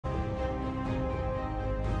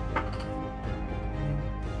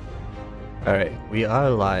Alright, we are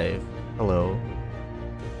live. Hello.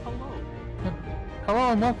 Hello.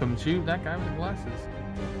 Hello and welcome to That Guy with the Glasses.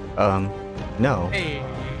 No. Hey.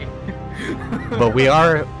 But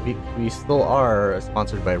we still are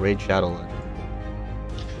sponsored by Raid Shadowland.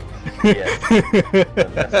 Yes, the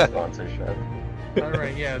best sponsorship.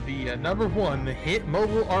 Alright, yeah, the number one hit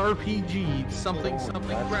mobile RPG, something Oh, something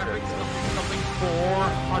that's graphics, good. something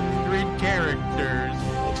 400 characters.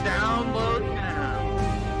 Download now.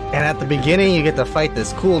 And at the beginning, you get to fight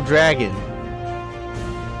this cool dragon.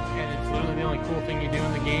 And it's literally the only cool thing you do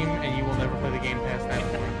in the game, and you will never play the game past that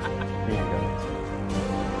point. Here you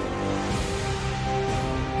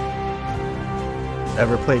go.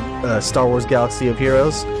 Ever played Star Wars Galaxy of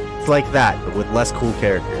Heroes? It's like that, but with less cool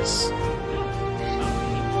characters.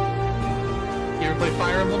 You ever play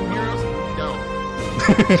Fire Emblem Heroes? No.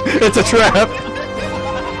 It's a trap!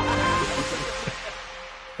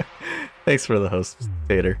 Thanks for the host,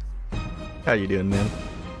 Tater. How you doing, man?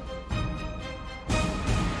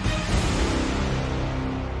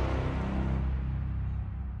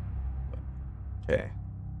 Okay.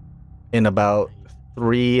 In about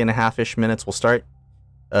 3.5-ish minutes, we'll start.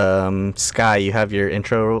 Sky, you have your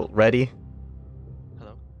intro ready?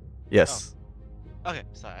 Hello? Yes. Okay,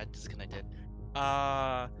 sorry, I disconnected.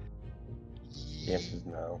 The answer is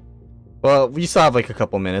no. Well, we still have like a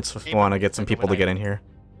couple minutes if we Maybe want to get some like people to get in overnight. here.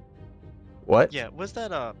 What? Yeah, was that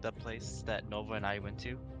that place that Nova and I went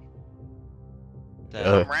to?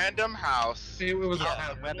 Uh, Random house It was Yeah,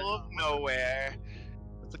 out in the middle of nowhere.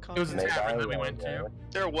 what's it It called? was a Maybe tavern I that we will went to. go.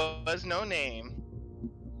 There was no name.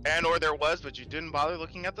 Or there was, but you didn't bother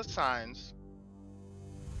looking at the signs.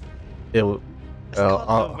 It, w- It's called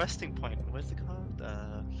I'll- the resting point. What's it called?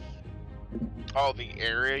 Oh, the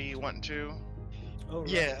area you went to.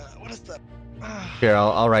 Yeah, what is that? Here,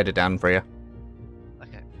 I'll write it down for you.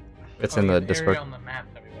 Okay. It's Oh, in yeah, the area Discord. on the map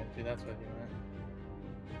that we went to, that's what you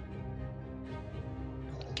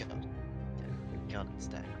meant. Get up. Got it,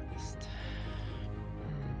 stack list.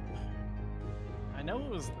 I know it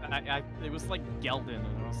was it was like Geldin,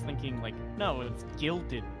 and I was thinking like, no, it's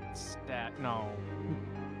Gilded stat. No.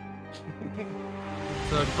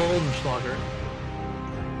 The Golden Slugger.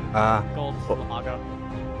 Gold Well- Laga.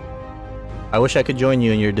 I wish I could join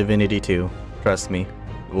you in your Divinity 2. Trust me.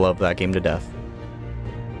 Love that game to death.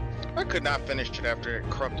 I could not finish it after it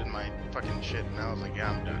corrupted my fucking shit, and I was like,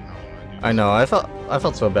 yeah, I'm done. I don't wanna do I this. know, I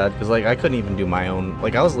felt so bad because like I couldn't even do my own.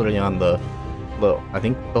 Like I was literally on the I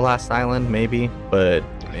think the last island maybe, but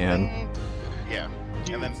man, Yeah.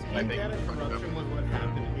 And then I think. Corruption was what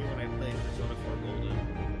happened to me when I played Persona 4 Golden.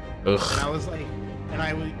 And ugh. I was like, and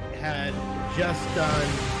had just done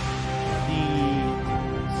the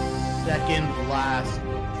second last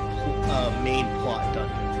main plot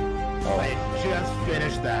dungeon. Oh, I had just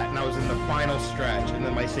finished that, and I was in the final stretch, and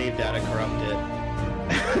then my save data corrupted.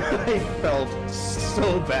 I felt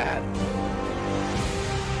so bad.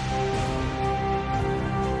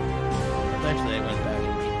 Eventually, I went back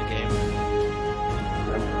and beat the game.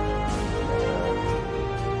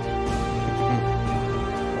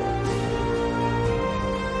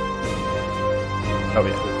 Oh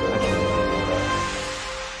yeah.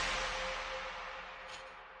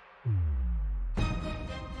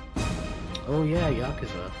 Oh yeah,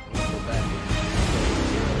 Yakuza. I'm gonna go back and play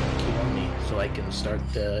Zero Kiwami so I can start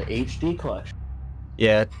the HD collection.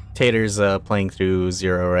 Yeah, Tater's playing through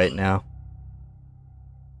Zero right now.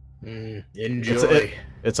 Enjoy.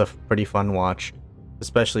 It's a pretty fun watch,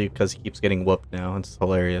 especially because he keeps getting whooped now. It's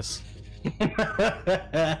hilarious.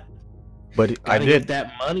 But I Gotta get did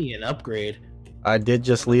that money and upgrade.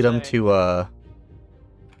 just lead him to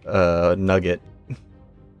Nugget.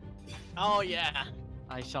 Oh yeah.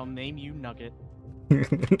 I shall name you Nugget. You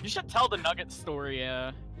should tell the Nugget story,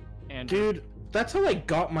 and Dude, that's how I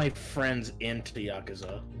got my friends into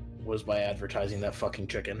Yakuza, was by advertising that fucking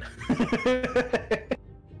chicken.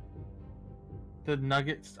 The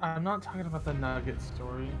Nuggets. I'm not talking about the Nugget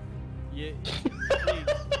story. yeah, please.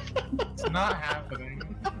 It's not happening.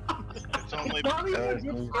 It's only Not even a because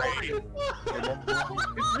good of story.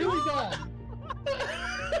 It's really dumb.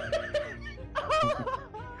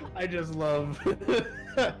 I just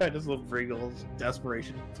love Regal's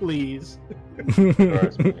desperation. Please.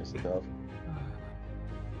 stuff.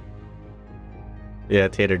 Yeah,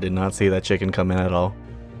 Tater did not see that chicken come in at all.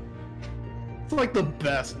 It's like the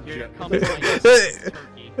best Here joke. comes my turkey.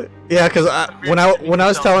 Yeah, because when I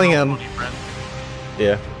was telling him,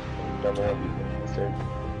 yeah, Double up mustard.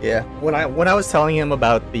 yeah, when I was telling him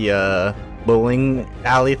about the bowling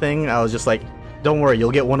alley thing, I was just like, don't worry,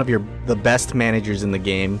 you'll get one of the best managers in the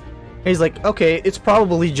game. And he's like, okay, it's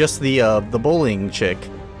probably just the bowling chick.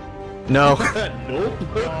 No. Nope.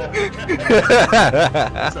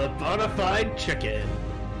 It's a bona fide chicken.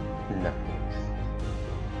 No.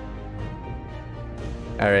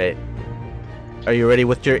 All right. Are you ready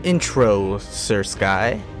with your intro, Sir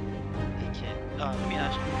Sky? Okay. Let me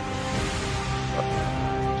ask you.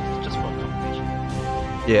 Just for confirmation.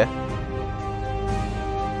 Yeah.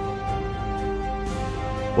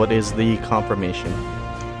 What is the confirmation?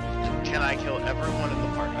 Can I kill everyone in the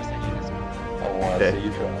park? I said you this one. I want to Okay. see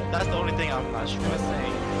you try. That's the only thing I'm not sure. I'm gonna say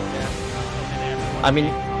yes. And everyone I mean-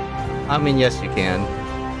 can- I mean, yes, you can.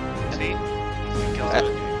 See? You can kill Uh,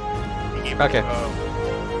 everyone. He gave me- okay. Oh,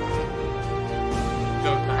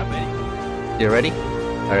 Go time. You ready?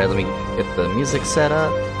 All right, let me get the music set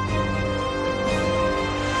up.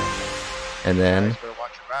 And then, guys better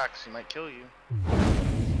watch your backs. He might kill you.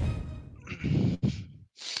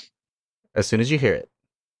 as soon as you hear it.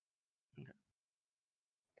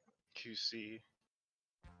 QC.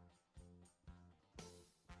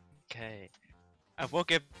 Okay. I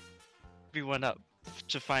woke everyone up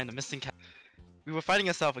to find the missing cat. We were fighting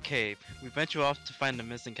ourselves a cave. We ventured off to find the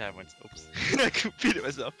missing caverns. Oops. I repeated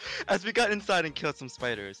myself. As we got inside and killed some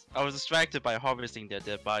spiders, I was distracted by harvesting their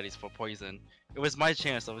dead bodies for poison. It was my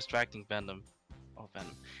chance of extracting venom. Oh,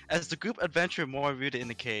 venom. As the group adventured more rooted in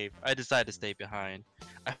the cave, I decided to stay behind.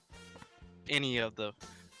 I any of the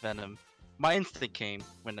venom. My instinct came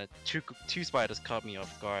when the two spiders caught me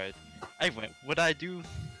off guard. I went.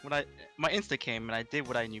 My instinct came and I did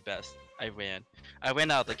what I knew best. I ran. I ran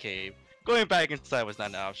out of the cave. Going back inside was not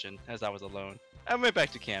an option, as I was alone. I went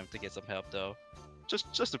back to camp to get some help though.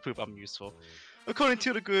 Just to prove I'm useful. According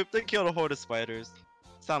to the group, they killed a horde of spiders.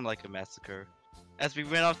 Sounded like a massacre. As we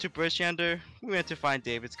ran off to Burshander, we went to find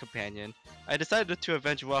David's companion. I decided to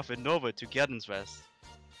venture off and over to Geddon's Rest.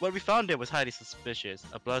 What we found there was highly suspicious,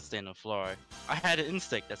 a bloodstain on the floor. I had an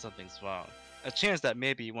instinct that something's wrong. A chance that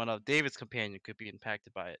maybe one of David's companions could be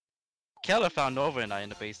impacted by it. Keller found Nova and I in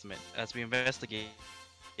the basement. As we investigated,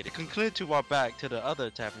 it concluded to walk back to the other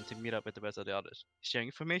tavern to meet up with the rest of the others. Sharing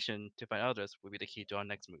information to find others will be the key to our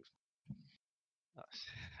next move.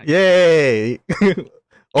 Yay!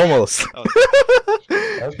 Almost. Oh. was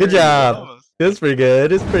Good pretty job. Almost. It's pretty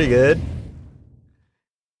good. It's pretty good.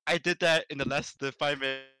 I did that in the less than 5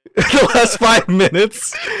 minutes. The last 5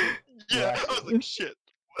 minutes. Yeah, I was like, shit.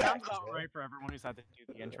 Sounds about right for everyone who's had to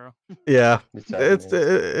do the intro. Yeah, Besides me.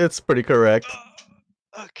 it's pretty correct.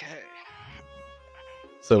 Okay.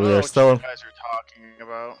 So I we don't know are what still. you guys are talking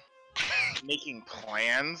about. Making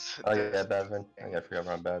plans? Oh yeah, Badven. I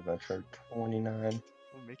forgot about Badventure. 29. We'll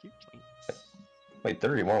make you plans. Wait,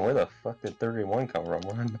 31. Where the fuck did 31 come from?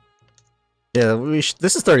 Run. Yeah,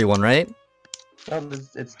 this is 31, right? No,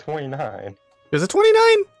 it's 29. Is it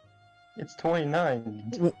 29? It's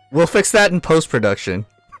 29. We'll fix that in post production.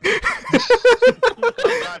 I'm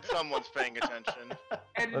glad someone's paying attention.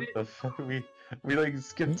 What the fuck? We like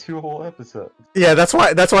skipped 2 whole episodes. Yeah, that's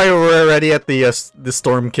why we're already at the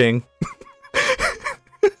Storm King.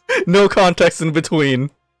 No context in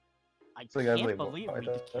between. I So, guys, can't wait, believe why we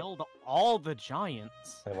the- killed all the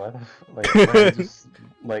giants. Like, why the like, why I just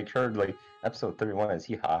like heard like episode 31. Is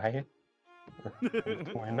he high?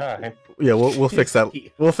 29. Yeah, we'll fix that.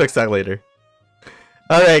 We'll fix that later.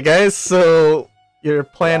 All right, guys. So your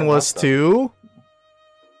plan Yeah, was that's to.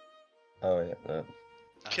 Oh yeah.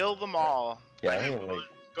 Kill them all. Yeah, I mean, like,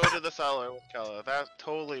 Go to the cellar with Kella. That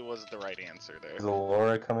totally was the right answer there. is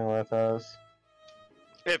Laura coming with us?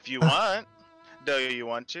 If you want. Do you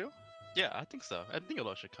want to? Yeah, I think so. I think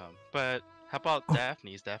Alo should come. But how about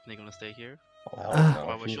Daphne? Is Daphne gonna stay here? Oh, hell Uh, no.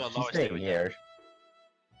 Well, we She- should she's allow her to stay staying with here.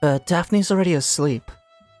 Daphne's already asleep.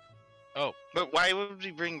 Oh, But why would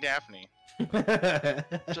we bring Daphne?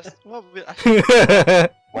 just well, Why?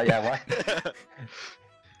 Yeah, why?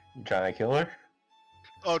 You trying to kill her?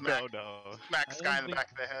 oh Smack. no. Smack I Sky don't in the think-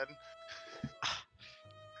 back of the head.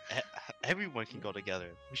 Everyone can go together.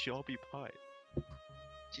 We should all be part.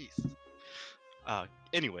 Jeez.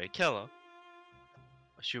 Anyway, Kella.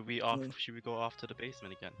 Should we go off to the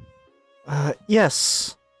basement again?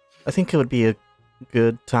 Yes. I think it would be a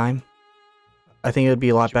good time. I think it would be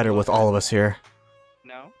a lot Should we better go with back? all of us here.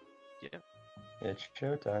 No? Yeah. It's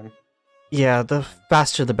showtime. Yeah, the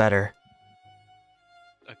faster the better.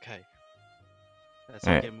 Okay. Let's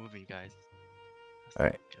Alright. get moving, guys.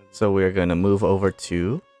 Alright. So we're gonna move over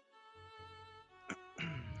to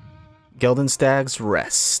Geldenstag's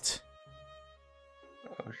Rest.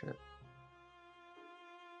 Oh shit.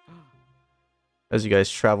 As you guys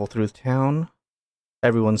travel through town,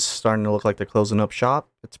 everyone's starting to look like they're closing up shop.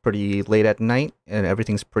 It's pretty late at night, and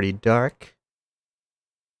everything's pretty dark.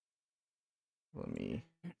 Let me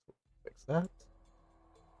fix that.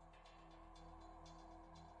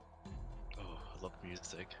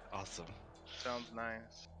 music. Awesome. Sounds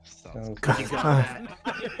nice. Sounds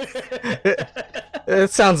It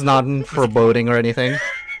sounds not foreboding or anything. I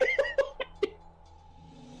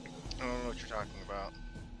don't know what you're talking about.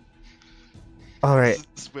 All right.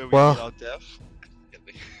 This is where we Well- meet our death.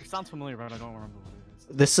 It sounds familiar, but I don't remember what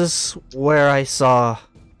it is. This is where I saw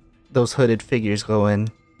those hooded figures go in.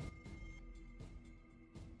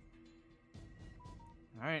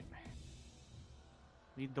 Alright.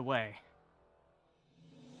 Lead the way.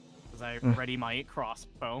 As I Mm. ready my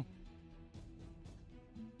crossbow.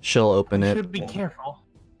 She'll open it. Should be careful.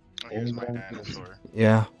 Oh, here's my dinosaur.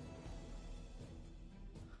 Yeah.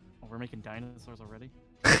 Oh, we're making dinosaurs already?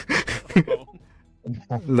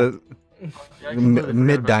 The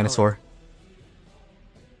mid dinosaur.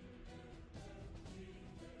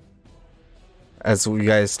 As you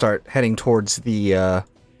guys start heading towards the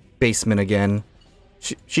basement again,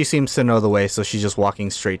 she seems to know the way, so she's just walking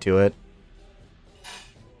straight to it.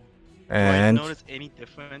 Do I And notice any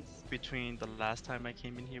difference between the last time I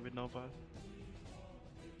came in here with Nova?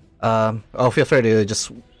 feel free to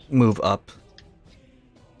just move up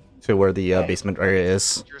to where the basement area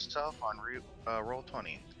is. Put yourself on roll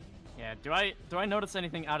 20. Yeah, do I notice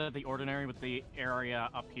anything out of the ordinary with the area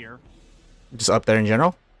up here? Just up there in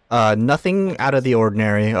general. Nothing out of the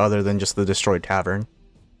ordinary other than just the destroyed tavern.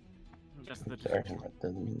 Just the Starting to at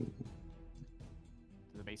the...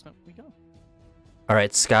 the basement we go.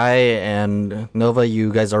 Alright, Sky and Nova,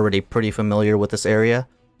 you guys are already pretty familiar with this area.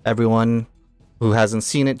 Everyone who hasn't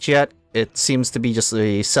seen it yet, it seems to be just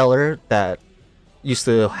a cellar that used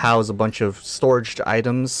to house a bunch of storage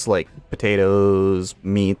items like potatoes,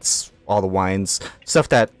 meats, all the wines, stuff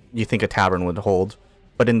that you think a tavern would hold.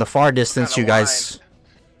 But in the far distance, you kinda guys...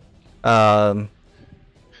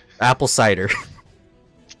 apple cider.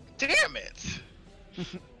 Damn it!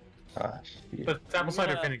 Gosh. But it's apple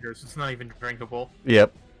cider Yeah. vinegar, so it's not even drinkable.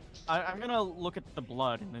 Yep. I'm gonna look at the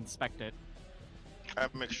blood and inspect it.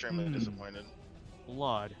 I'm extremely disappointed.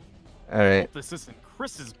 Blood. Alright. Hope this isn't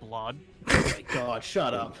Chris's blood. God,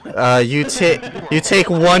 shut up. You take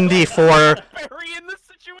 1d4. Barry in this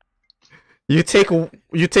situation. You take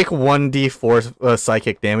 1d4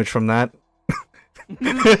 psychic damage from that.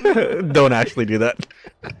 Don't actually do that.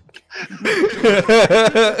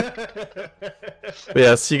 But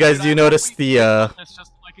yes, you guys do notice the It's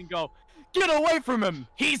just so I can go. Get away from him!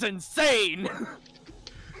 He's insane!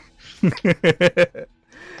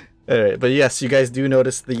 Alright, but yes, you guys do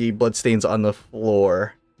notice the bloodstains on the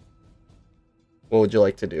floor. What would you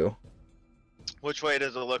like to do? Which way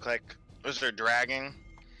does it look like? Is there dragging?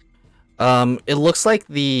 It looks like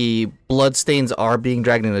the bloodstains are being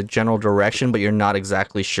dragged in a general direction, but you're not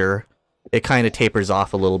exactly sure. It kind of tapers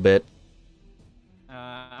off a little bit.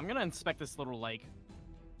 I'm gonna inspect this little, like...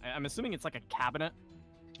 I'm assuming it's like a cabinet.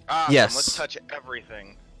 Awesome, Yes. let's touch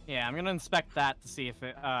everything. Yeah, I'm gonna inspect that to see if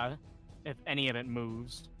it, if any of it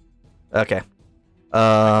moves. Okay.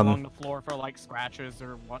 Along the floor for, like, scratches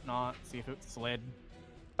or whatnot, see if it slid.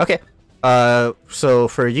 Okay. So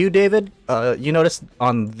for you, David, you notice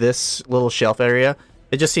on this little shelf area,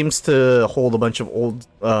 it just seems to hold a bunch of old,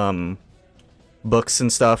 books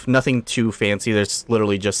and stuff. Nothing too fancy. There's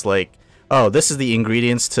literally just like, oh, this is the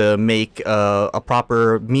ingredients to make, a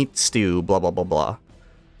proper meat stew, blah, blah, blah, blah.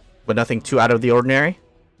 But nothing too out of the ordinary.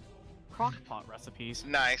 Crockpot recipes.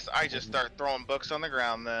 Nice, I just start throwing books on the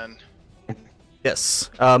ground then. Yes.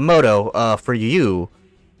 Moto, for you,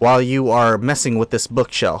 while you are messing with this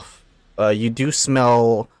bookshelf, you do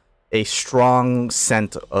smell a strong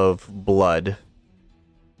scent of blood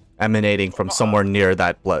emanating from somewhere near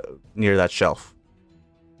that shelf.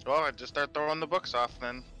 Well, I just start throwing the books off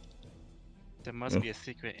then. There must be a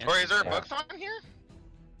secret. Or is there entrance. books on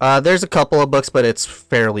here? There's a couple of books, but it's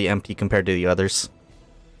fairly empty compared to the others.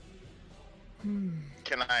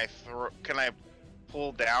 Can I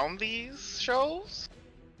pull down these shelves?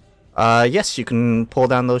 Yes, you can pull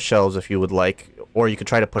down those shelves if you would like, or you could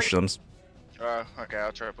try to push them. Okay,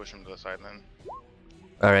 I'll try to push them to the side then.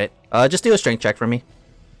 Alright, just do a strength check for me.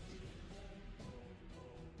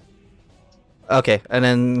 Okay, and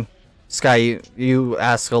then, Sky, you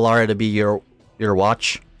ask Alara to be your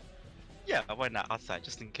watch. Yeah, why not outside,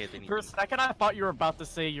 just in case they need For a me. second, I thought you were about to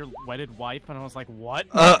say your wedded wife, and I was like, what?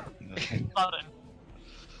 Sudden.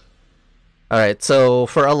 Alright, so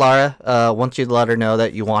for Alara, once you let her know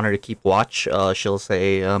that you want her to keep watch, she'll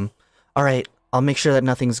say, alright, I'll make sure that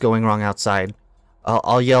nothing's going wrong outside.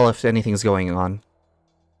 I'll yell if anything's going on.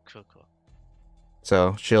 Cool.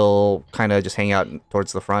 So she'll kind of just hang out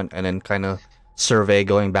towards the front and then kind of survey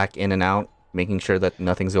going back in and out, making sure that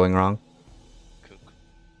nothing's going wrong. Cool.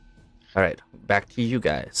 Alright, back to you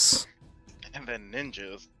guys. And then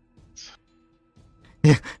ninjas.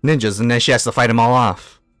 ninjas, and then she has to fight them all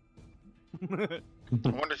off. I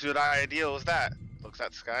wonder whose idea was that. Looks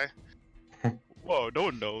at Sky. Whoa, no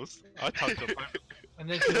one knows. I talked to And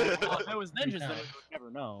then Well, if it was ninjas, then we would never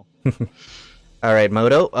know. All right,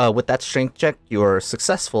 Moto. With that strength check, you are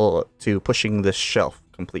successful to pushing this shelf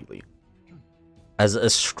completely. As a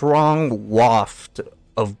strong waft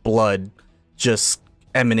of blood just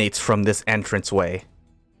emanates from this entranceway.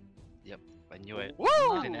 Yep, I knew it. Woo!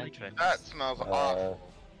 An entrance. That smells off.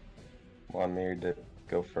 Want me to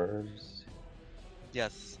go first?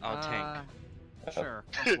 Yes, I'll tank. Sure.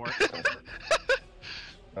 Go for it.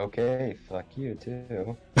 Okay, fuck you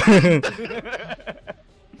too.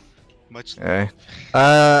 Much. Okay.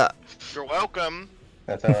 You're welcome.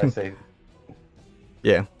 That's how I say.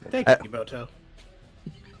 Yeah. Thank you, Moto.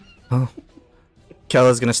 Oh.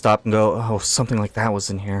 Kella's gonna stop and go, oh, something like that was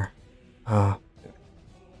in here.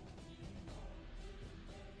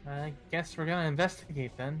 I guess we're gonna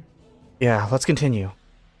investigate then. Yeah, let's continue.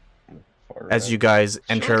 Far As right. you guys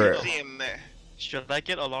enter... See in there. Should I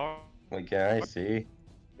get Alara? Like, yeah, I see.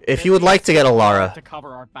 If you would like to get Alara, To cover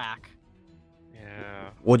our back. Yeah.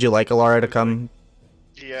 would you like Alara to come?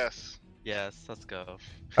 Yes. Yes, let's go.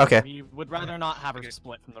 Okay. We would rather not have her Okay.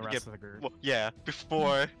 split from the Okay. rest of the group. Well, yeah,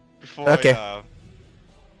 before. Okay.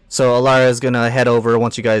 So Alara is gonna head over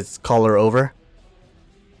once you guys call her over.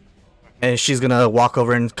 And she's gonna walk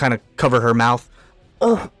over and kind of cover her mouth.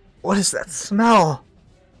 Oh, what is that smell?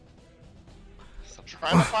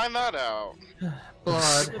 Trying to find that out.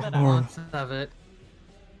 Blood, Look at that. lots of it.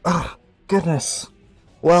 Oh, goodness.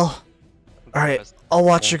 Well, alright, I'll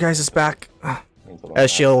watch your guys' back. Means a lot. As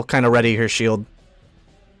she'll kind of ready her shield.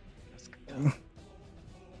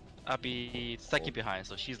 I'll be second behind,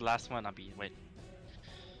 so she's the last one. I'll be wait.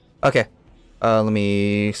 Okay. Let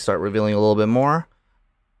me start revealing a little bit more.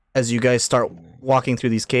 As you guys start walking through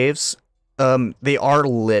these caves, they are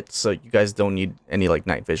lit, so you guys don't need any like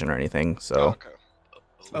night vision or anything. So Okay.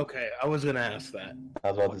 Okay, I was gonna ask that.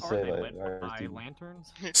 I was about to Are say, they like, lit where's by the-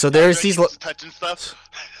 lanterns? So there's these touching stuff.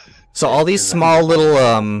 so all these small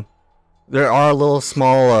little there are little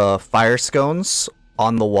small fire scones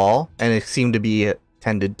on the wall, and they seem to be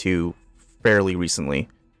tended to fairly recently.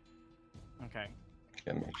 Okay.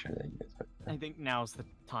 Gotta make sure that you guys I think now's the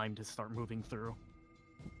time to start moving through.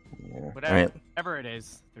 yeah. Whatever, Alright. whatever it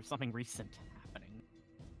is, there's something recent happening.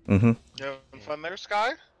 Mm-hmm. You having fun there,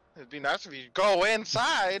 Sky? It'd be nice if you go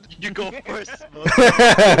inside. You go first.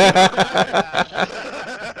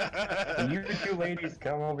 Can you two ladies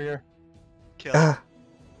come over here? Kill.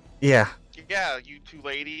 Yeah. Yeah, you two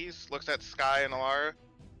ladies. Looks at Sky and Alara.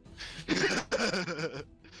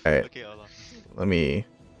 Alright. Okay, hold on. Let me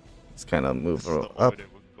just kind of move This is the up. order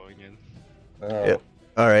we're going in. Oh, Yep.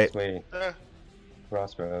 Alright. wait. Eh,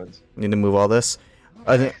 Crossroads. Need to move all this.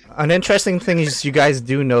 An interesting thing is you guys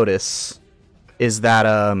do notice is that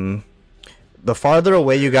the farther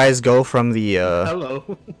away you guys go from the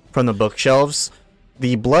Hello. bookshelves,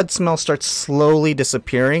 the blood smell starts slowly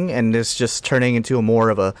disappearing and is just turning into a more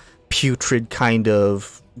of a putrid kind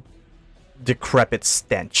of decrepit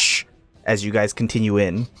stench as you guys continue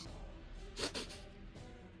in.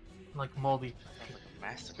 Like moldy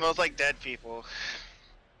Massive. smells like dead people.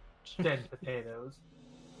 dead potatoes.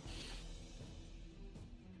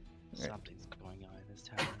 Something's going on in this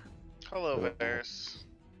town. Hello, Varys.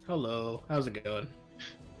 Hello. How's it going?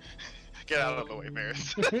 Get out of the way,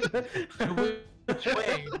 Varys. Which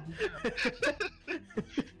way?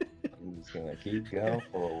 I'm just gonna keep going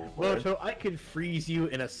forward. Moto, I could freeze you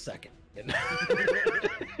in a second. Not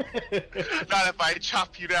if I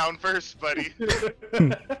chop you down first, buddy.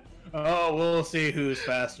 Oh, we'll see who's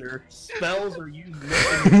faster. Spells or you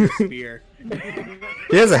missing your spear.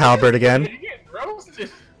 He has a halberd again. You're getting roasted.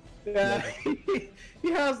 Yeah,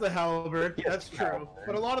 he has the halberd, He has that's the true. halberd.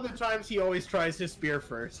 But a lot of the times he always tries his spear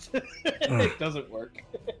first. It doesn't work.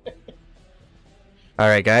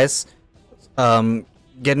 Alright, guys.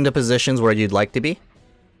 Get into positions where you'd like to be.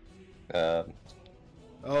 Oh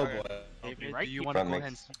Okay. boy. David, right do you here. want to That go ahead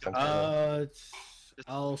and makes speak up? sense.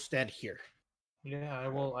 I'll stand here. Yeah, I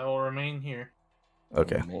will remain here.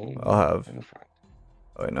 Okay. Maybe I'll have. in front.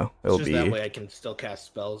 Oh no, It's it'll just that be. way I can still cast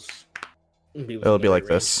spells. It'll be like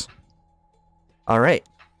this. Alright.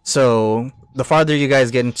 So, the farther you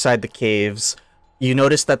guys get inside the caves, you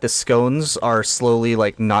notice that the scones are slowly,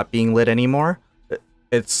 like, not being lit anymore.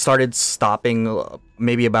 It started stopping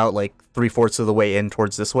maybe about, like, 3/4 of the way in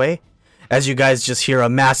towards this way. As you guys just hear a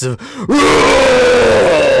massive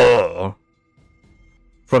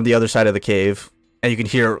from the other side of the cave. And you can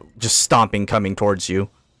hear just stomping coming towards you.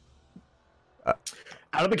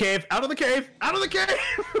 Out of the cave! Out of the cave! Out of the cave!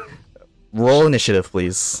 Roll initiative,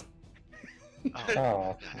 please.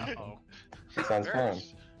 Oh, Uh-oh. sounds fun.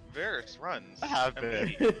 Varys runs.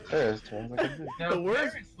 happened? Varys turns like a bitch. The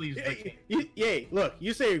worst. Yay! Look,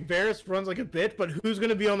 you say Varys runs like a bitch, but who's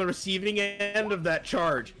gonna be on the receiving end of that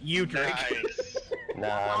charge? You, Drake. Nice.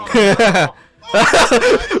 Nah,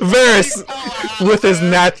 Varys with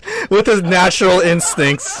his natural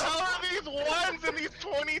instincts. How are these ones and these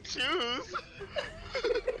 22s?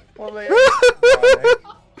 well, they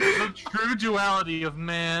The true duality of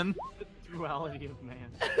man. Duality of man.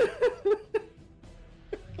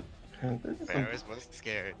 Varys was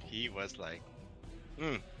scared. He was like,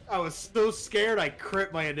 I was so scared I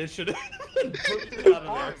crit my initiative. and pushed it out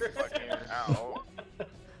of there. Fucking ow.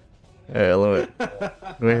 Hey, let me.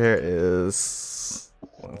 Where is?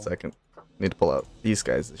 1 second. Need to pull out these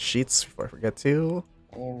guys' sheets before I forget to,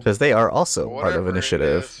 because they are also part of Whatever it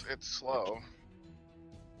initiative. is, it's slow.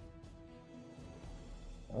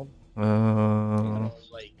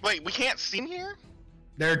 Like, Wait, we can't see 'em here?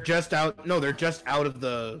 they're just out. No, they're just out of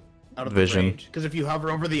the Vision. Because if you hover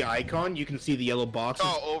over the icon, you can see the yellow boxes.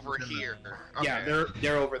 Oh, over here. Okay. Yeah,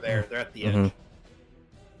 they're over there. They're at the Mhm. edge.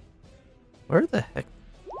 Where the heck?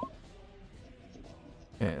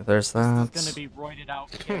 Okay, there's that. It's gonna be roided out.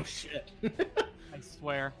 Oh shit. I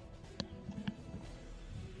swear.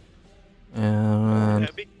 And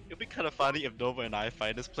it'd be kind of funny if Nova and I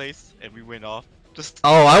find this place and we went off. Just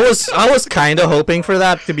oh, I was kind of hoping for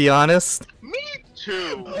that, to be honest. Me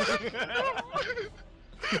too.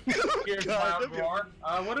 Here's God, loud roar.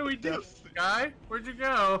 What do we do? Guy, where'd you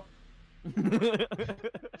go? hey,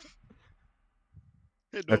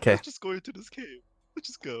 Nova, Okay. let's just go into this cave. Let's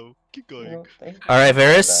just go. Keep going. All right,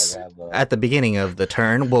 Varys. At the beginning of the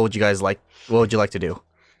turn, what would you guys like? What would you like to do?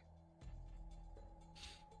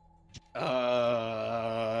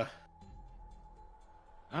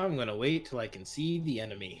 I'm gonna wait till I can see the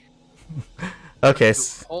enemy. Okay,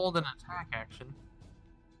 Hold an attack action.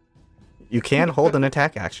 you can hold an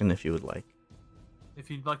attack action if you would like. If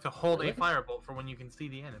you'd like to hold a firebolt for when you can see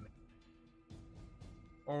the enemy.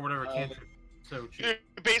 Or whatever cantrip. So choose.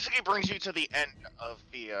 It basically brings you to the end of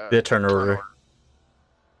the The turn order.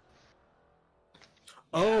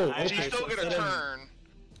 Oh, Yeah, So you still get a instead of- turn.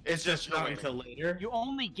 It's just not waiting. until later. You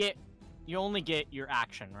only get your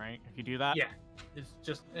action, right? If you do that. Yeah. It's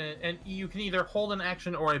just, and you can either hold an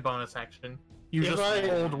action or a bonus action. You If just I-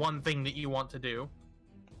 hold one thing that you want to do.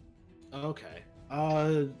 Okay.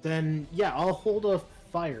 Then yeah, I'll hold a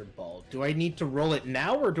fireball. Do I need to roll it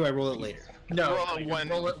now or do I roll it later? No, Roll it you when-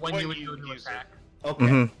 roll it when when you would you go to use it. attack. Okay.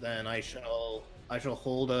 Mhm. Then I shall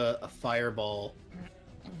hold a fireball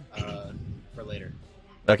for later.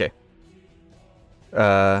 Okay.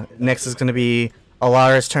 Next is gonna be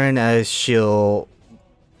Alara's turn as she'll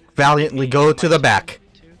valiantly go to the back.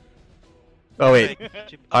 Oh wait,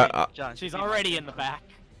 John, She's you be my already turn. in the back.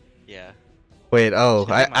 Yeah. wait. Oh,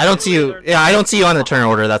 I don't see you. Yeah, I don't see you on the turn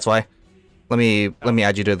order. That's why. Let me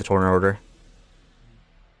add you to the turn order.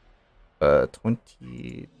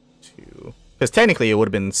 22. Because technically it would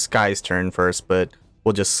have been Sky's turn first, but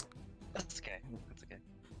we'll just That's okay. That's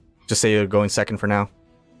okay. say you're going second for now.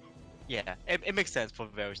 Yeah, it makes sense for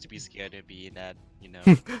Varys to be scared and be in that, you know.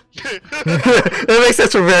 It makes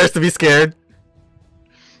sense for Varys to be scared.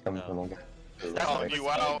 Oh, you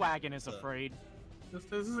out. Wagon is afraid. This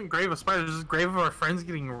isn't Grave of Spiders, this is Grave of our friends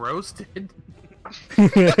getting roasted.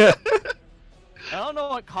 I don't know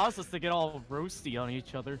what caused us to get all roasty on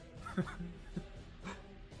each other.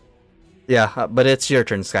 Yeah, but it's your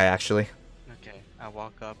turn, Sky, actually. Okay, I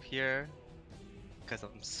walk up here because I'm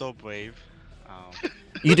so brave.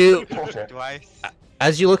 You do. Do I?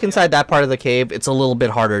 As you look inside that part of the cave, it's a little bit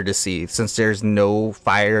harder to see since there's no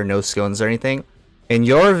fire, no scones or anything. In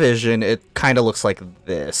your vision, it kind of looks like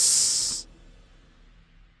this.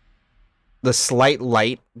 The slight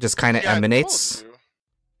light just kind of Yeah, I told emanates. you.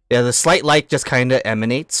 Yeah, the slight light just kind of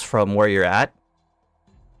emanates from where you're at,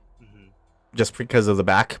 Mhm. just because of the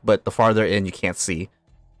back, but the farther in, you can't see.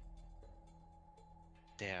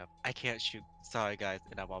 Damn, I can't shoot. Sorry, guys,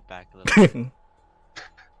 and I walk back a little.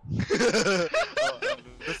 This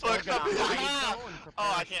Look, one-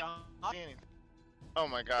 I can't see anything. Oh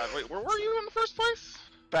my god, wait, where were you in the first place?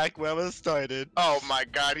 back where I started. Oh my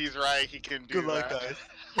god, he's right, he can do Good luck, that.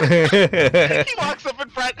 guys. He walks up in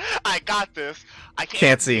front, I got this. I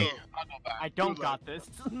Can't see. I'll go back. I don't Good luck. got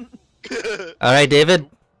this. Alright, David.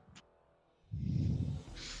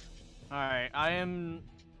 Alright, I am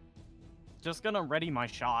just gonna ready my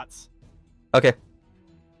shots. Okay.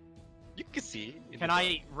 You can see. in Can the dark.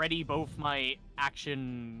 I ready both my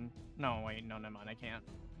action? No, wait, no, never mind. I can't.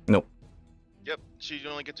 Yep, so you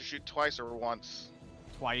only get to shoot twice or once.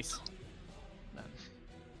 Twice. Then.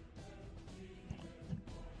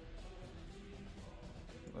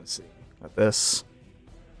 Let's see. Got this.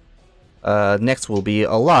 Next will be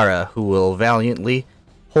Alara, who will valiantly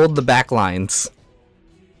hold the back lines.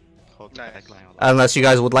 Hold the Nice. back line. Unless you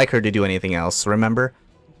guys would like her to do anything else. Remember,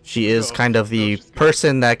 she is No, kind of no, the she's good.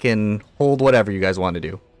 person that can hold whatever you guys want to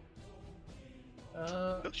do.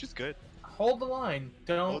 No, she's good. Hold the line.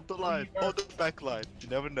 Don't. Hold the line. Hold the back line. You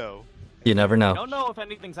never know. You never I know. don't know if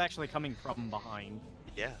anything's actually coming from behind,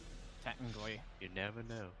 Yeah. technically. You never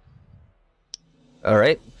know.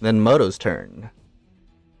 Alright, then Moto's turn.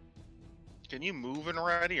 Can you move and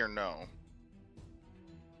ready or no?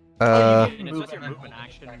 And it's Move just your and then movement hold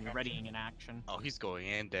action it and back you're readying an action. Oh, he's going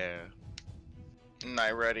in there.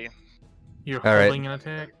 Not ready. You're All right. holding an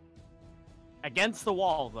attack. Against the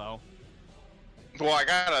wall, though. Well, I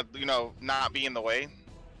gotta, not be in the way.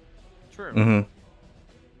 True. Mm-hmm.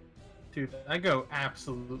 Dude, I go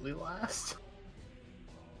absolutely last.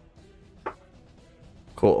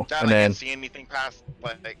 Cool. That And I then, can't see anything past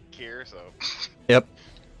like here, so.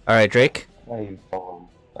 alright, Drake. I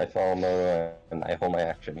follow Moto and I hold my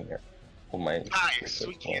action here. Hold my. Nice.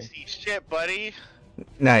 We can't see shit, buddy.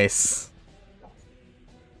 Nice.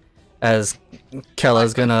 As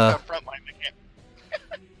Kella's gonna... The front line, I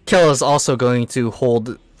can't. Kella's also going to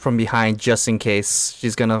hold from behind just in case.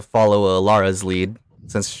 She's gonna follow Lara's lead,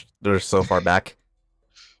 since they're so far back.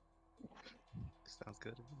 Sounds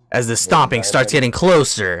good. As the stomping starts getting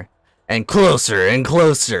closer, and closer, and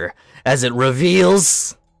closer, as it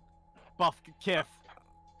reveals Buff Kiff.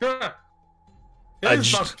 Yeah. A It is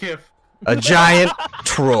j- Buff Kiff. a giant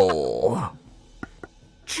troll.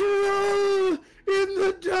 Troll in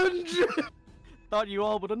the dungeon. Thought you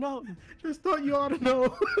all would have known. Just thought you ought to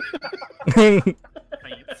know. Thanks.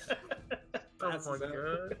 Oh my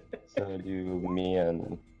god. So do me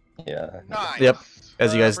and yeah. Nice. Yep.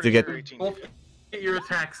 As you guys do get... Pretty Both get your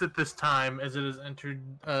attacks at this time as it has entered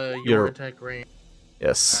your Your- attack range.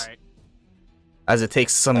 Yes. Alright. As it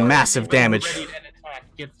takes some massive When you're damage. ready to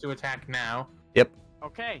attack, gets to attack now.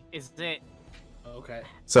 Okay, is it... Okay.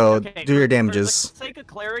 So, Okay, do your For damages. the sake of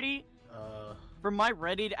clarity, for my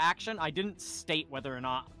readied action, I didn't state whether or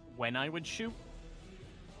not when I would shoot.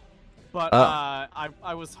 But, Oh.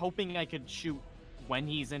 I was hoping I could shoot when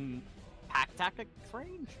he's in pack tactics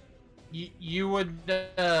range. You would,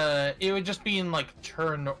 it would just be in like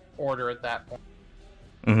turn order at that point.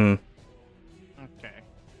 Mm-hmm. Okay.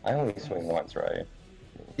 I only swing once, right?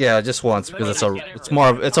 Yeah, just once, because it's more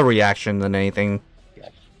of, it's a reaction than anything.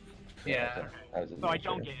 Yeah. So I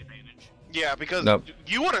don't get advantage. Yeah, because Nope.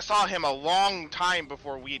 you would have saw him a long time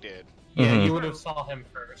before we did. Yeah, Mhm. you would have saw him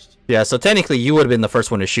first. Yeah, so technically you would have been the first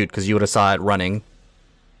one to shoot, because you would have saw it running.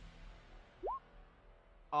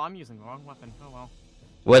 Oh, I'm using the wrong weapon. Oh well.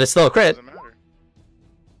 But it's still a crit. Doesn't matter.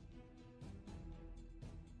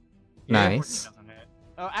 Yeah. Nice. 14 doesn't hit.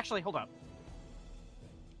 Oh, actually, hold up.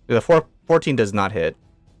 The 14 does not hit.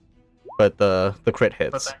 But the crit But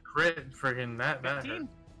hits. that crit, friggin' that hurt. 15?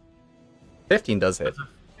 15 does hit. That's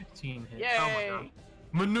a 15 hit. Oh my Yay! god.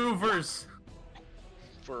 Maneuvers!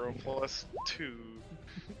 For a +2.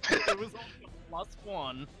 It was only a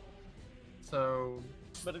 +1, So,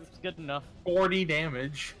 but it's good enough. 40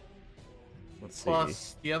 damage. Let's see.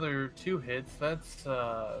 Plus the other 2 hits, that's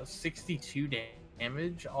 62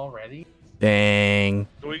 damage already. Dang.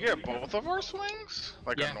 Do we get both of our swings?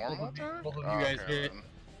 Like Yeah, a normal both of you- attack? both of you guys Okay, hit. then.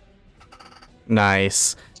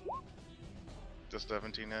 Nice. Just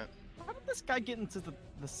 17 hit. How did this guy get into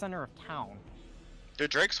the center of town?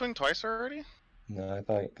 Did Drake swing twice already? No, I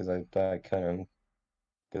thought because I couldn't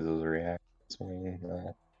because it was a reaction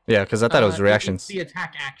swing. Yeah, because I thought it was It's reactions. the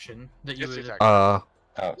attack action that you It's the would. attack. Oh,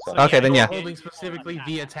 So so Okay, then yeah. You're holding specifically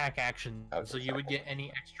the attack action, Okay, so you would get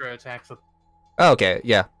any extra attacks with. Oh, okay,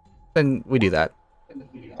 yeah. Then we do that.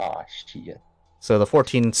 Ah, shit. So the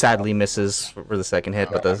 14 sadly misses for the second hit,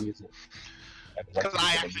 but the... Because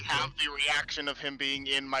I actually have the reaction of him being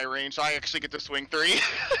in my range, so I actually get to swing 3.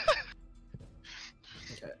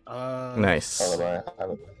 Okay. Nice.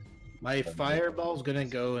 My fireball's gonna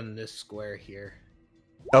go in this square here,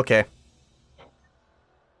 Okay.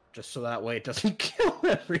 just so that way it doesn't kill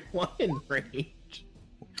everyone in range.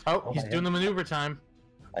 Oh, he's yeah. doing the maneuver time.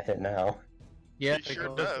 I hit now. Yeah, He it sure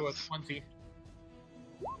goes to a does. 20.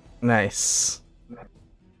 Nice.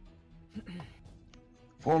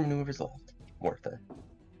 4 maneuvers left. Worth it.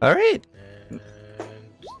 Alright. And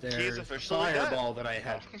there's the officially dead. fireball that I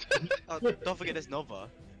had. Oh, don't forget there's Nova.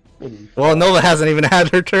 Well, Nova hasn't even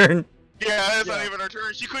had her turn. Yeah, that's not Yeah. even her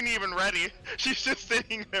turn. She couldn't even ready. She's just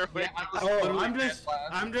sitting there waiting. Oh, I'm just.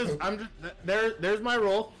 There's my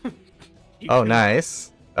roll. You Oh, can-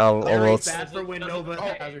 nice. Oh, Very well, bad for when Nova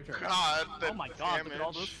Oh, has her turn. God, Oh my god, look at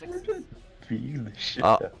all those damage. 6s. Beat the shit Oh.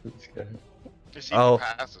 out of this guy. To see Oh. if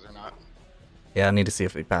it passes or not. Yeah, I need to see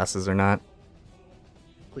if it passes or not.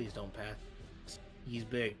 Please don't pass. He's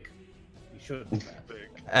big. He shouldn't pass. Big.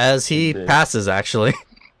 As he Big. passes, actually.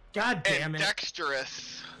 God damn And it.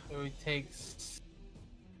 dexterous. So he takes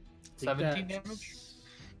Take 17 that. damage.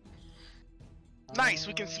 Nice,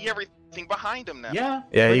 we can see everything behind him now. Yeah.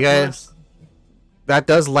 Yeah, you pretty guys. That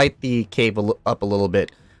does light the cave up a little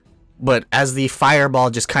bit. But as the fireball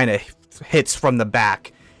just kind of hits from the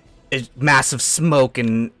back, massive smoke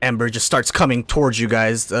and ember just starts coming towards you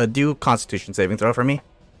guys. Do Constitution saving throw for me, much.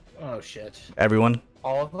 Oh shit. everyone.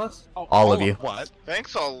 All of us? Oh, All of you. What?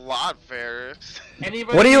 Thanks a lot, Varys.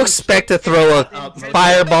 Anybody What do you who's expect to throw a Maybe-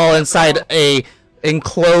 fireball inside a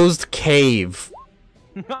enclosed cave?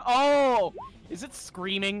 Oh, is it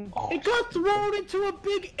screaming? It got thrown into a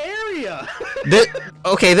big area.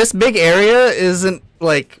 Okay, this big area isn't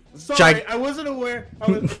like Sorry, I wasn't aware.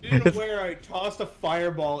 I wasn't aware I tossed a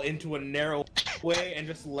fireball into a narrow way and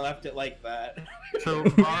just left it like that. So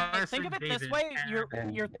Yeah, Varys think of and it this David way: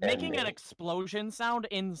 and- you're and making an me. explosion sound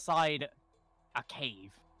inside a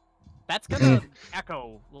cave. That's gonna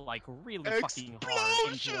echo like really fucking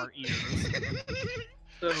hard into our ears.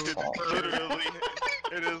 It's literally,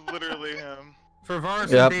 it is literally him. For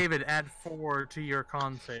Varys Yep. and David, add 4 to your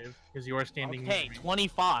con save because you are standing. Okay, near me.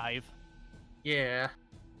 25. Yeah.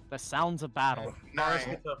 The sounds of battle. Varys 9,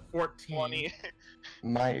 gets a 14. 20,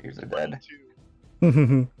 My ears are dead.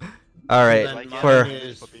 22. All right, Then mine for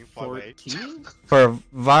is Flipping flyweight. 14. for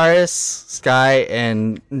Varys, Sky,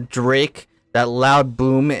 and Drake, that loud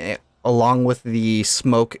boom along with the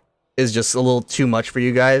smoke is just a little too much for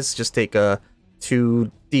you guys. Just take a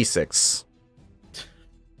 2d6.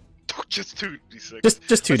 Just 2d6. Just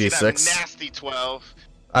Let's see that 2d6. Nasty 12.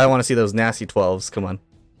 I want to see those nasty 12s. Come on.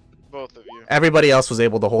 Both of you. Everybody else was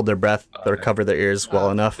able to hold their breath or cover their ears well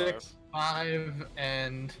enough. 6, 5,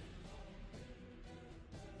 and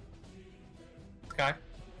Sky.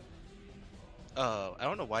 I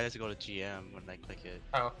don't know why it has to go to GM when I click it.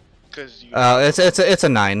 Oh, Because you. It's a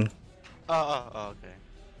 9. Oh,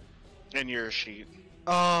 okay. In your sheet.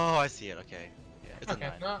 Oh, I see it. Okay. Yeah, it's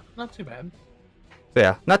okay, a 9. not too bad. So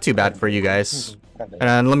yeah, not too bad for you guys.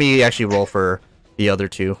 And let me actually roll for the other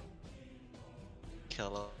two.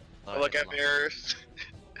 Kill. Look at Varys.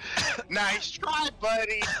 Nice try,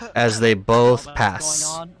 buddy. As they While both that's pass.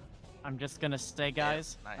 going on, I'm just gonna say,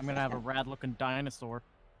 guys, nice. I'm gonna have a rad-looking dinosaur.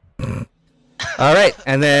 Alright,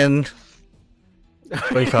 and then what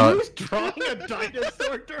do you call He it? was drawing a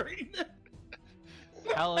dinosaur during that.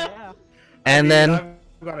 Hell yeah! And then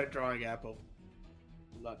I've got a drawing app open.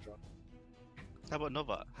 I'm not drawing. How about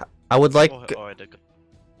Nova? I would like I did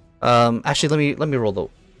go. actually let me roll the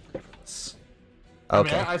I mean,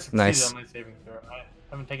 Okay, I succeeded nice. on my saving throw. I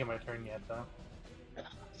haven't taken my turn yet, though.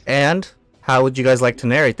 And how would you guys like to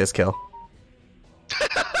narrate this kill?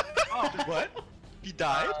 What? He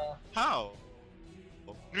died? How?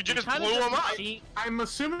 You just Kinda blew him just up. cheat. I'm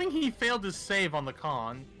assuming he failed his save on the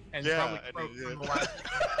con and Yeah, probably and croaked he from did. the last.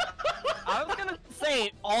 I was gonna say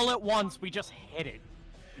it all at once. We just hit it.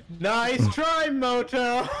 Nice try,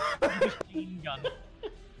 Moto. Machine gun.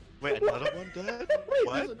 Wait, another one dead?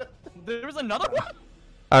 What? There was another one.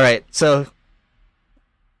 Alright, so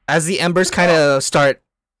as the embers kind of start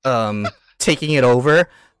taking it over,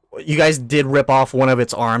 you guys did rip off one of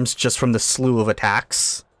its arms just from the slew of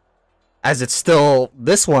attacks. As it's still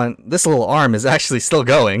this little arm is actually still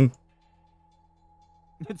going.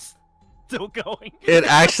 It's still going. It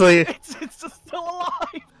actually It's just still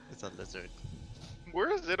alive. It's a lizard.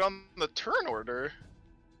 Where is it on the turn order?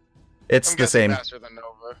 it's I'm the guessing same. faster than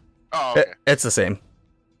Nova. Oh, okay. It's the same.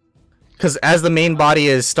 Because as the main body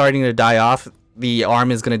is starting to die off, the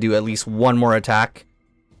arm is going to do at least one more attack.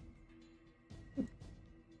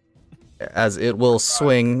 As it will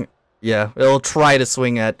swing. Yeah, it'll try to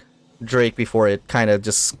swing at Drake before it kind of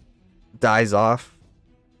just dies off.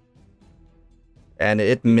 And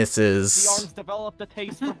it The misses. arms developed a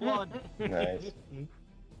taste for blood. Nice.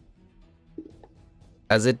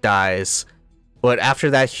 As it dies. But after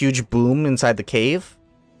that huge boom inside the cave,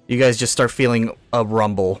 you guys just start feeling a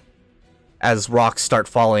rumble as rocks start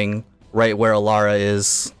falling right where Alara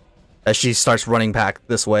is as she starts running back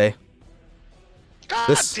this way. God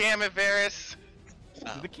This- damn it, Varys.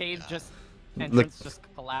 The cave God. just entrance just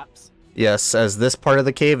collapse. Yes, as this part of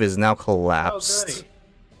the cave is now Oh, collapsed. goody.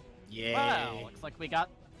 Yay. Well, looks like we got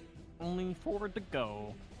only forward to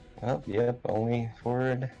go. Well, yep, only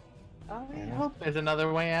forward. I hope there's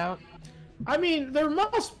another way out. I mean, there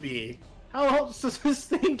must be. How else does this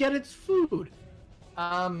thing get its food?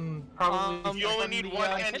 Probably. You only from need the, one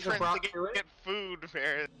hit the entrance rock to through it. get food,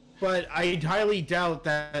 Varys. But I highly doubt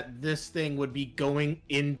that this thing would be going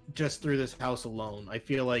in just through this house alone. I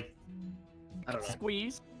feel like, I don't know.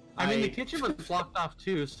 Squeeze. I mean, the kitchen was blocked off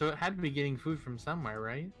too, so it had to be getting food from somewhere,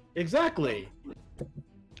 right? Exactly.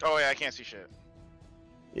 Oh yeah, I can't see shit.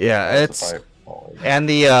 Yeah, it's and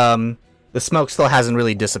the smoke still hasn't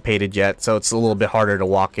really dissipated yet, so it's a little bit harder to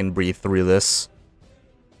walk and breathe through this.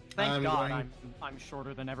 Thank I'm God going- I'm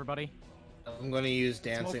shorter than everybody. I'm going to use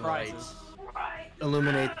dancing Smoke rises. lights.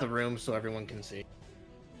 Illuminate the room so everyone can see.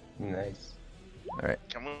 Nice.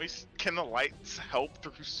 Can the lights help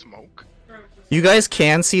through smoke? You guys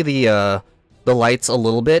can see the lights a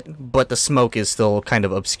little bit, but the smoke is still kind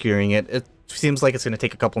of obscuring it. It seems like it's going to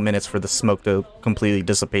take a couple minutes for the smoke to completely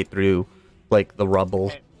dissipate through, like, the rubble.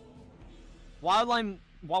 Okay.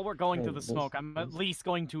 While we're going through the smoke, I'm at least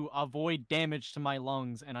going to avoid damage to my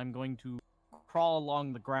lungs, and I'm going to crawl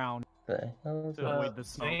along the ground The hell is to that? avoid the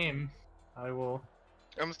smoke. Same. I will.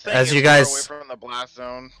 I'm staying As as you far guys- away from the blast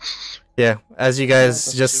zone. Yeah, as you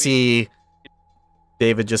guys just see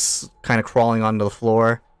David just kind of crawling onto the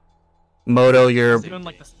floor. Moto, you're... Doing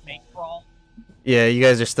like the snake crawl. Yeah, you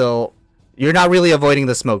guys are still... You're not really avoiding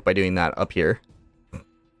the smoke by doing that up here.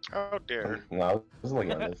 Oh dear. No, I was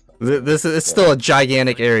looking at this. This is still a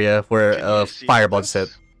gigantic area where Can a you see fireball this?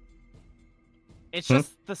 just hit. It's Hmm?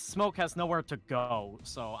 just the smoke has nowhere to go,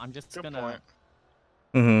 so I'm just Good gonna. point.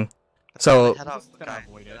 Mm-hmm. So- head out, Just gonna guys,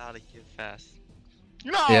 avoid get it. out of here fast.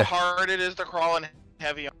 You know how Yeah. hard it is to crawl in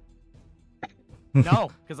heavy.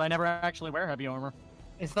 No, because I never actually wear heavy armor.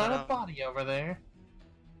 It's not a body over there.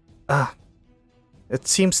 Ah, it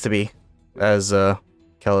seems to be, as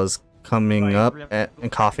Kel is coming I up really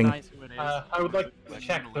and coughing. recognize who it is. I would like to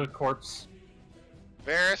check the corpse.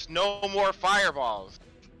 Varys, no more fireballs.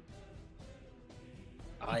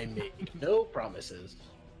 I make no promises.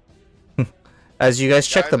 As you guys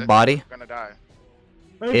check Guys, the I think body, we're gonna die.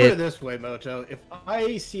 Let me It- put it this way, Moto. If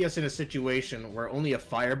I see us in a situation where only a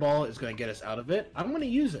fireball is going to get us out of it, I'm going to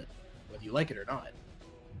use it, whether you like it or not.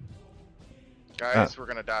 Guys, we're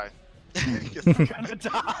gonna die. gonna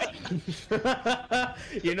die.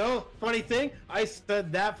 You know, funny thing, I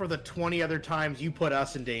said that for the 20 other times you put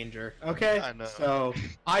us in danger. Okay, I know. so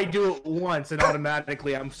I do it once, and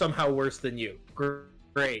automatically I'm somehow worse than you.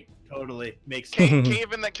 Great, totally makes sense.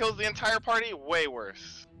 Cave-in that kills the entire party, way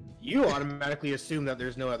worse. You automatically assume that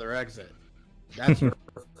there's no other exit. That's your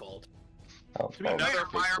fault. Another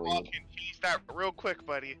fireball can change that real quick,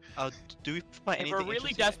 buddy. Do we find If anything we're really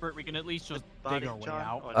interesting? desperate, we can at least just dig Body, our way John?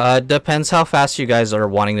 out. Or- depends how fast you guys are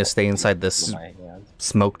wanting to stay inside this My hands.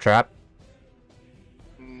 smoke trap.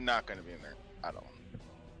 Not gonna be in there at all.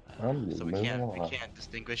 So we Moving can't along.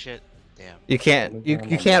 distinguish it. Damn. You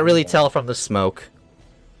can't really tell from the smoke.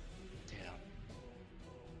 Damn.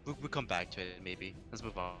 We'll come back to it maybe. Let's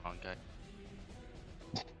move on, guys.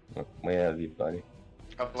 Way ahead of you, buddy.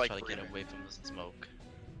 I Let's like try to get breathing. away from the smoke.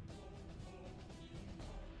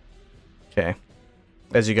 Okay.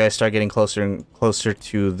 As you guys start getting closer and closer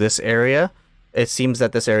to this area, it seems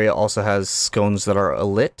that this area also has scones that are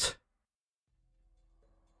lit.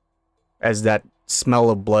 As that smell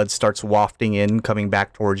of blood starts wafting in, coming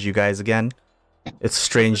back towards you guys again. It's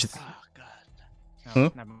strange. Oh god. No,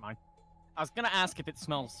 Hmm? never mind. I was gonna ask if it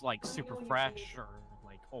smells like super fresh or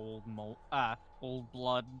like old old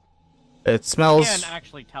blood. It smells... Can't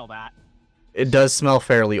actually tell that. It does smell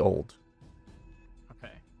fairly old.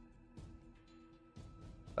 Okay.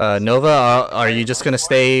 Nova, are you just gonna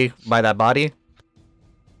stay by that body?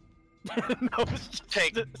 No, it's just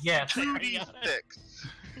Take Yes. 2d6.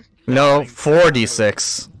 No,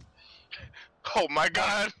 4d6. Oh my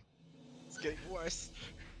god. It's getting worse.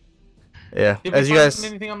 Yeah, Did as we you find guys...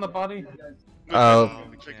 anything on the body? We Uh,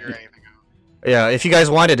 couldn't figure anything out. Yeah, if you guys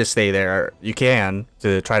wanted to stay there, you can,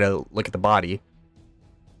 to try to look at the body.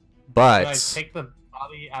 Can I But take the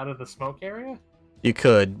body out of the smoke area? you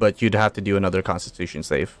could, but you'd have to do another constitution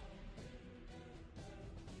save.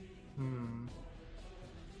 Hmm.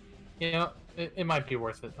 You know, it might be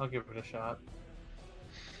worth it. I'll give it a shot.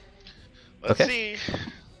 Let's Okay. see.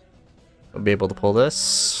 I'll be able to pull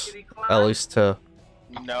this, at least to...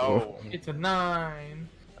 No. It's a 9.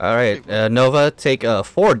 Alright, Nova, take a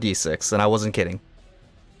 4d6, and I wasn't kidding.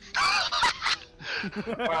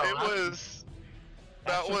 Wow, It was.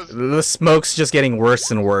 That was. The smoke's just getting worse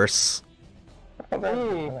and worse.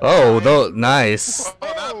 Ooh. Oh, nice. Oh,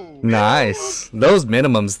 that- Nice. Those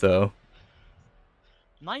minimums, though.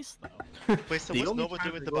 nice though. Wait, so The what's only Nova time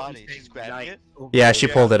doing with the the rope body? is She's staying grabbing night it? over Yeah, she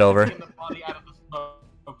pulled it over. Taking the body out of the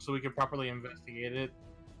smoke so we can properly investigate it.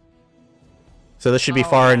 So this should be Oh,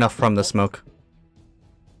 far yeah. enough from the smoke.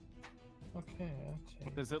 Okay.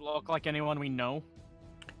 Does it look like anyone we know?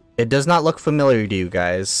 It does not look familiar to you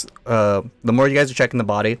guys. The more you guys are checking the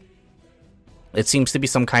body, it seems to be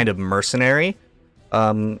some kind of mercenary.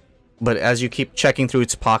 But as you keep checking through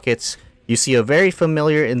its pockets, you see a very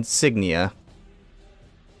familiar insignia.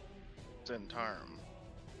 Zentarum.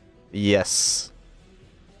 Yes.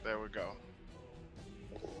 There we go.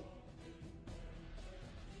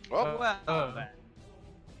 Well,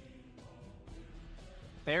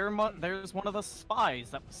 There's one of the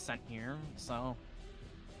spies that was sent here, so...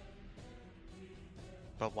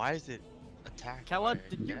 But why is it attacked? Kella, by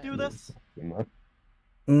did you dead? do this?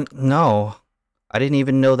 No. I didn't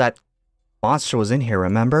even know that monster was in here,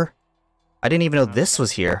 remember? I didn't even know this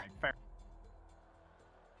was here. Fair.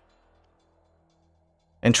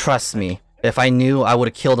 And trust me, if I knew, I would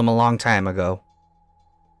have killed him a long time ago.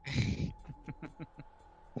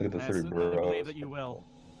 Look at the I three believe bros. that you will.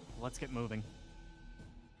 Let's get moving.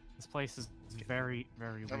 This place is very,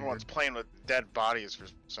 very weird. everyone's playing with dead bodies for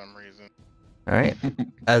some reason. Alright.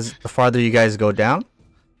 As the farther you guys go down,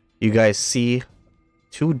 you guys see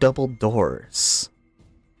 2 double doors.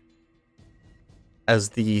 As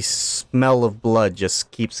the smell of blood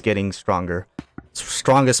just keeps getting stronger.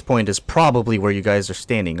 Strongest point is probably where you guys are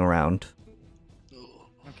standing around.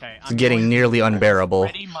 Okay, It's getting nearly unbearable.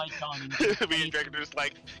 ready my gun. Me and Dragon just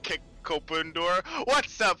like kick open door.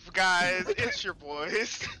 What's up, guys? It's your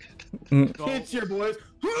boys. Go. It's your boys.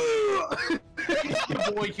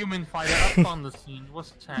 Boy, human fighter up on the scene.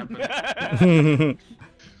 What's happening?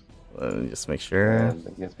 Let me just make sure.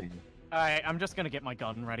 Alright, I'm just gonna get my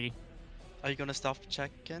gun ready. Are you gonna stealth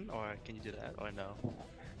check in, or can you do that, or no?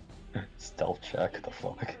 Stealth check, the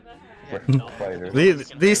fuck? Yeah. Fighter.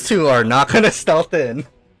 These 2 are not gonna stealth in.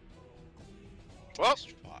 Well,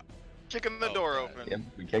 kicking the door open. Yep,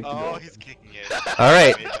 we kicked the Oh, door. he's kicking it.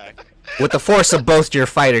 Alright. Way back. With the force of both your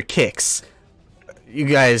fighter kicks, you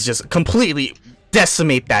guys just completely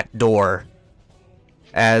decimate that door.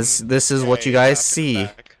 As this is what you Okay, guys knock it see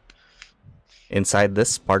back. inside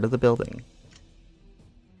this part of the building.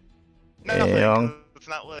 No, Damn. it's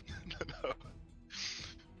not lit. No.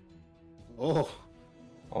 Oh.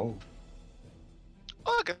 Oh.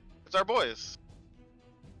 Oh, look, it's our boys.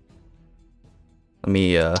 Let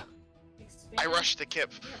me, I rushed the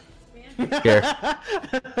kip. Here.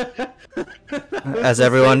 As That's the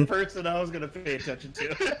everyone- same person I was gonna pay attention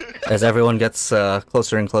to. as everyone gets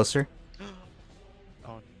closer and closer,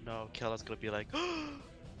 Oh no, Kella's gonna be like,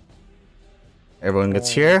 everyone gets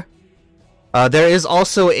here. There is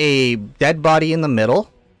also a dead body in the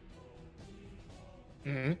middle.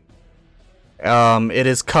 Mm-hmm. It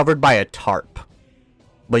is covered by a tarp,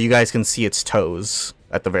 but you guys can see its toes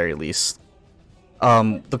at the very least.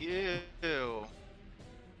 Ew.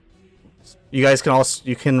 You guys can also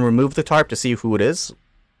remove the tarp to see who it is.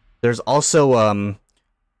 There's also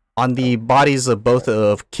on the bodies of both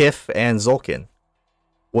of Kif and Zolkin.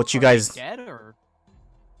 What you Are they guys dead or?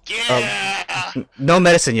 Yeah. no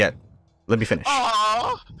medicine yet. Let me finish.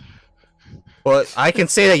 Aww. Well, I can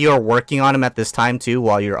say that you're working on them at this time too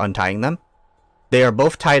while you're untying them. They are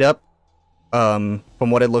both tied up, from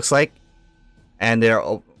what it looks like, and they're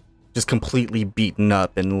just completely beaten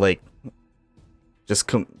up and like,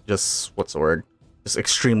 just what's the word? Just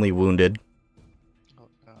extremely wounded. oh,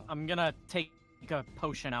 no. I'm gonna take a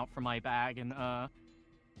potion out from my bag and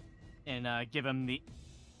give him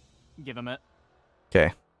it.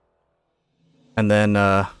 Okay. And then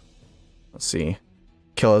let's see.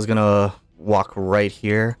 Killa's gonna walk right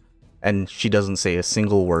here, and she doesn't say a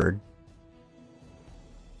single word.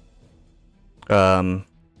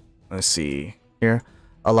 Let's see here.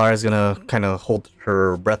 Alara's gonna kind of hold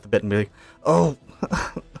her breath a bit and be like, "Oh,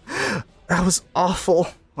 that was awful.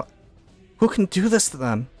 Who can do this to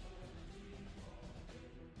them?"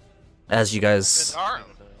 As you guys, Arm.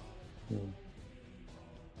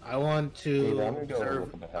 I want to Yeah, I'm gonna go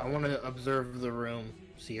observe. look at the I want to observe the room,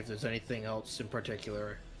 see if there's anything else in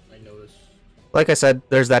particular I notice. like I said,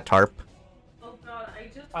 there's that tarp. Oh god, I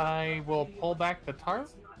just. I will pull back the tarp.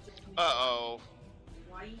 Uh-oh.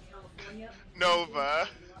 Hawaii, California. Nova.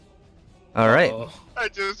 All right. Oh, I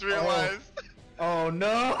just realized. oh no!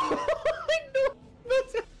 I know.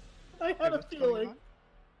 I had a feeling.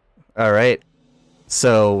 All right.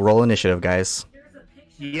 So roll initiative, guys. There's a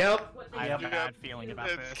picture Yep. of what they I have a did, bad feeling about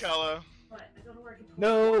It's this. Kella. but I don't know where I can pull it.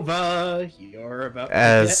 Nova, you're about to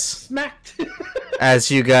As- get smacked. As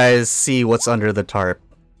you guys see what's under the tarp,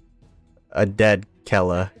 a dead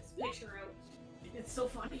Kella. This picture out. It's so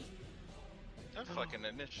funny. That fucking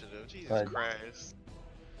initiative. Jesus Right. Christ.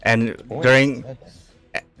 And during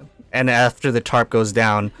and after the tarp goes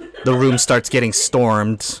down, the room starts getting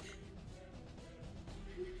stormed.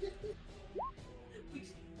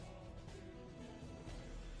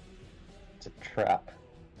 crap.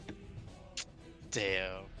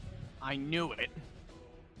 Damn. I knew it.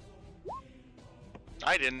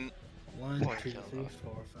 I didn't. 1, Poor 2, 3, Kello. 4,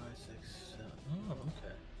 5, 6, 7. Oh,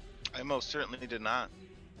 okay. I most certainly did not.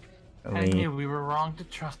 I I mean, knew we were wrong to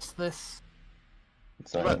trust this.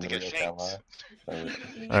 So I'm about I'm to gonna get go shanked.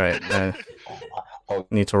 Kella. all right. Oh,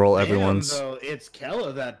 Need to roll Damn, everyone's. though, it's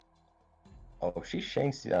Kella that. oh, she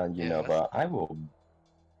shanks you, you know, Yes. but I will.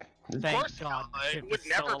 This Thank course God not, the it ship would is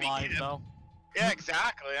still never be alive, him. though. Yeah,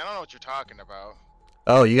 exactly. I don't know what you're talking about.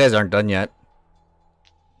 Oh, you guys aren't done yet.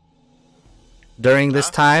 During this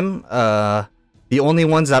Huh? time, the only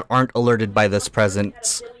ones that aren't alerted by this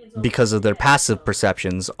presence because of their passive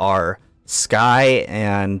perceptions are Sky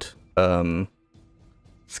and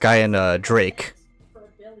Drake.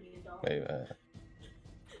 wait,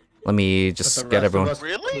 Let me But just the get rest of everyone. us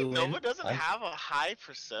Really? clue in. Nova doesn't I'm- have a high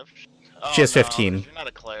perception. Oh, She has no, 15. 'cause you're not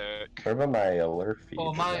a cleric. what about my alert feed?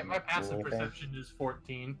 Well, Does my that do passive anything? perception is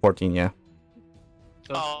 14. 14, yeah.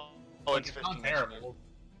 So Oh, it's it's 15. not terrible.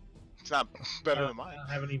 It's not better I than mine. don't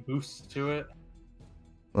have any boosts to it.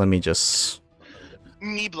 Let me just.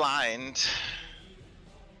 Me blind.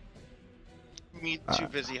 Me too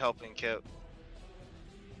busy helping Kip.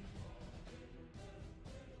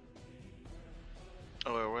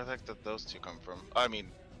 Oh, where the heck did those two come from? I mean,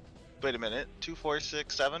 wait a minute. 2, 4,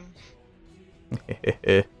 6, 7?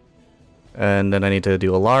 And then I need to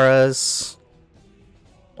do Alara's.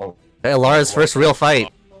 Oh. Hey, Alara's first real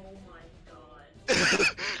fight. Oh my god.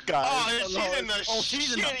 God. Oh, she's in the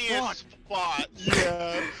she's in the shittiest spot.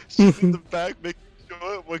 Yeah, she's in the back making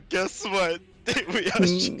sure. Well, guess what?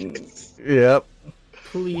 Yep.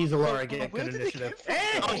 Please, Alara, get Where good did they initiative.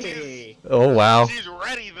 come from? Hey! Oh wow. She's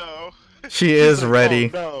ready though. She is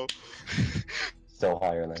ready. Oh, Still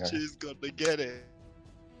higher than her. no. She's gonna get it.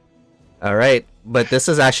 All right, but this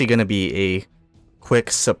is actually going to be a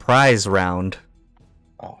quick surprise round.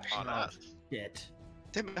 Oh, shit. Oh, no. Shit.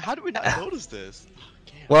 Damn it, how did we not notice this? Oh,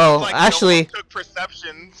 damn. Well, Like, actually, no one took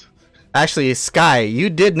perceptions. Sky,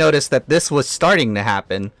 you did notice that this was starting to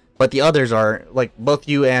happen, but the others are like both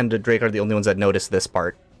you and Drake are the only ones that noticed this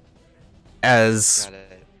part. As Got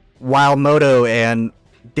it. while Moto and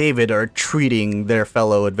David are treating their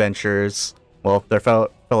fellow adventurers, well, their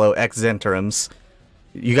fellow ex-Zentrums,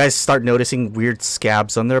 you guys start noticing weird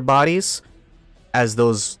scabs on their bodies as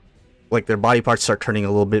those, like, their body parts start turning a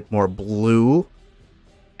little bit more blue,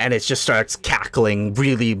 and it just starts cackling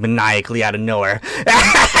really maniacally out of nowhere.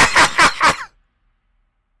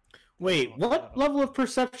 Wait, what level of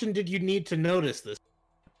perception did you need to notice this?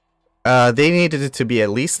 They needed it to be at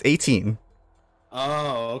least 18.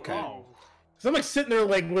 Oh, okay. Whoa. So I'm like sitting there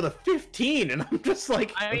like with a 15, and I'm just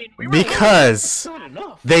like, I mean, we were Because that's not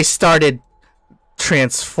enough. they started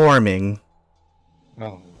transforming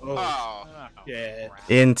Oh. Oh, Oh. yeah.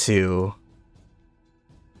 into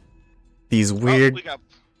these Oh, weird.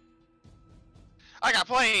 I got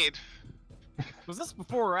played. Was this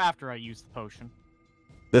before or after I used the potion?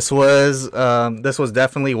 This was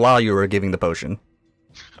definitely while you were giving the potion.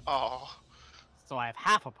 Oh. So I have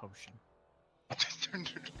half a potion.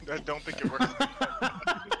 I don't think it works.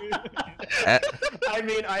 I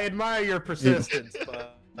mean, I admire your persistence,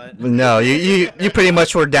 but No, you pretty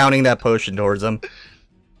much were downing that potion towards them.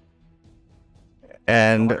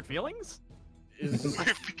 And Hard feelings? is My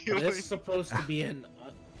feeling. this supposed to be an?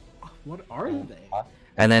 What are they?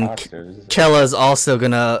 then Imposters. Kella's also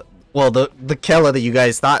gonna, well, the Kella that you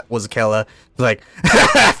guys thought was Kella, like,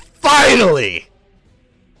 finally!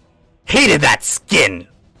 Hated that skin!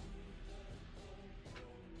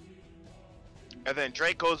 And then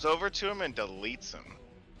Drake goes over to him and deletes him.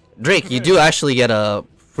 Drake, you do actually get a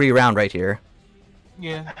free round right here.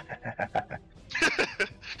 Yeah.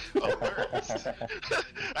 Oh, worst.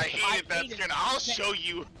 I hated that skin. I'll show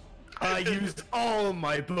you. I used all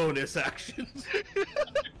my bonus actions.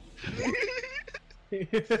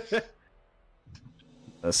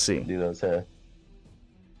 Let's see. Do those,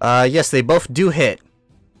 Yes, they both do hit.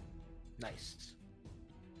 Nice.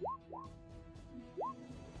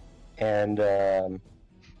 and,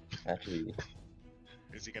 actually,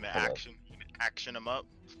 Is he gonna Hold up. action him up?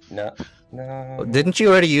 no, no. Didn't you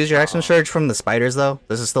already use your action surge from the spiders, though?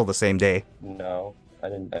 This is still the same day. No, I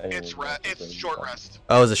didn't. It's short rest.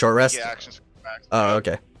 Oh, is it short rest? Yeah, action back. Oh,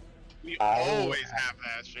 okay. We I- always have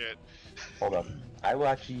that shit. Hold up. I will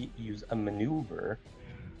actually use a maneuver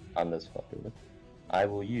on this fucker. I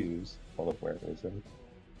will use. Hold up, where is it?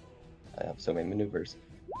 I have so many maneuvers.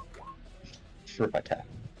 Short attack.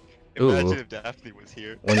 Imagine Ooh. if Daphne was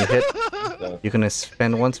here. When you hit, So, you can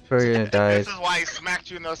spend once per dice. This is why I smacked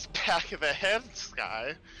you in the back of the head,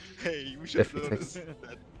 Sky. Hey, we should If it notice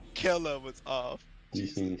that Kella was off.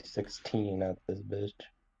 DC 16 at this bitch.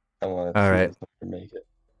 I want to All see right. this number make it.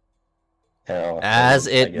 And As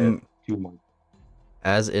I it get 2 more.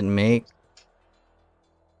 as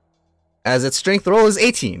its strength roll is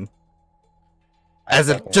 18. As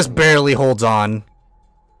I it fucking just love barely holds on.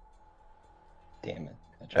 Damn it.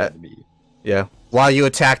 I tried to beat you. Yeah. While you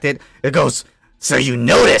attacked it, it goes, "So you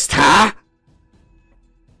noticed, huh?"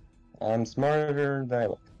 I'm smarter than I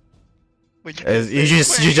look. You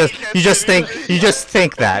just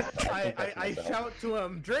think that. I shout to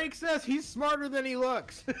him, Drake says he's smarter than he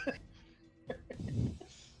looks.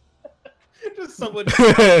 Just someone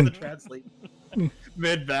to translate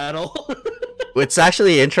mid-battle. It's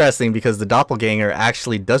actually interesting because the doppelganger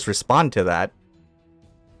actually does respond to that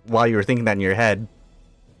while you were thinking that in your head.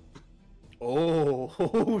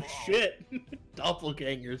 Oh shit.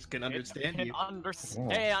 Doppelgangers can understand you.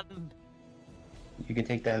 Understand. You can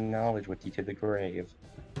take that knowledge with you to the grave.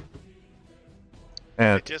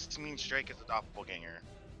 Yeah. It just means Drake is a doppelganger.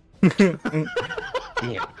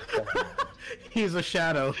 Yeah. He's a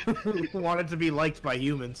shadow who wanted to be liked by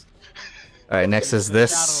humans. All right. Next is Shadow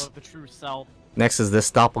this. of the true self. Next is this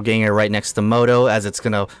doppelganger right next to Moto, as it's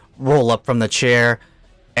gonna roll up from the chair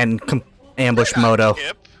and ambush Moto.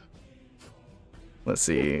 Yep. Let's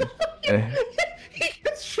see. He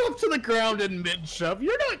gets shoved to the ground in mid-shove.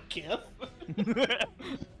 You're not Kif.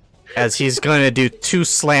 As he's gonna do 2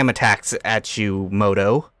 slam attacks at you,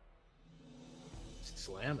 Moto.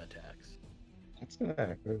 Slam attacks. It's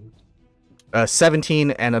not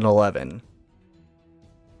 17 and an 11.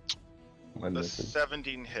 One The misses.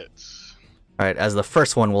 17 hits. All right, as the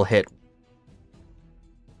first one will hit,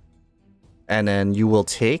 and then you will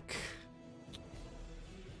take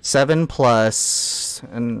 7 plus,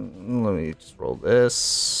 and let me just roll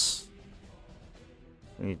this.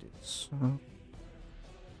 Let me do this.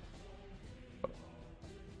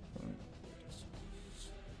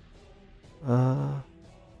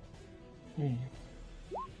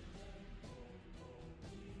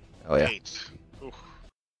 Oh yeah. 8. Oof.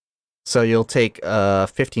 So you'll take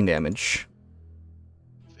 15 damage.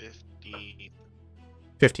 50.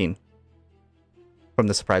 15 from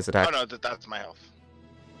the surprise attack. Oh no, that's my health.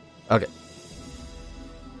 Okay.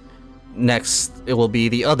 Next, it will be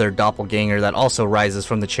the other doppelganger that also rises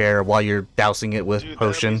from the chair while you're dousing it with Dude,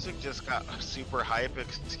 potion. that music just got super hype,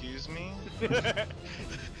 excuse me?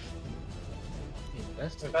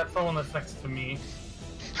 That's the one that's next to me.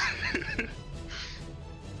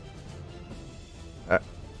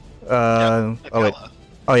 Oh wait. Akela.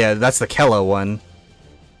 Oh yeah, that's the Kella one.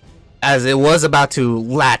 As it was about to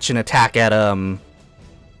latch an attack at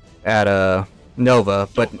Nova,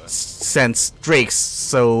 but since Drake's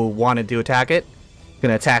so wanted to attack it,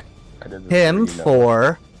 gonna attack I did this him for you,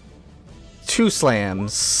 for 2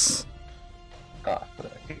 slams Ah,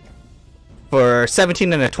 fuck. for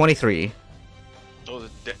 17 and a 23. Those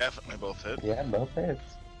definitely both hit. Yeah, both hits.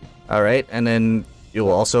 All right, and then you'll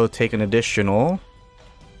also take an additional.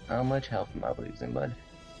 How much health am I losing, bud?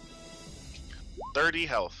 30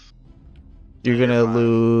 health. You're gonna fine.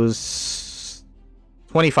 lose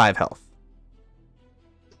 25 health.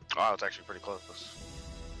 Wow, it's actually pretty close.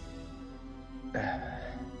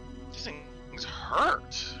 These things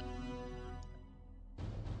hurt.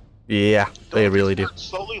 Yeah, they Don't really do. start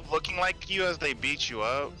slowly looking like you as they beat you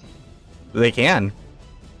up. They can.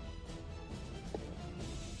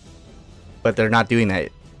 But they're not doing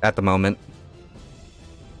that at the moment.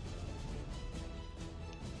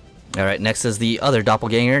 Alright, next is the other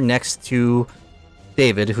doppelganger next to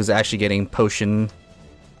David, who's actually getting potioned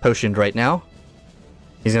right now.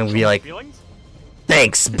 He's gonna be like, Feelings?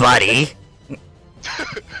 "Thanks, buddy!"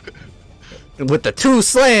 With the 2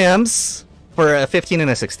 slams for a 15 and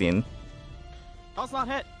a 16. Does not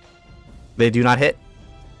hit. They do not hit?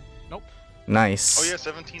 Nope. Nice. Oh yeah,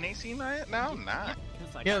 17 AC now? Nah.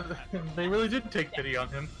 Yeah, they really did take pity on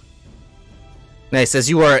him. Nice, as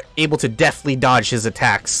you are able to deftly dodge his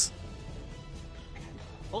attacks.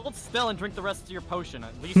 Hold still and drink the rest of your potion.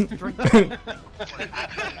 At least drink the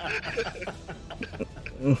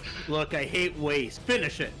Look, I hate waste.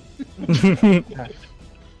 Finish it.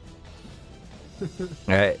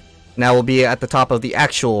 Alright, now we'll be at the top of the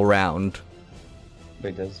actual round.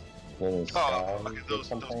 Wait, does Sky okay, do those-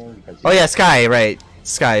 something? Because Oh yeah, Sky, right.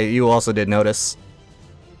 Sky, you also did notice.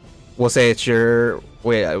 We'll say it's your...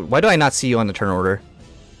 Wait, why do I not see you on the turn order?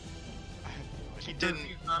 He didn't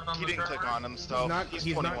not on he the didn't click turn. on himself. He's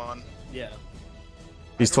he's not- 21. Yeah.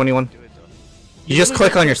 He's 21? Do it, though. You just literally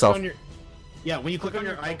click on yourself. Yeah, when you click on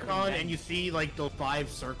your icon and you see like the 5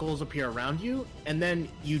 circles appear around you, and then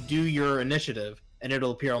you do your initiative, and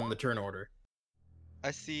it'll appear on the turn order.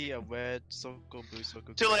 I see a red circle, blue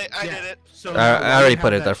circle. Too late. I Yeah. did it. So I already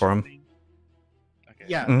put it there for him. Okay.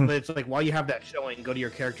 Yeah, Mhm. but it's like while you have that showing, go to your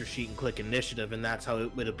character sheet and click initiative, and that's how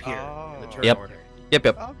it would appear in the Oh. turn Yep. order. Yep.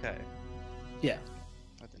 Okay. Yeah.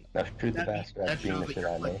 I didn't know. Now shoot the That, bastard that at being shows the that shit you're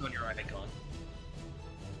out of me. clicked on your icon.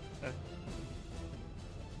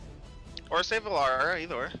 Or save Alara,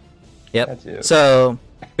 either or. Yep. That's it. So,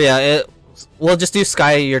 yeah, we'll just do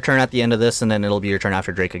Sky your turn at the end of this, and then it'll be your turn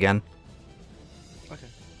after Drake again. Okay.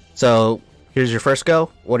 So, here's your first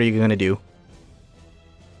go. What are you gonna do?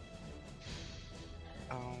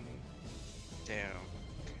 Damn.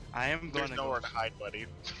 I am There's gonna nowhere go. to hide, buddy.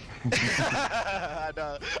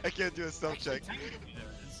 No, I can't do a self check. Technically, there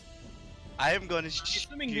is. I am going to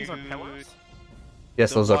Assuming these are pillars. Yes,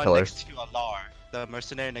 the those are one pillars. Next to Alar, the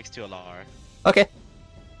mercenary next to Alar. Okay.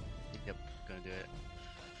 Yep, gonna do it.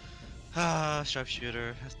 Ah,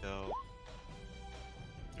 sharpshooter. Let's go.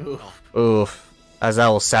 Oof. Oof. As I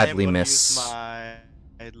will I am sadly gonna miss. Use my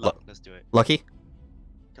luck. Let's do it. Lucky?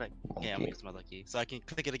 Yeah, I'm gonna use my lucky. So I can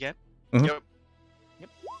click it again. Mhm. Yep.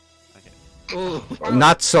 Okay. Ooh.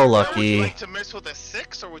 Not so Now, would you lucky. like to miss with a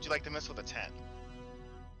 6 or would you like to miss with a 10?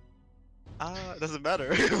 Doesn't matter,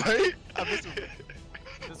 right? I miss it.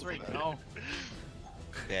 This right now.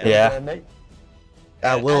 Yeah. Mate.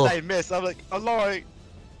 I will. And I miss. I'm like, Alar.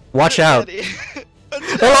 Watch out.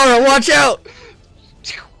 Alara, watch out!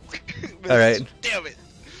 Alright. Damn it.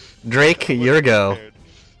 Drake, your go.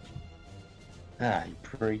 Ah, you're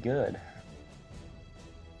pretty good.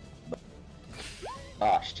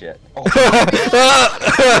 Ah, shit. Oh,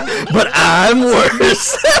 But I'm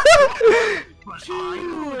worse.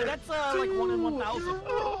 Dude, that's like 1 in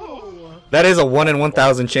 1,000. That is a 1 in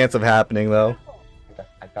 1,000 chance of happening, though.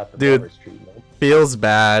 I got the Dude. Bowers treatment. Feels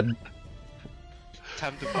bad.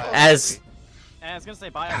 Time to buy. As I was gonna say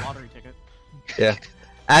buy a lottery ticket. yeah,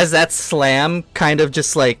 as that slam kind of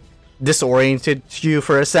just like disoriented you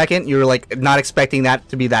for a second. You were like not expecting that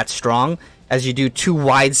to be that strong. As you do 2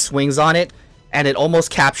 wide swings on it, and it almost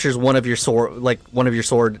captures one of your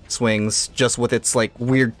sword swings just with its like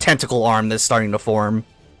weird tentacle arm that's starting to form.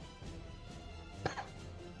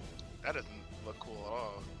 That doesn't look cool at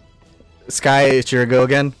all. Sky, it's your go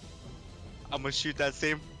again. I'm gonna shoot that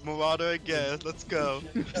same Marauder again. Let's go.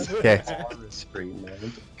 Okay. Bowers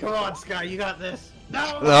treatment. Come on, Sky, you got this.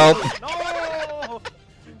 No. Nope. No!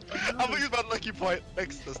 I'm gonna use my lucky point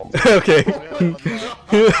next. Okay. One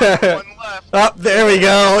left. Up there we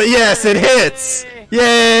go. Yes, it hits.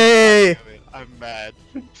 Yay! I'm mad.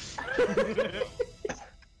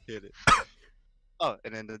 Hit it. Oh,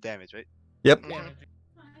 and then the damage, right? Yep. Mhm.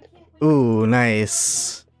 Ooh,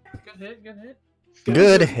 nice. Good hit, good hit.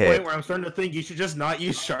 Good Point hit. where I'm starting to think you should just not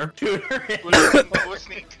use sharpshooter. What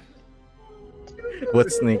sneak?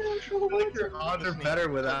 What sneak? Like your odds are better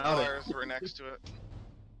without it. Colors were next to it.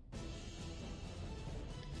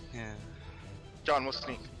 Yeah. John, we'll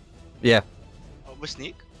sneak. Yeah. Oh, with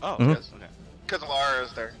sneak? Oh, Mhm. yes. Okay. Because Lara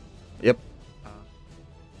is there. Yep.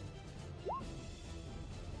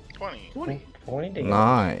 20. 20 days.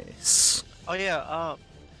 Nice. Oh yeah.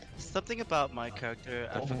 Something about my character.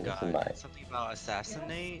 I Oh, forgot. nice. Something about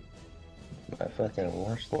assassinate. My fucking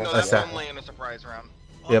worst No, luck. that's that- only in a surprise round.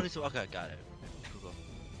 Oh, Yep. Okay, got it. Cool.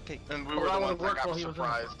 Okay. And we Well, were that the would ones that work got while he was in the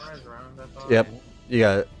surprised. surprise round, that's all. Yep. You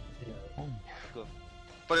got it.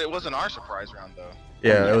 But it wasn't our surprise round, though.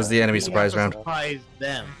 Yeah, it was the enemy You surprise have to round. Surprise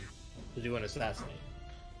them to do an assassinate.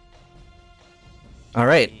 All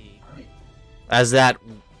right. As that,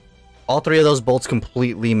 all 3 of those bolts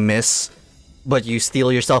completely miss, but you steel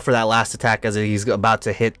yourself for that last attack as he's about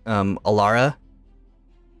to hit Alara,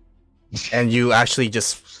 and you actually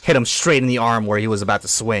just hit him straight in the arm where he was about to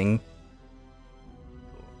swing.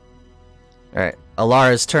 All right,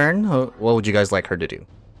 Alara's turn. What would you guys like her to do?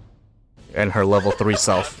 And her level 3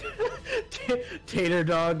 self. Tater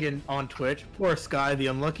Dog on Twitch. Poor Sky, the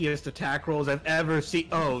unluckiest attack rolls I've ever seen.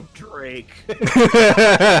 Oh, Drake.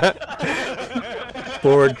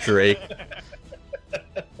 Poor Drake.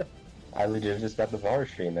 I legit just got the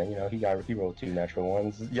Bowers treatment. You know, he rolled 2 natural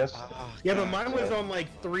ones. Yes. Yeah, but mine was on like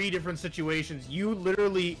 3 different situations. You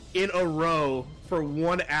literally in a row for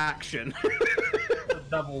 1 action.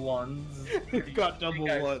 Double ones. You got double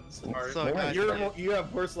ones. So, guys, You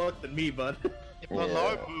have worse luck than me, bud. if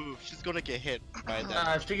Alar moves, she's gonna get hit by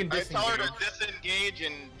that. She can I tell her disengage. to disengage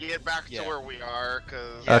and get back Yeah. to where we are,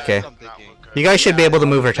 because Yeah, Okay. I'm thinking. You guys should be able to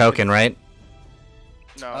move her token, right?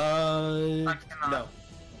 No. No.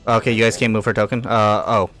 Okay, you guys can't move her token?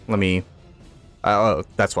 Oh, let me... oh,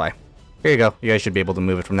 that's why. Here you go. You guys should be able to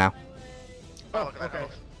move it from now. Oh, look at that.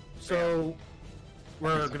 Okay. So,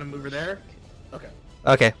 we're gonna move her there? Okay.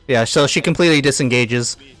 Okay, yeah, so she completely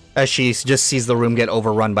disengages. as she just sees the room get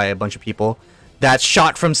overrun by a bunch of people. That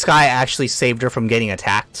shot from Sky actually saved her from getting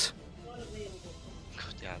attacked.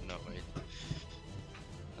 Yeah, no, wait.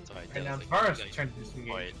 That's what I did. And I now was like, Varus you guys- turned to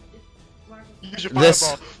disengage. wait. Use your This-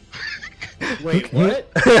 fireball. Wait, what?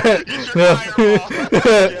 Use your fireball.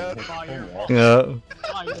 Yeah. Fireball. Yeah.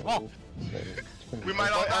 Fireball. We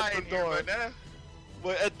might all die in here, but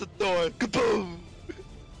We're at the door. Kaboom!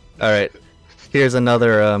 All right. Here's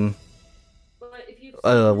another.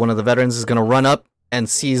 One of the veterans is gonna run up and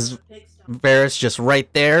sees Varus just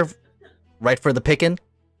right there, right for the picking,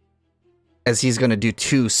 as he's gonna do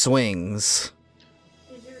 2 swings.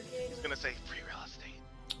 he's gonna say free real estate.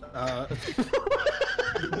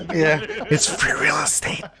 Yeah, it's free real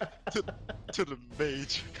estate. To the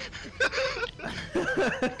mage.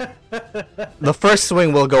 The first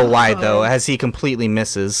swing will go wide though, as he completely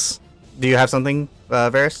misses. Do you have something,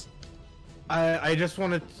 Varus? I just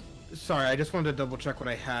wanted. Sorry, I just wanted to double check what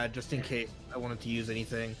I had, just in case I wanted to use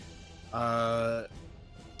anything.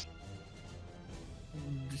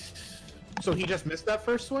 So he just missed that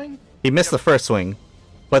first swing? He missed the first swing,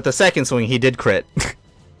 but the second swing he did crit.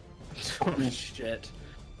 Oh shit.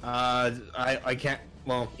 I can't.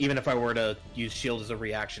 Well, even if I were to use shield as a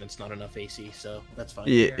reaction, it's not enough AC, so that's fine.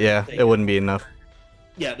 Yeah, it wouldn't be enough.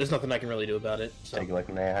 Yeah, there's nothing I can really do about it. So. Take it like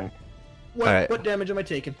a man. Alright. What damage am I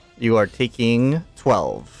taking? You are taking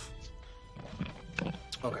 12.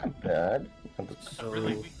 Okay. Not bad. So,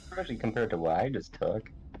 Especially compared to what I just took.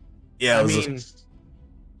 Yeah, I mean,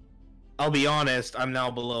 I'll be honest, I'm now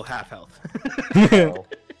below half health. So,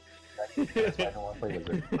 that's why I don't want to play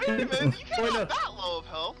Wizard. Wait a minute, you can't have that low of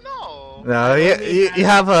health. No. no, you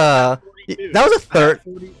have a. That was a third.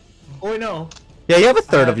 Oh no. Yeah, you have a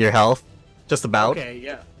third of your health, just about. Okay,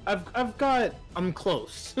 yeah. I've got. I'm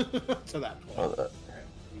close to that point.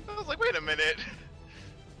 I was like, wait a minute.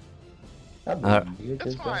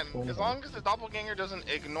 It's fine. As long as the doppelganger doesn't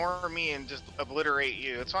ignore me and just obliterate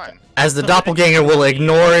you, it's fine. As the doppelganger will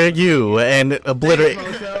ignore you and obliterate.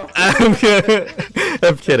 I'm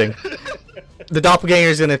kidding. The doppelganger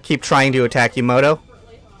is gonna keep trying to attack you, Moto,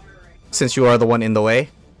 since you are the one in the way.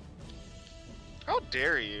 How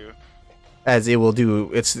dare you? As it will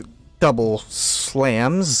do its double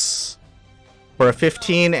slams for a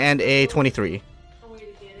 15 and a 23.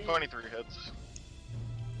 23 hits.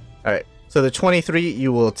 Alright, so the 23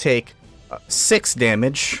 you will take 6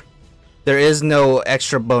 damage. There is no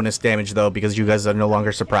extra bonus damage though because you guys are no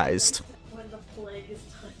longer surprised. When the plague is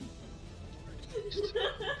done.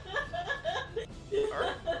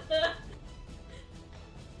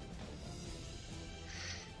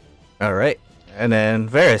 Alright, and then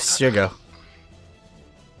Varus, your go.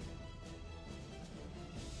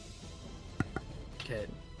 Okay.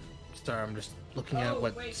 Sorry, I'm just looking at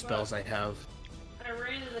what wait, spells I have. I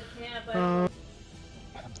ran to the camp.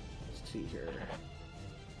 Let's see here.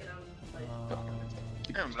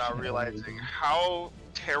 I'm not realizing how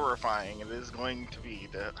terrifying it is going to be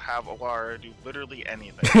to have Alara do literally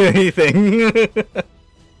anything. Anything.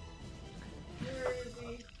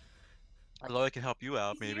 Hello, I can help you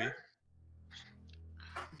out, maybe.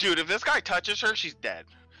 Dude, if this guy touches her, she's dead.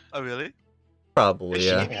 Oh, really? Probably, If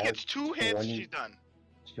yeah. he gets 2 hits, she's done.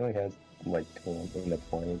 She only has like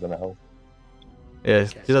 20s in health. Yeah,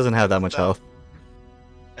 she doesn't have that much health.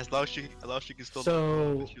 As long as she can still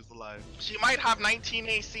So- move, she's alive. She might have 19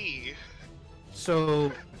 AC.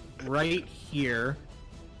 So, right here,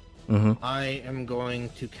 Mm-hmm. I am going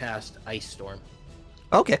to cast Ice Storm.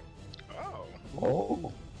 Okay. Oh.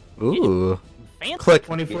 Oh. Ooh. Fancy. Click.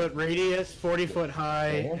 20-foot radius, 40-foot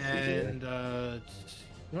high, Fancy, and you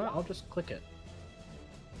know what? I'll just click it.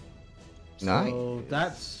 Nice. So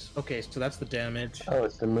that's okay. So that's the damage. Oh,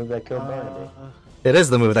 it's the move that killed Barnaby. It is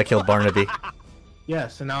the move that killed Barnaby.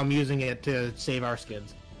 Yes, and now I'm using it to save our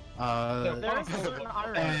skins. There's a certain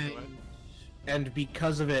irony to it. And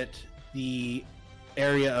because of it, the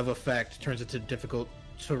area of effect turns into difficult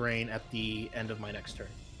terrain at the end of my next turn.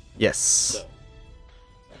 Yes. So,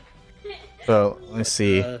 So, let me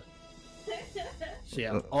see. so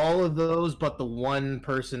yeah, all of those but the one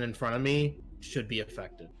person in front of me should be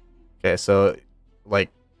affected. Okay, so, like,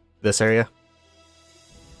 this area?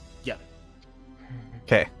 Yeah.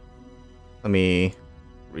 Okay. Let me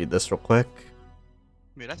read this real quick.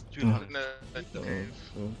 I mean, that's 200. No, That's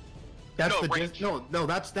No, the range. no.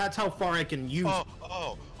 That's how far I can use.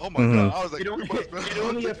 Oh my Mhm. god! I was like, It only, we must- it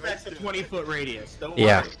only affects a 20-foot radius. Don't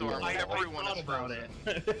Yeah. worry. Storm, I everyone thought is about it.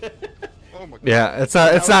 Oh my god. Yeah, it's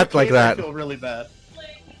not like that. I feel really bad.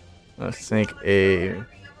 Let's take a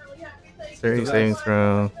dexterity saving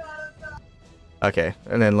throw. Okay,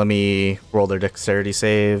 and then let me roll their dexterity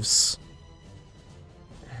saves.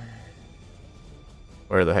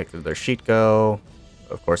 Where the heck did their sheet go?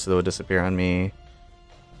 Of course it would disappear on me.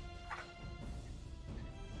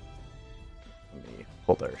 Let me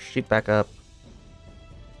pull their sheet back up.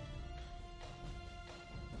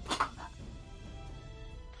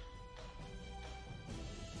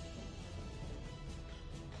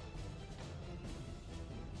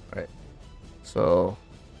 Alright. So,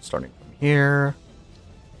 starting from here.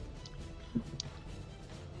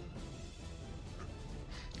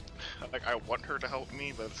 Like, I want her to help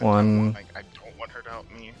me, but at the same One. time, like, I don't want her to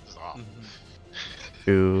help me. This is off.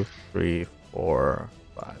 2, 3, 4,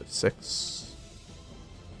 5, 6.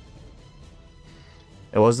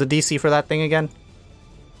 It was the DC for that thing again?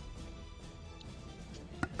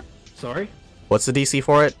 Sorry? What's the DC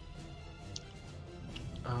for it?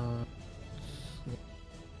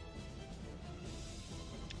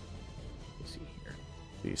 Let's see here.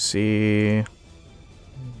 DC.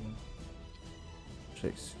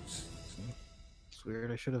 It's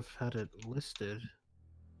weird. I should have had it listed.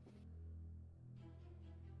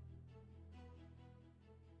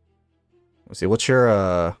 Let's see. What's your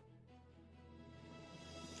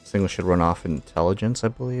this thing should run off intelligence, I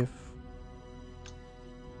believe.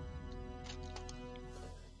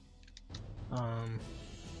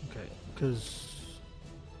 Okay, because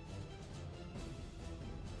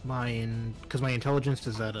my intelligence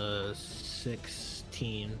is at a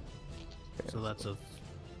 16, so that's a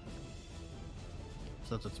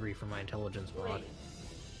 3 for my intelligence mod.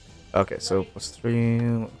 Okay, so plus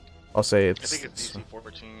 3. I'll say I it's think it's DC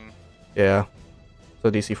 14. yeah.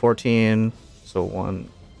 So DC 14. So one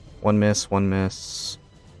miss, 1 miss.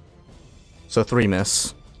 So 3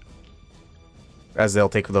 miss. As they'll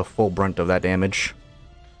take the full brunt of that damage.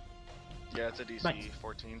 Yeah, it's a DC Nice.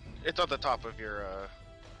 14. It's at the top of your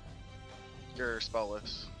spell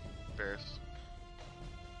list, Varys.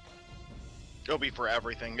 It'll be for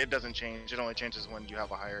everything. It doesn't change. It only changes when you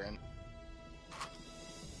have a higher end.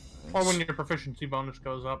 Or when your proficiency bonus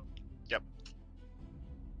goes up. Yep.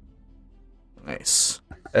 Nice.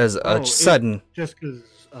 As a Oh, sudden. Just because,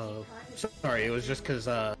 sorry, it was just because,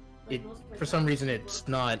 it, for some reason it's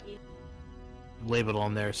not labeled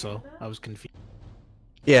on there, so I was confused.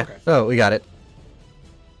 Yeah. Okay. Oh, we got it.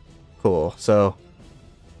 Cool. So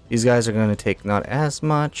these guys are going to take not as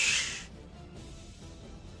much.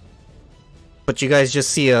 But you guys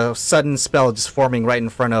just see a sudden spell just forming right in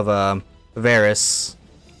front of Varys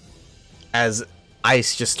as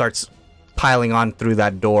ice just starts piling on through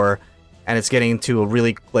that door, and it's getting into a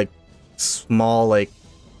really like small like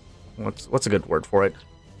what's a good word for it?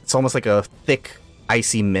 It's almost like a thick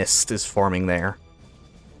icy mist is forming there.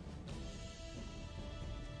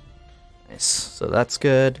 Nice. So that's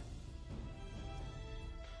good.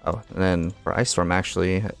 Oh, and then for Ice Storm,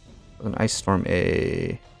 actually, an Ice Storm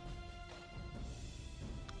a...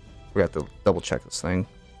 We have to double check this thing.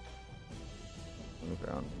 Move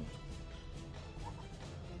around.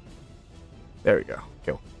 There we go.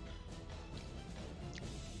 Cool.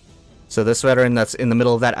 So this veteran that's in the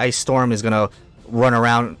middle of that Ice Storm is gonna run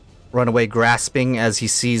away grasping as he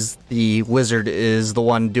sees the wizard is the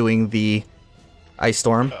one doing the Ice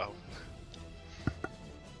Storm. Oh.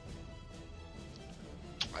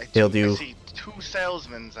 He'll I do... see 2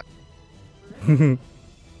 salesmen.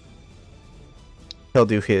 He'll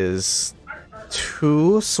do his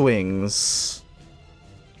 2 swings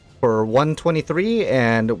for 123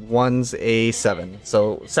 and one's a 7.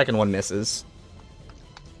 So second one misses.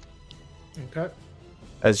 Okay.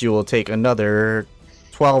 As you will take another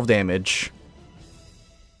 12 damage.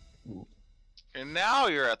 And now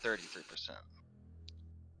you're at 33%.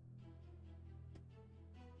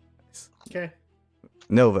 Okay.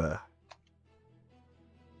 Nova.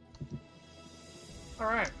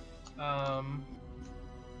 Alright.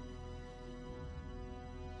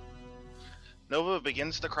 Nova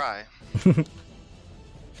begins to cry.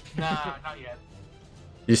 Nah, not yet.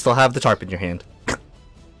 You still have the tarp in your hand.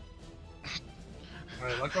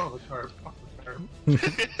 Alright, let go of the tarp. Fuck the tarp.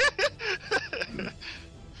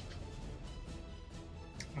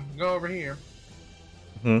 I'm gonna go over here.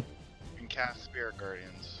 You can cast Spirit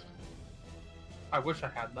Guardians. I wish I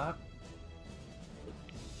had that.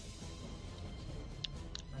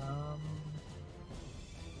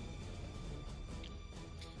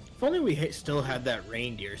 If only we still had that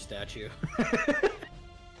reindeer statue.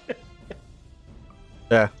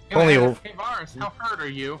 Yeah. Only Hey, Varus, how hurt are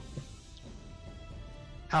you?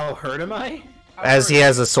 How hurt am I? How as hurt he are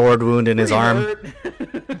has a sword wound in his Pretty arm. hurt.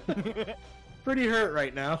 Pretty hurt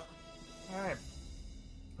right now. you? Alright.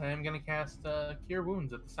 I am gonna cast Cure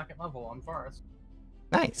Wounds at the 2nd level on Varus.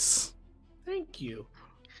 Nice. Thank you.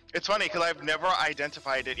 It's funny because I've never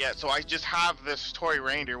identified it yet, so I just have this toy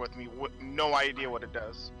reindeer with me, no idea what it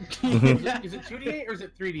does. Is it 2d8 or is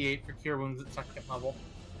it 3d8 for cure wounds at second level?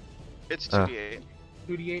 It's 2d8.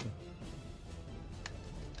 2d8.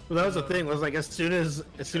 Well, that was the thing. Was like as soon as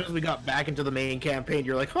we got back into the main campaign,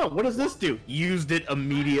 you're like, "Huh, what does this do?" Used it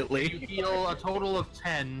immediately. You heal a total of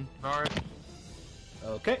 10, Varus.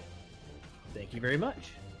 Okay. Thank you very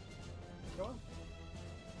much. Go on.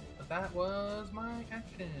 But that was my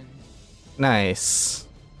action. Nice.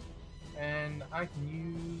 And I can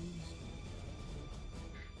use...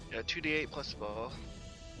 Yeah, 2d8 plus ball.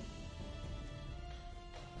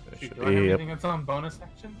 Shoot, do I have anything that's on bonus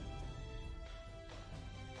action?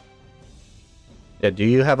 Yeah, do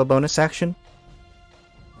you have a bonus action?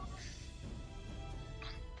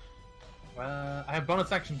 I have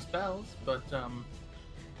bonus action spells, but I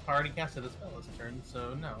already casted a spell this turn,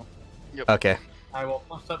 so no. Okay. I will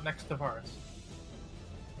post up next to Varus.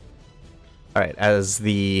 Alright, as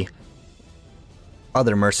the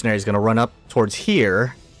other mercenary is going to run up towards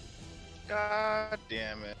here, God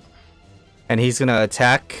damn it. and he's going to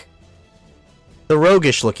attack the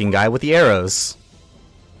roguish looking guy with the arrows.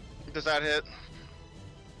 Does that hit?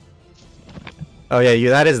 Oh yeah,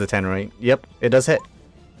 that is the 10, right? Yep, it does hit.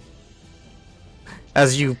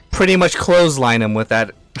 As you pretty much clothesline him with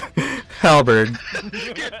that halberd.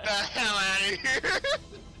 Get the hell out of here!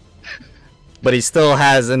 But he still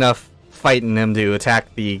has enough fight in him to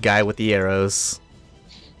attack the guy with the arrows.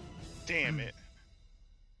 Damn it.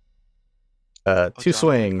 Two John,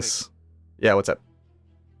 swings. Yeah, what's up?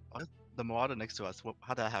 The Marauder next to us.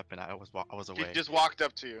 How'd that happen? I was He away. just walked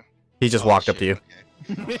up to you. He just walked up to you.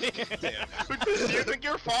 Damn. Do you think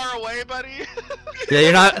you're far away, buddy? Yeah,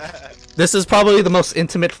 you're not... This is probably the most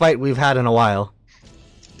intimate fight we've had in a while.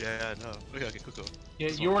 Yeah, no. Okay, cool. Yeah,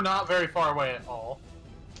 you were not very far away at all.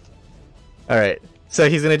 Alright, so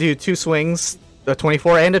he's gonna do two swings, a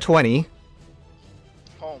 24 and a 20.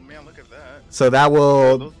 Oh man, look at that. So that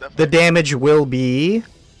will... Those definitely- The damage will be...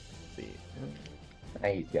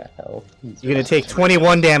 He's got health. You're gonna take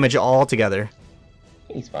 21 damage altogether.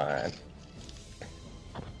 He's fine.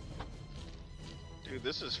 Dude,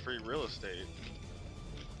 this is free real estate.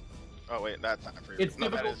 Oh wait, that's not free. It's no,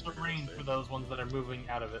 that difficult is to free real range estate. for those ones that are moving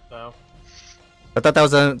out of it, though. I thought that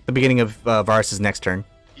was the beginning of Varus' next turn.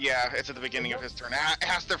 Yeah, it's at the beginning of his turn. It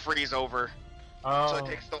has to freeze over, Oh, so it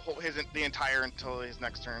takes the entire until his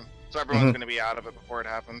next turn. So everyone's Mhm. gonna be out of it before it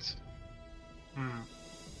happens.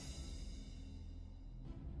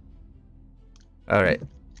 Alright.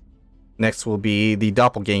 Next will be the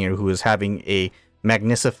doppelganger, who is having a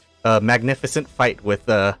magnificent fight with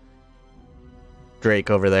Drake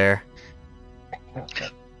over there.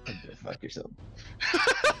 Fuck yourself.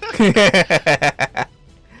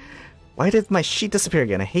 Why did my sheet disappear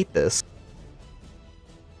again? I hate this.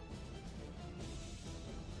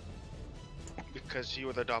 Because you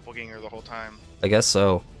were the doppelganger the whole time. I guess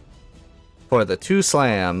so. For the two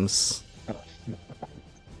slams.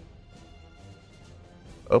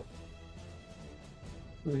 Oh.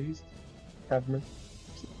 Please. Have mercy.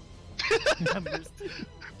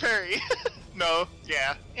 Perry. No.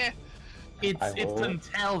 Yeah. Eh. it's I will-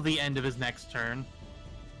 until the end of his next turn.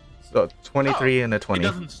 So 23 and a It 20.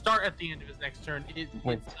 doesn't start at the end of his next turn. It's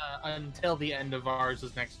until the end of ours'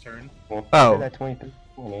 next turn. Well, Oh. That 23,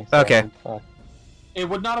 20, Okay. fuck. It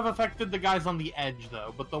would not have affected the guys on the edge,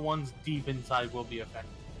 though, but the ones deep inside will be affected.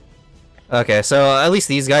 Okay, so at least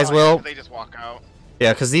these guys Oh, yeah, will. 'cause they just walk out.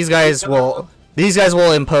 Yeah, because these guys will. These guys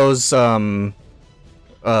will impose difficult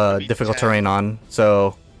 10. terrain on.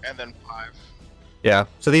 So And then 5. yeah,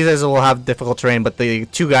 so these guys will have difficult terrain, but the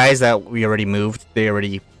two guys that we already moved, they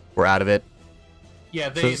already were out of it. Yeah,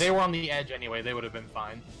 they were on the edge anyway. They would have been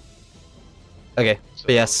fine. Okay, So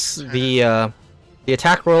but yes, 10. the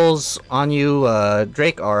attack rolls on you,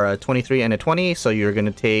 Drake, are a 23 and a 20, so you're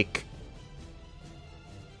gonna take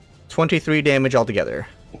 23 damage altogether.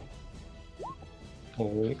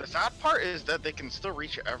 Okay. The sad part is that they can still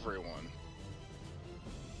reach everyone.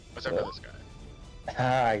 Except for this guy.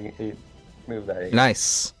 Ah, you move that. 8.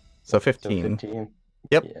 Nice. So So 15. 15.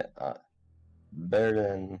 Yep. Yeah. Better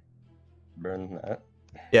than that.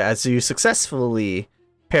 Yeah, as you successfully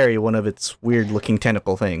parry one of its weird-looking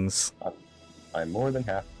tentacle things. I'm more than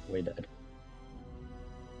halfway dead.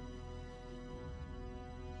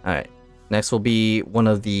 Alright. Next will be one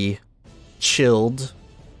of the chilled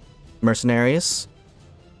mercenaries.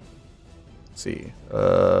 Let's see.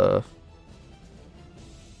 Oh,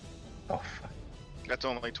 fuck. That's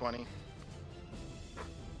only 20.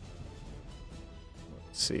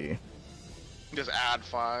 Let's see. Just add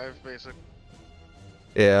 5, basically.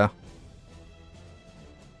 Yeah.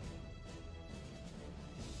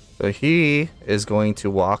 So he is going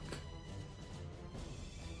to walk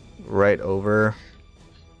right over.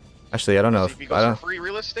 Actually, I don't know See if he if goes for free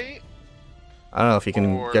real estate. I don't know if you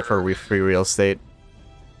can get for free real estate.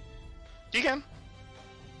 You can.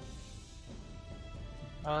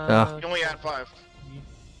 You only add 5.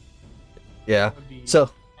 Yeah. Would be So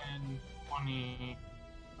 10, 20.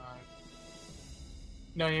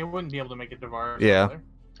 No, you wouldn't be able to make it Devar. Yeah.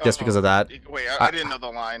 just because of that. Wait, I didn't know the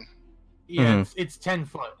line. Yeah, Mhm. it's 10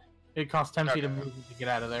 foot. It costs 10 feet of movement to get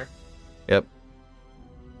out of there. Yep.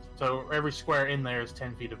 So every square in there is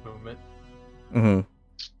 10 feet of movement. Mm-hmm.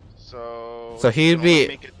 So So he'd you can be- only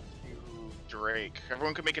make it to Drake.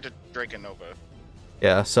 Everyone can make it to Drake and Nova.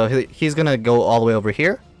 Yeah. So he's gonna go all the way over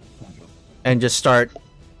here, and just start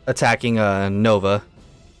attacking Nova.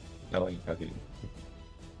 No, okay.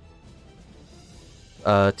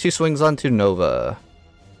 2 swings onto Nova,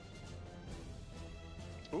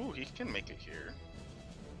 Ooh, he can make it here.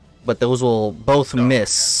 but those will both Oh,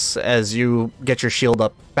 miss as you get your shield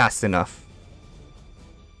up fast enough.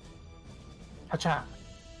 Hacha.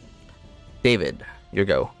 David, your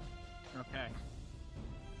go. Okay.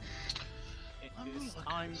 It is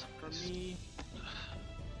time for me.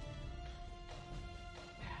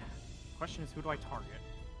 Question is, who do I target?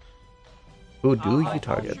 Who do I'll you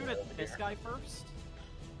target? shoot at this guy first.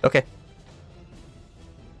 Okay.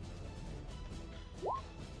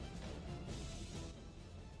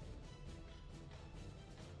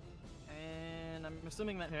 And I'm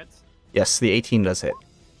assuming that hits. Yes, the 18 does hit.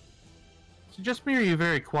 So just be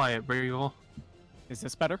very quiet, Briggle. Is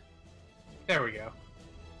this better? There we go.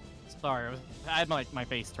 Sorry, I had my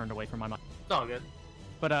face turned away from my mic. It's all good.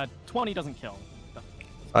 But 20 doesn't kill.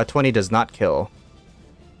 20 does not kill,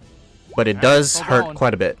 but it Alright, does hold hurt on.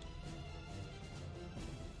 quite a bit.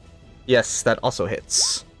 Yes, that also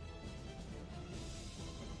hits.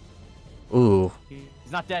 Ooh,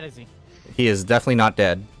 He's not dead, is he? he is definitely not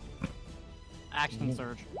dead. Action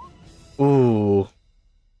surge. Ooh.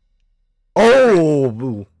 Oh!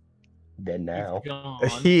 Ooh. Dead now. Gone.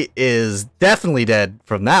 He is definitely dead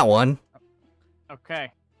from that one. Okay.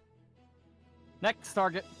 Next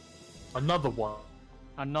target. Another one.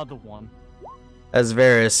 Another one. As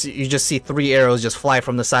Varys, you just see 3 arrows just fly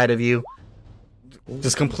from the side of you,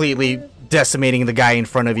 just completely decimating the guy in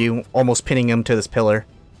front of you, almost pinning him to this pillar.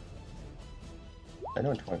 I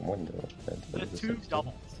know 21 though. The That's 2 16.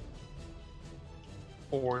 doubles.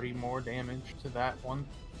 40 more damage to that one.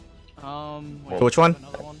 Wait, Which one?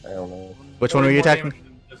 Another one. I don't know. Which one were you 40 more attacking?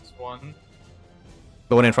 damage than This one.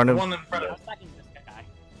 The one in front The of one him? in front I of was attacking this guy.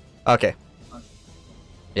 Okay.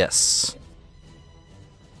 Yes.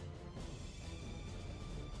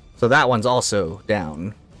 So that one's also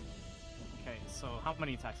down. Okay, so how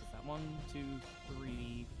many attacks is that? 1, 2,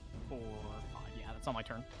 3, 4, 5. Yeah, that's on my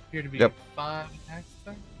turn. Appear to be Yep. 5 attacks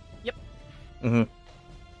there. Mm-hmm.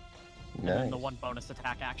 And then the Nice. 1 bonus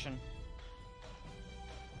attack action.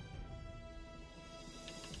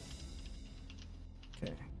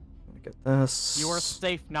 Okay. Let me get this. You are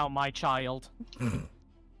safe now, my child. Let me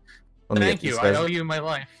Thank get these you. I guys- owe you my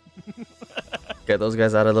life. Get those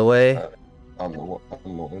guys out of the way. I'm the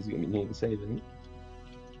one who's gonna need saving.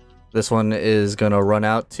 This one is gonna run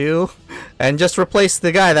out too, and just replace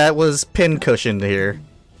the guy that was pin cushioned here.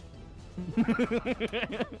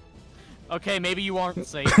 Okay, maybe you aren't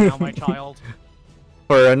safe now, my child.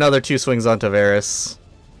 For another 2 swings on Tavares.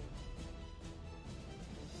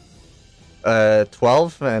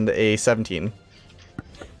 12 and a 17.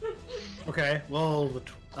 Okay, well,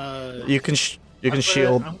 You can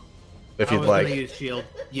shield if I you'd was like. gonna use shield.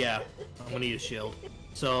 Yeah, I'm gonna use shield.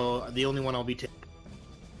 So the only one I'll be taking.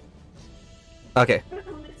 Okay.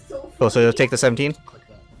 It's so Cool. So you'll funny. take the 17. Click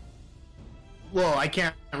that. Well, I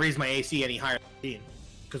can't raise my AC any higher than 15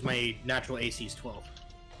 because my natural AC is 12.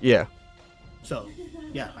 Yeah. So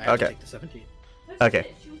yeah, I have to Okay. take the 17. That's Okay.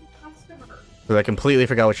 it, she was a customer. Because I completely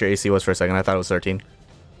forgot what your AC was for a second. I thought it was 13.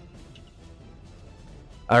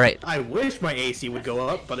 All right. I wish my AC would go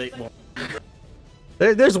up, but it won't.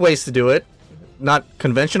 There's ways to do it. Not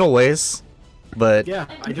conventional ways, but Yeah,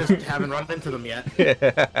 I just haven't run into them yet.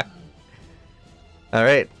 All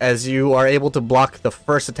right. As you are able to block the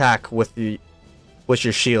first attack with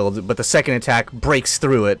your shield, but the second attack breaks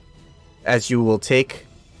through it, as you will take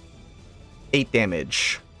 8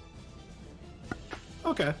 damage.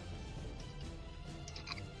 Okay.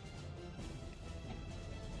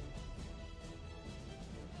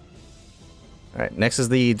 All right. Next is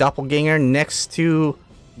the doppelganger next to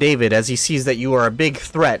David, as he sees that you are a big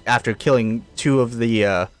threat after killing 2 of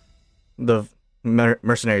the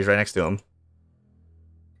mercenaries right next to him.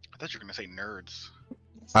 I thought you were gonna say nerds.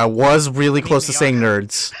 I was really I mean, close to they saying are.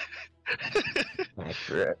 nerds.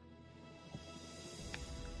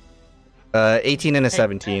 18 and a Hey,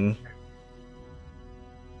 17.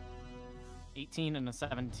 18 and a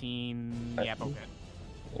 17. Yeah, both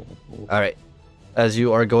hit. All right. As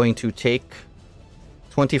you are going to take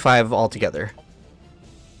 25 altogether.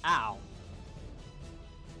 Ow.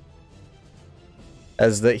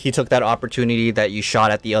 As he took that opportunity that you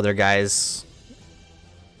shot at the other guys.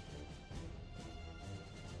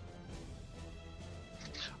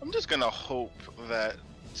 I'm just gonna hope that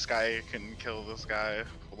Sky can kill this guy,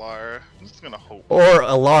 Lara. I'm just gonna hope. Or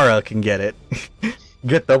Alara can get it.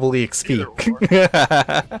 Get double EXP.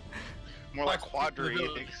 More like quadri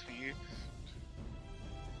XP.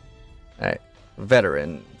 Alright.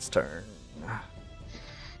 Veteran's turn.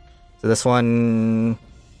 So this one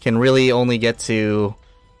can really only get to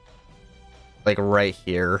like right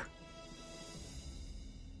here.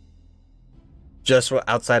 Just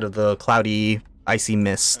outside of the cloudy, icy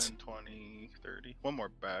mist. 10, 20, 30. One more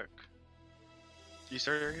back. You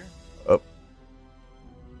started right here? Oh.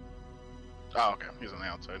 Oh, okay. He's on the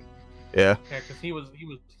outside. Yeah. Yeah, because he was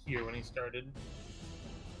here when he started.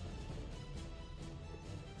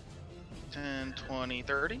 10, 20,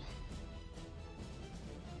 30.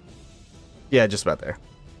 Yeah, just about there.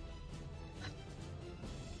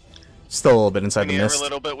 Still a little bit inside the Every mist.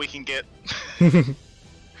 little bit we can get.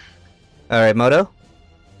 Alright, Moto?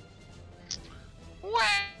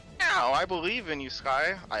 Wow, I believe in you,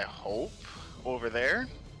 Sky. I hope. Over there.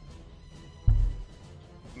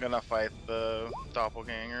 I'm gonna fight the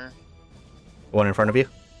doppelganger. One in front of you?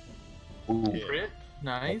 Ooh. Yeah. Crit?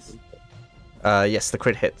 Nice. Yes, the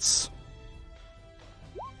crit hits.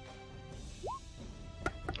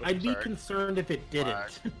 I'd be Sorry. concerned if it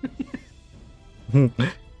didn't.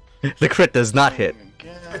 The crit does not hit.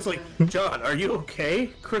 It's like, John, are you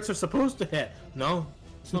okay? Crits are supposed to hit. No.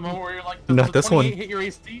 So the moment where you're like, Not does this one. 28 hit your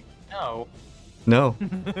AC? No. No.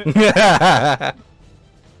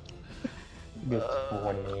 Good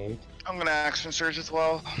 28. I'm gonna action surge as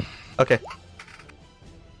well. Okay.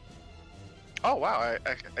 Oh wow,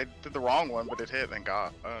 I did the wrong one, but it hit, thank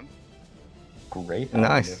God. Great.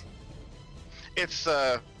 Nice. It's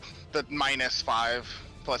the -5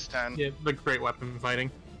 plus 10. Yeah, the great weapon fighting.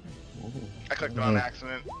 Ooh. I clicked it on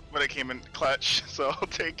accident, but it came in clutch, so I'll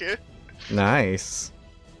take it. Nice.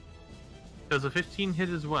 Does a 15 hit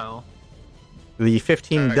as well? The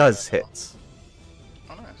 15 Alright, does yeah. hit.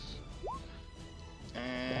 Oh nice.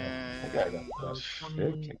 I got And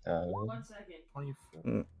shit kicked out of it. 1 second.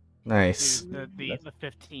 24. Nice. The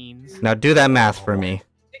 15s. Now do that math for me.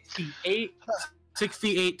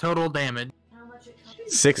 68 total damage. How much it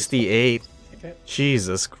costs? 68.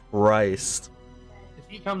 Jesus Christ. If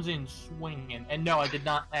he comes in swinging, and no, I did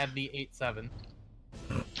not add the 8-7.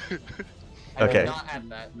 I Okay. did not add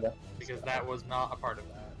that because that was not a part of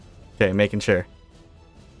that. Okay, making sure.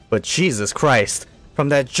 But Jesus Christ, from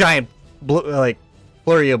that giant,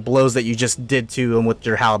 flurry of blows that you just did to him with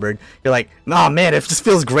your halberd, you're like, nah, man, it just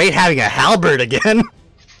feels great having a halberd again.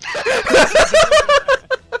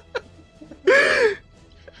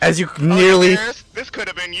 As you nearly, this could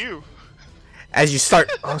have been you. as you start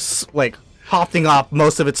like hopping off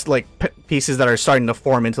most of its like pieces that are starting to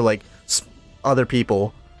form into like other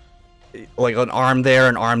people, like an arm there,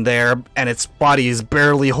 and its body is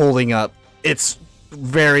barely holding up. It's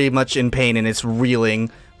very much in pain and it's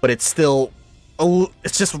reeling, but it's still,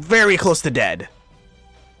 it's just very close to dead.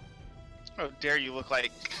 How dare you look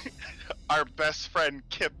like our best friend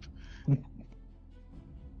Kip.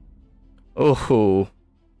 Oh,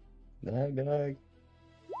 Dag.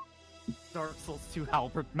 Dark Souls 2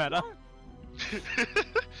 Halberd meta.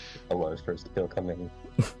 Alara's first kill coming.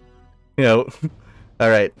 you know. All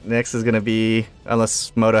right, next is gonna be,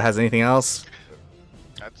 unless Moto has anything else,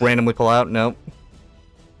 That's randomly pull out. Nope.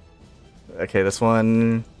 Okay, this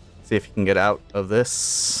one. See if you can get out of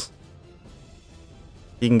this.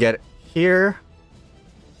 You can get here.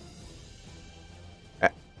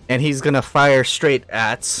 And he's gonna fire straight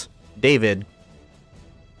at David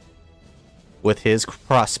with his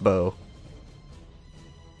crossbow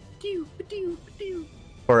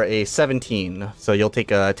for a 17. So you'll take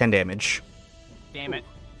 10 damage. Damn it.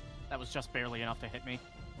 That was just barely enough to hit me.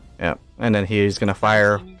 Yeah, and then he's gonna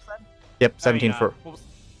fire. 17 you said? Yep, I 17 mean, for. what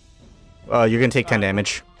was You're gonna take 10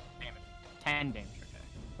 damage. damage? 10 damage,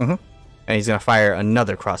 okay. And he's gonna fire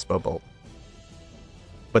another crossbow bolt.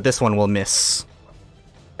 But this one will miss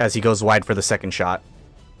as he goes wide for the second shot.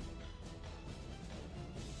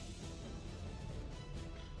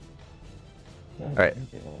 Alright,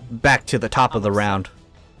 back to the top of the round.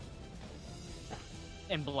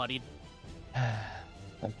 And bloodied. I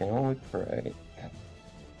can only pray.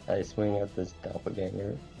 I swing at this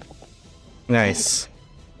doppelganger. Nice.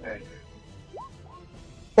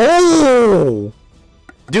 Oh!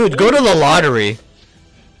 Dude, go to the lottery.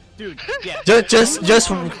 Dude, yeah. Just,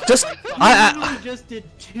 I literally just did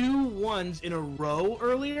 2 1s in a row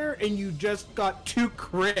earlier, and you just got 2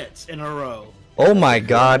 crits in a row. oh my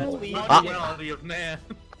god. Duality of man.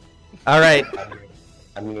 Alright,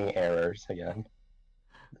 I'm getting errors again.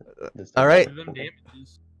 Alright. Give them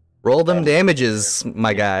damages. roll them damages,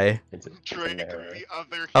 my guy. It's an Drake, error. the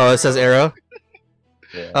other Oh, it says hero. arrow?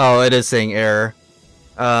 Yeah. Oh, it is saying error.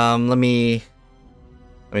 Let me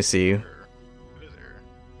see. It is error.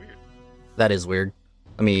 Weird. That is weird.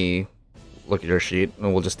 Let me look at your sheet,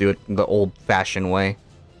 and we'll just do it the old-fashioned way.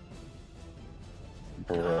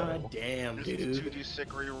 Bro. God damn, Just dude. 2d6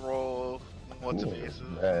 reroll. What's Ooh,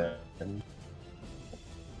 evasive? man.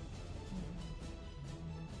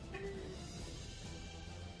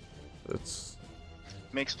 It's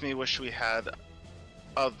Makes me wish we had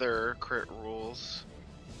other crit rules.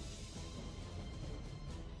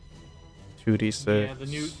 2d6. Yeah, the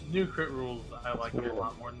new crit rules, I like them a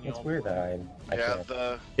lot more than the It's old weird ones. that I Yeah,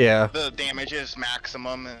 can't. Yeah. the damage is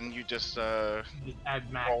maximum, and you just Just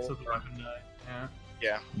add max to the weapon die.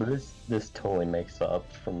 Yeah. But this totally makes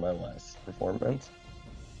up from my last performance.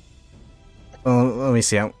 Well, let me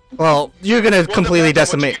see. Well, you're gonna Well, completely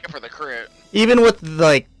depends on what you decimate. get for the crit. Even with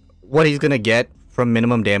like what he's gonna get from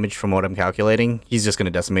minimum damage, from what I'm calculating, he's just gonna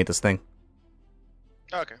decimate this thing.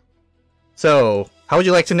 Okay. So, how would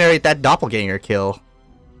you like to narrate that doppelganger kill?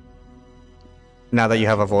 Now that you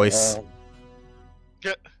have a voice.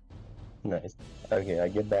 Yeah. Nice. Okay, I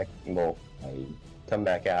get back. Well, I come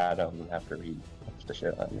back at him after he punched the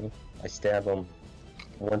shit out of me. I stab him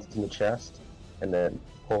once in the chest, and then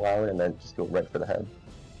pull out, and then just go right for the head.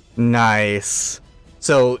 Nice.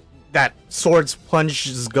 So that sword's plunge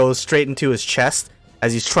just goes straight into his chest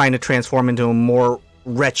as he's trying to transform into a more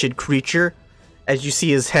wretched creature. As you see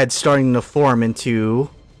his head starting to form into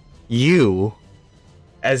you,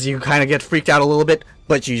 as you kind of get freaked out a little bit,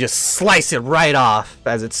 but you just slice it right off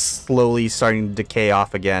as it's slowly starting to decay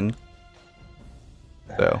off again.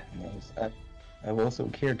 So. Nice. I've also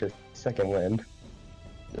cured a second wind,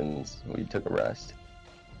 and so we took a rest.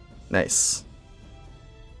 Nice.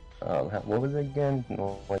 What was it again?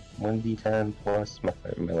 1d10 plus my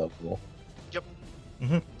level. Yep.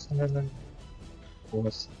 Mhm. 7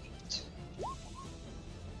 plus 8.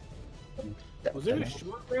 Was it a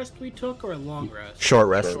short rest we took or a long rest? Short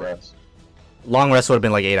rest. Short rest. Long rest would have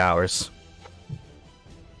been like 8 hours.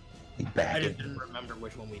 Back I in just didn't remember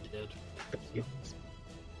which one we did.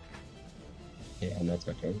 Yeah, and that's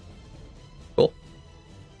okay. Cool.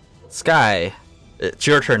 Sky, it's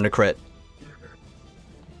your turn to crit.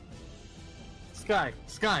 Sky.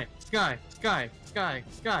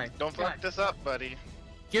 Don't Sky. fuck this up, buddy.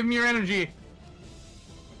 Give me your energy.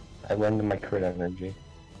 I lend him my crit energy.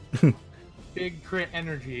 Big crit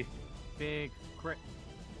energy. Big crit.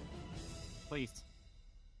 Please.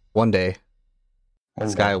 One day, One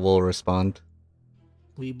Sky day. will respond.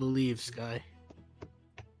 We believe, Sky.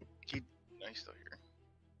 No, he's still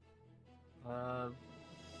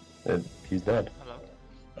here. He's dead. Hello.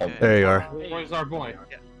 Um, There you are. Where's our boy?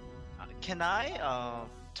 Can I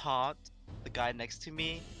taunt the guy next to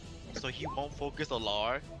me so he won't focus on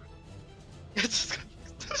Lar? This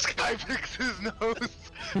guy picks his nose.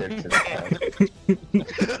 There's his guy.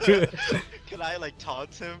 Can I like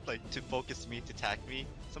taunt him like to focus me to attack me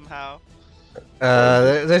somehow?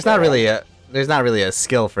 There's not really a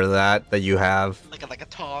skill for that you have. Like a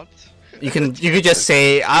taunt? You could just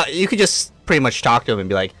say you could just pretty much talk to him and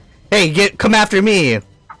be like, "Hey, come after me."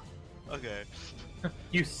 Okay.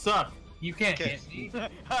 You suck. You can't Okay. hit me.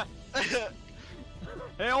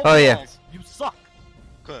 Hey, Oh, yeah. balls, you suck.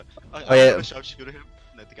 Cool. Oh, I'll yeah. have a sharpshooter him.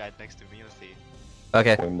 Let the guy next to me. Let's see.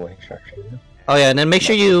 Okay. Point blank sharpshooter. Oh yeah, and then make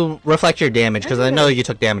sure you reflect your damage because I know you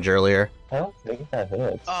took damage earlier. I don't think that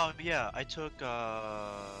hits. Oh yeah, I took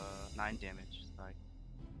 9 damage. Sorry.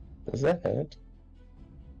 Does that hit?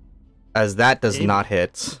 As that does Maybe. not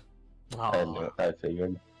hit. I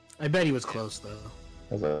figured. I bet he was close though.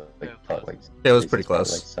 It was like It was pretty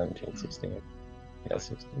close. Like 17, 16. Yeah,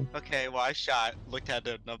 16. Okay, well I shot, looked at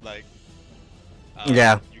it, and I'm like.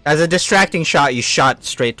 Yeah. you- As a distracting shot, you shot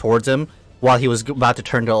straight towards him while he was about to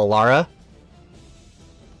turn to Alara.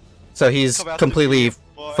 So he's Come after completely me,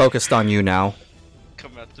 boy. focused on you now.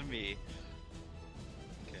 Come after me.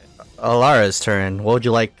 Okay. Alara's turn. What would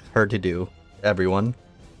you like her to do, everyone?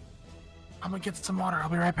 I'm gonna get some water. I'll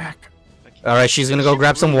be right back. Alright, she's gonna go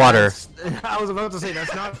grab some water. I was about to say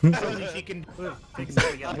that's not something she can fix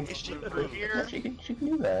it together. Is she over here? She can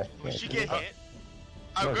do that. Will Yeah, she she get can- hit?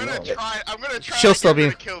 I'm No, gonna no. try. I'm gonna try. She'll to still get her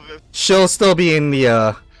be- to kill this. She'll still be in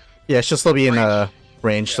the, yeah, she'll still be in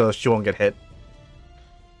range, so she won't get hit.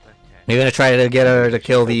 You're gonna try to get her to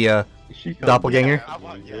kill the She killed doppelganger? me. I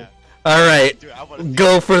want, yeah. All right, Dude, I wanna see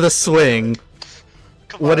go it. for the swing.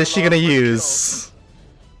 Come What on, is she Laura, gonna let's go. use?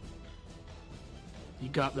 You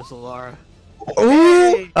got this, Alara.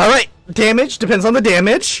 Ooh! All right, damage depends on the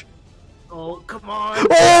damage. Oh, come on.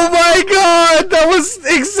 Oh my god, that was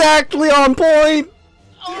exactly on point.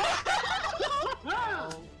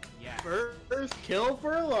 Yeah. First kill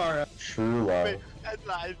for Alara. True love. Wait,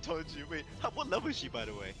 I told you. Wait, what level is she, by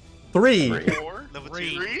the way? 3. Four? Level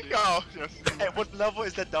Three. 2. Three? Oh, yes. And what level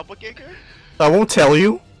is that doppelganger? I won't tell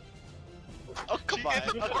you. Oh, come on.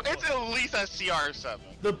 It's at least a CR7.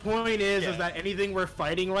 The point is Yeah. that anything we're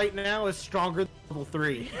fighting right now is stronger than level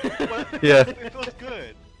 3. Yeah. It feels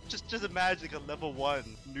good. Just imagine a level 1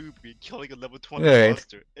 newbie killing a level 20 Alright.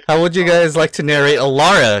 monster. How would you guys like to narrate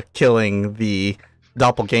Alara killing the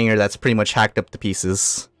doppelganger that's pretty much hacked up to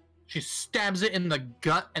pieces? She stabs it in the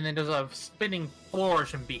gut and then does a spinning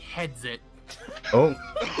flourish and beheads it. Oh.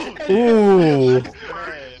 Ooh.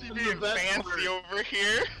 She being fancy over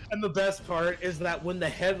here. And the best part is that when the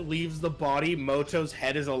head leaves the body, Moto's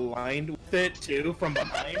head is aligned with it too from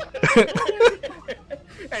behind.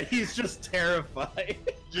 And he's just terrified.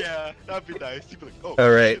 Yeah, that'd be nice. You'd be like, oh,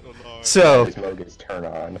 Alright. shit, alarm. So, This mode gets turned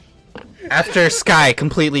on. after Sky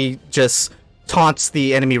completely just taunts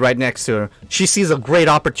the enemy right next to her, she sees a great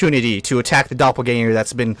opportunity to attack the doppelganger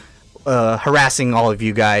that's been harassing all of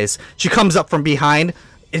you guys. She comes up from behind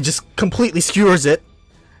and just completely skewers it,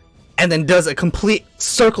 and then does a complete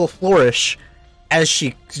circle flourish as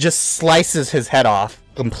she just slices his head off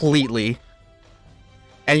completely.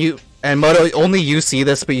 And Moto, only you see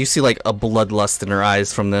this, but you see like a bloodlust in her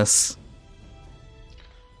eyes from this.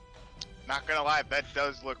 Not gonna lie, that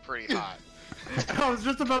does look pretty hot. I was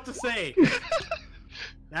just about to say.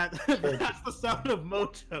 That's the sound of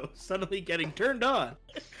Moto suddenly getting turned on.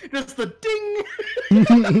 Just the ding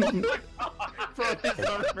from his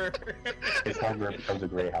armor. His halberd becomes a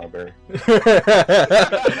gray halberd.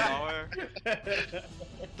 Alar.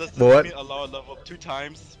 Does this What? mean Alar level up 2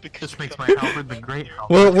 times? Because This makes my halberd the great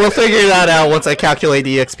halberd. We'll figure that out once I calculate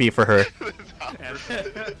the EXP for her.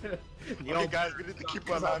 Okay, guys, we need to keep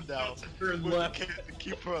her alive now. Turn We left. can't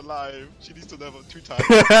keep her alive. She needs to level up 2 times.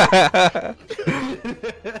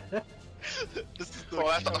 This is the Well,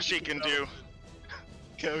 that's all she can do.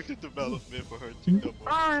 character development for her to double.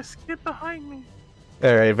 Varus, get behind me.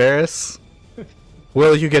 Alright, Varus.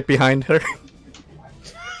 Will you get behind her?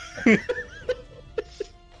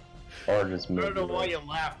 Or just I move. don't know why you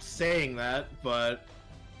laughed saying that, but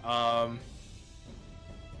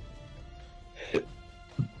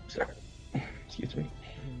Sorry. Excuse me.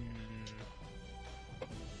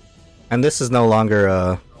 And this is no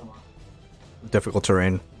longer difficult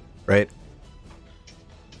terrain, right?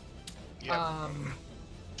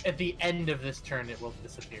 At the end of this turn, it will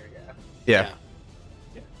disappear. Yeah.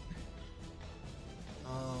 Yeah.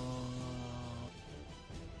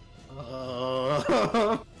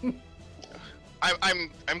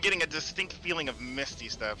 I'm getting a distinct feeling of misty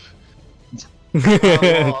stuff.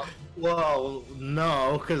 well,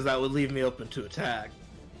 no, because that would leave me open to attack.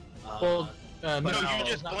 Well, No, no, you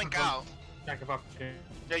just not blink for out. attack of opportunity.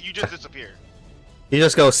 Yeah, you just disappear. You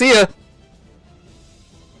just go, see ya!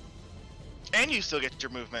 And you still get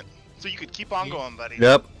your movement. So you could keep on going, buddy.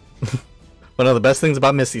 Yep. One of the best things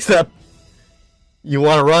about Misty Step. You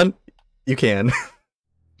want to run? You can.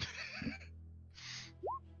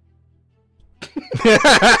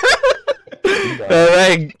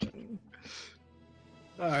 Alright.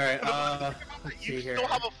 Alright, let's You see here. still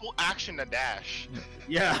have a full action to dash.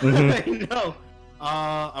 Yeah, Mhm. I know.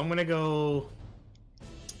 I'm gonna go.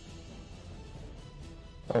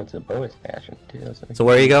 Oh, it's a bonus action too. So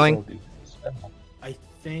where are you going? I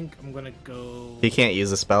think I'm gonna go. He can't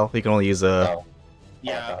use a spell. He can only use a Oh,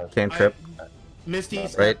 Yeah, cantrip. Misty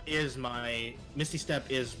Step Right. is my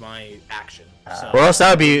action. So. Or else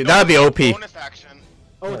that would be OP. Bonus action.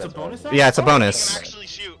 Oh, it's a bonus. Yeah, it's a He can bonus. actually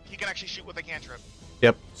shoot. He can actually shoot with a cantrip.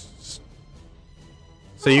 Yep.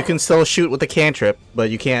 So you can still shoot with a cantrip, but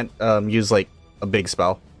you can't use like a big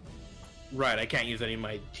spell. Right, I can't use any of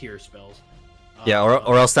my tier spells. Yeah,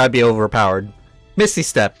 or else that'd be overpowered. Misty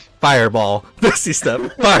Step, Fireball. Misty Step,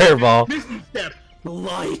 Fireball. Misty Step,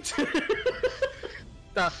 light.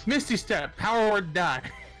 Misty Step, power or die.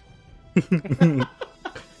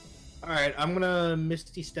 Alright, I'm gonna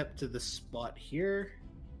Misty Step to the spot here.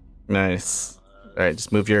 Nice. Alright,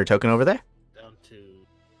 just move your token over there. Down to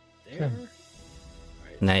there.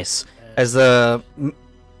 Alright, Nice. and- As the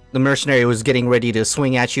mercenary was getting ready to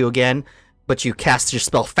swing at you again, but you cast your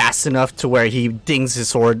spell fast enough to where he dings his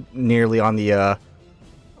sword nearly on the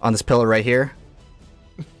on this pillar right here.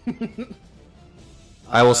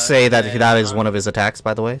 I will say that and, that is one of his attacks,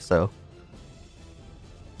 by the way. So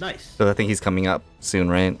Nice. I think he's coming up soon,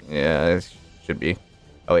 right? Yeah, it should be.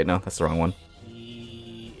 Oh wait, no, that's the wrong one.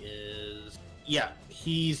 He is. Yeah,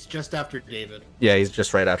 he's just after David. Yeah, he's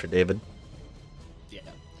just right after David. Yeah.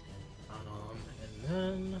 And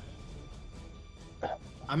then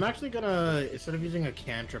I'm actually gonna, instead of using a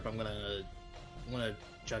cantrip, I'm gonna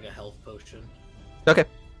chug a health potion. Okay.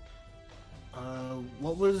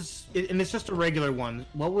 What was? And it's just a regular one.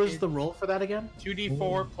 What was the roll for that again?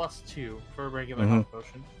 2d4 plus 2 for a regular Mhm. health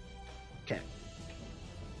potion. Okay.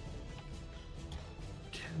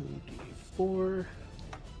 2d4.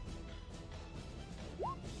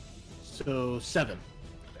 So 7.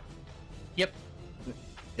 Yep.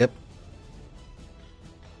 Yep.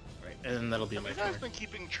 Right, and that'll be Have my you guys turn. been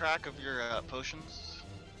keeping track of your potions?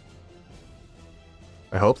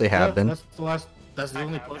 I hope they have been. That's the last. That's the I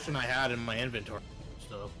only have. potion I had in my inventory.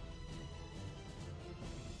 So.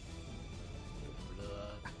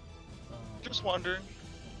 Just wondering.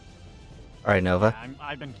 All right, Nova.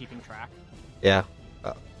 I've been keeping track. Yeah.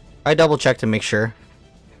 I double check to make sure.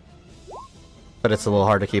 But it's a little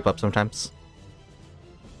hard to keep up sometimes.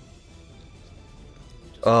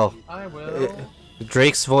 Oh. I will.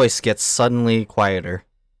 Drake's voice gets suddenly quieter.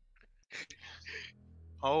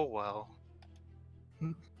 Oh well.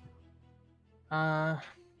 I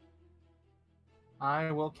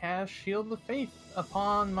will cast Shield of Faith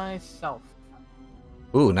upon myself.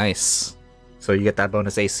 Ooh, nice. So you get that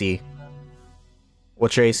bonus AC.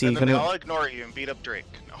 What's your AC, And then Canoe? I'll ignore you and beat up Drake.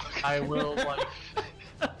 No. I will, like...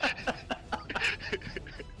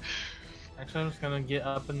 Actually, I'm just gonna get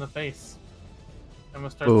up in the face. I'm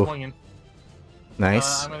gonna start Ooh. swinging.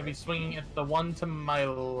 Nice. I'm gonna be swinging at the one to my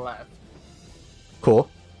left. Cool.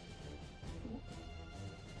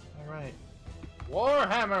 Alright.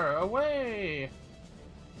 Warhammer, away!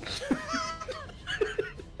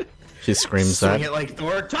 She screams Swing that. it like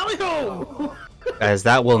Thor. Tally ho! As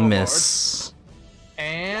that will Oh, Lord. miss.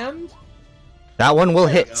 And... That one will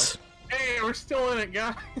There you hit. Hey, we're still in it,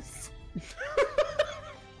 guys!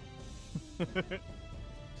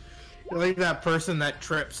 You're like that person that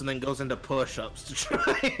trips and then goes into push-ups to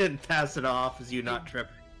try and pass it off as you not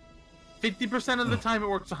tripping. 50% of the time it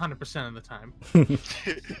works 100% of the time.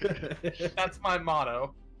 That's my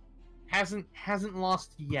motto. Hasn't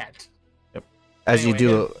lost yet. As you Anyway,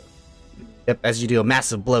 do, yep, as you do a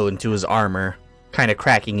massive blow into his armor, kind of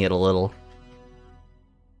cracking it a little.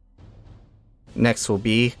 Next will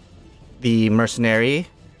be the mercenary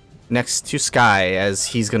next to Sky, as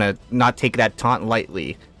he's gonna not take that taunt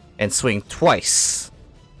lightly and swing twice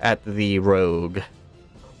at the rogue.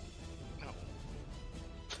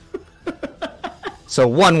 So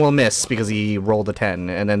one will miss because he rolled a 10,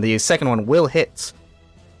 and then the second one will hit,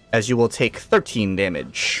 as you will take 13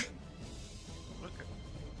 damage.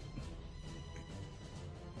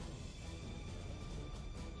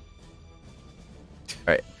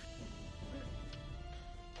 Alright.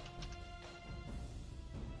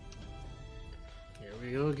 Here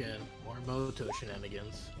we go again. More Moto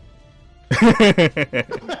shenanigans.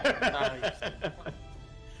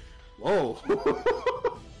 Whoa.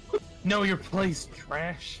 Know your place,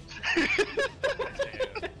 trash.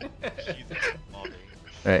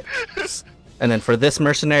 Right. And then for this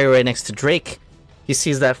mercenary right next to Drake, he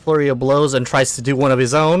sees that flurry of blows and tries to do one of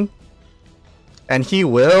his own. And he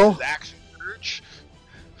will... Action urge.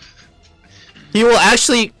 He will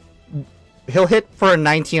actually... He'll hit for a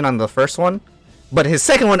 19 on the first one, but his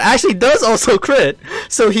second one actually does also crit.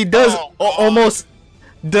 So he does almost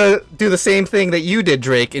do the same thing that you did,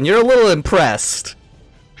 Drake, and you're a little impressed.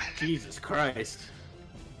 Jesus Christ.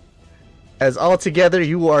 As altogether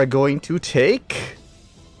you are going to take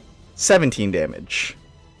 17 damage.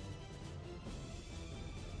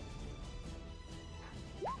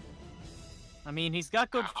 I mean, he's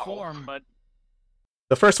got good form, but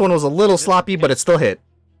The first one was a little sloppy, but it still hit.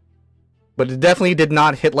 But it definitely did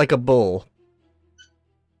not hit like a bull.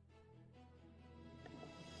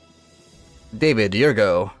 David, your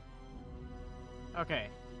go. okay.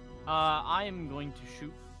 I am going to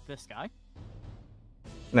shoot this guy.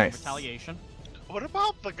 Nice. Retaliation. What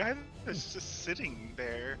about the guy that's just sitting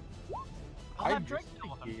there? I'll have Drake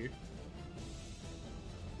deal with him.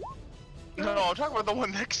 No, I'm talking about the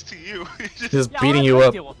one next to you. Just Yeah, I'll beating have you Drake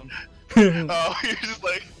up. deal with him. Oh, you're just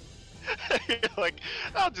like, you're like,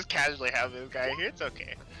 I'll just casually have this guy here. It's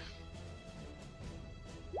okay.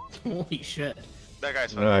 Holy shit. That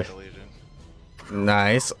guy's Nice. fucking Legion.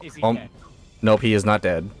 Nice. Is he dead? Nope, he is not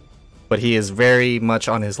dead. But he is very much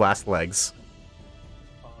on his last legs.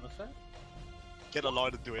 Get a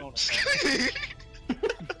lot to do it. Oh,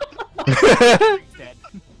 Drake's dead.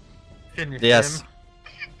 Finish Yes. him.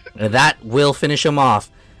 And that will finish him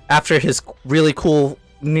off. After his really cool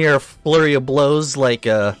near flurry of blows like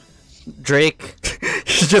Drake,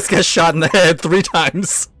 he just gets shot in the head 3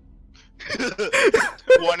 times.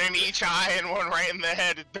 One in each eye and one right in the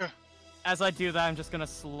head. As I do that, I'm just gonna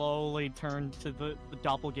slowly turn to the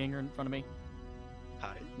doppelganger in front of me.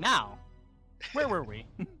 Hi. Now, where were we?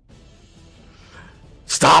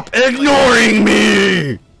 Stop ignoring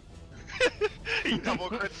me! He double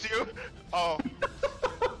crits you. Oh.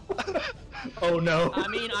 Oh no. I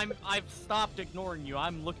mean, I've stopped ignoring you.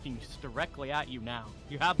 I'm looking directly at you now.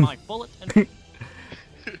 You have my full attention.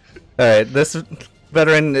 Alright, this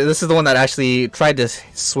veteran, this is the one that actually tried to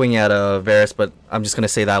swing at Varus, but I'm just gonna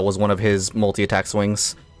say that was one of his multi-attack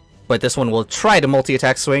swings. But this one will try to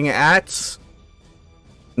multi-attack swing at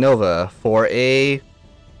Nova for a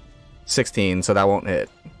 16, so that won't hit.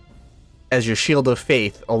 As your Shield of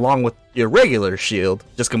Faith, along with your regular shield,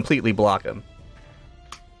 just completely block him.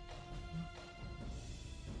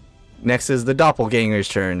 Next is the Doppelganger's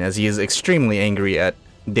turn, as he is extremely angry at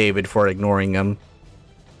David for ignoring him.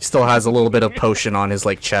 He still has a little bit of potion on his,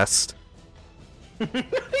 like, chest.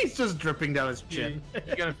 He's just dripping down his chin.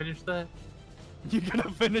 You gonna finish that? You gonna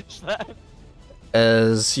finish that?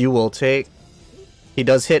 As you will take... He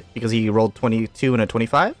does hit because he rolled 22 and a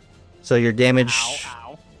 25. So your damage... Ow,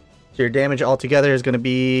 ow. Your damage altogether is going to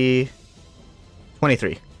be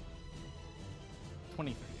 23.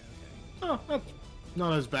 23, okay. Oh, that's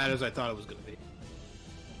not as bad as I thought it was gonna be.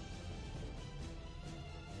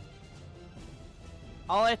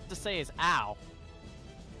 All I have to say is ow.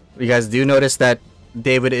 You guys do notice that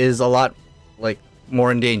David is a lot, like,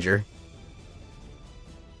 more in danger.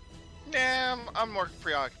 Nah, I'm more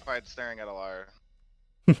preoccupied staring at a liar.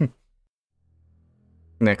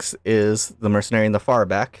 Next is the mercenary in the far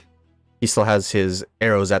back. He still has his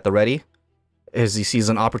arrows at the ready, as he sees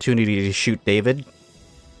an opportunity to shoot David.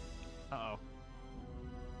 Uh-oh.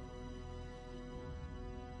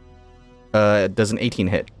 Does an 18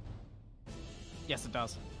 hit. Yes, it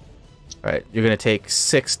does. Alright, you're going to take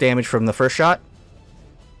 6 damage from the first shot.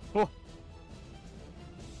 Oh.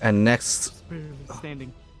 And next, Just barely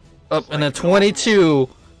standing. up and a 22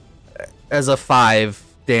 as a 5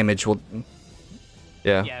 damage will...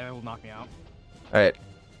 Yeah. Yeah, it will knock me out. Alright.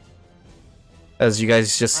 As you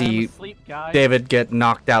guys just see I'm asleep, guys. David get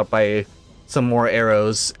knocked out by some more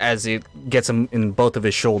arrows as it gets him in both of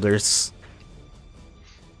his shoulders.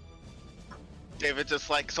 David just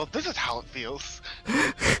like, so this is how it feels.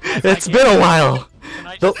 It's been a while. Can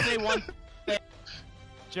I just say one thing?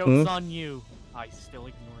 Joke's on you. I still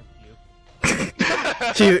ignored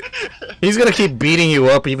you. He's gonna keep beating you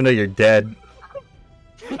up even though you're dead.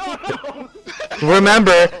 No.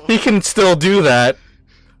 Remember, he can still do that.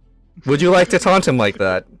 Would you like to taunt him like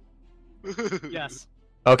that? Yes.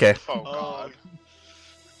 Okay. Oh god.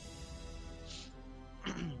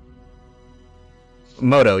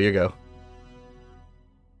 Moto, you go.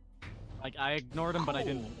 Like, I ignored him, but I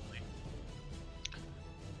didn't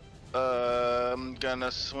really. I'm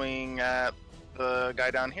gonna swing at the guy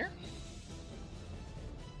down here.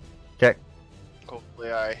 Okay.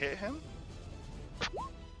 Hopefully I hit him.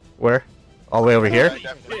 Where? All the way over here? I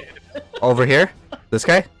definitely hit him. Over here? This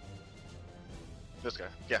guy? This guy,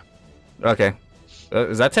 yeah. Okay.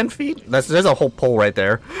 Is that 10 feet? There's a whole pole right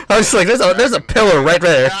there. I was like, there's a pillar right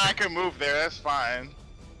there. Yeah, I can move there, that's fine.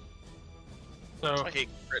 So, I hate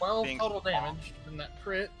crit 12 being total small. damage from that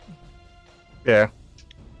crit. Yeah.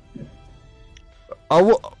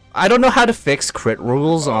 I don't know how to fix crit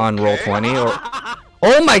rules on Roll20 or...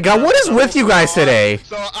 Oh my god, what is with you guys today?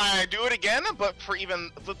 So I do it again, but for even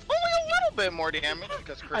only a little bit more damage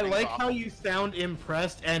because I critting's like awful. how you sound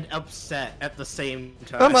impressed and upset at the same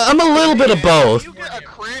time. I'm a little bit of both. You get a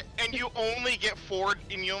crit and you only get 4,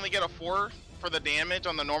 and you only get a 4 for the damage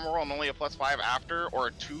on the normal roll, and only a +5 after, or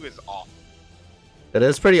a 2 is off. It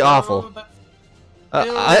is pretty awful. So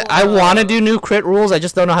I want to do new crit rules, I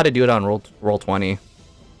just don't know how to do it on Roll20.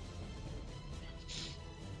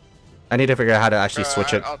 I need to figure out how to actually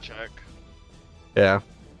switch it. I'll check. Yeah.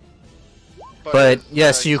 But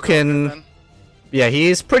yes, you he's still can... good then? Yeah,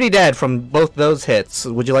 he's pretty dead from both those hits.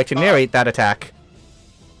 Would you like to narrate that attack?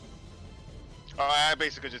 Oh, I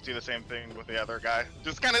basically just do the same thing with the other guy. I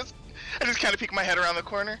just kind of peek my head around the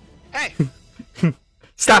corner. Hey,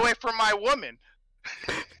 Stop! get away from my woman.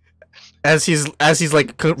 As he's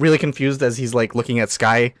like really confused as he's like looking at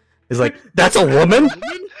Sky, he's like, "That's a woman?"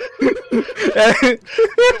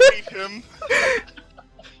 Leave him.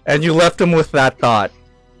 And you left him with that thought,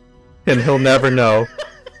 and he'll never know.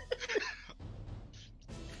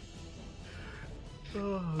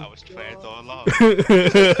 I was trying all along.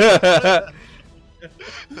 It's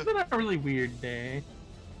been a really weird day.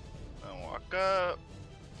 Walk up.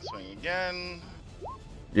 Swing again.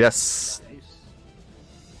 Yes.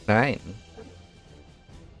 Nice. 9.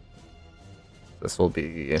 This will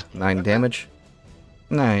be 9 damage.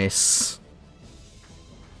 Nice.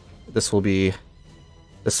 This will be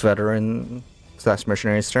this veteran /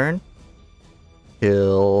 mercenary's turn.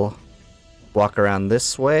 He'll walk around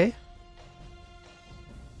this way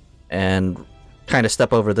and kind of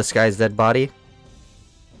step over this guy's dead body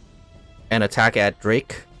and attack at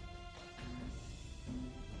Drake.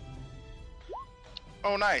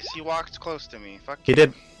 Oh, nice. He walked close to me. Fuck He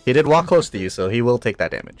you. did walk close to you, so he will take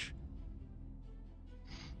that damage.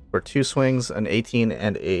 For 2 swings, an 18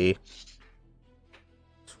 and a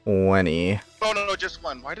 20. Oh, no, just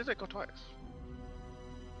one. Why did it go twice?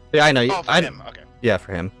 Yeah, I know. Oh, for him. Okay. Yeah,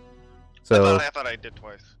 for him. So I thought I did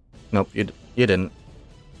twice. nope, you didn't.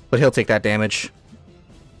 But he'll take that damage.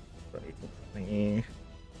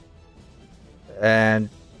 And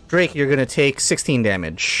Drake, you're gonna take 16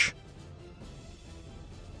 damage.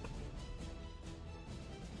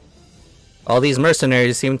 All these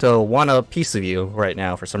mercenaries seem to want a piece of you right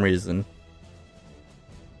now for some reason.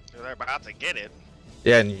 They're about to get it.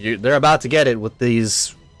 Yeah, and they're about to get it with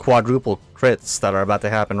these quadruple crits that are about to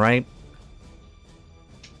happen, right?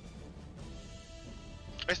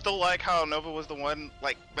 I still like how Nova was the one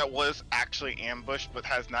that was actually ambushed but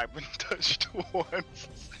has not been touched once.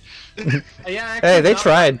 Yeah, Hey, they that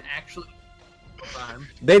tried. one Actually, time.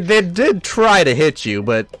 They did try to hit you,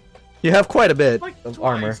 but you have quite a bit Like of twice.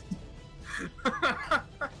 armor.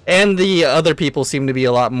 And the other people seem to be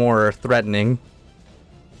a lot more threatening.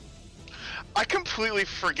 I completely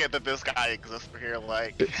forget that this guy exists here.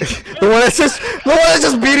 Like, The one that's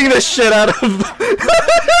just beating the shit out of.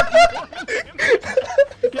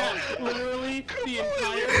 Yeah, literally the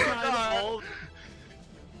entire time. All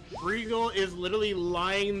Regal is literally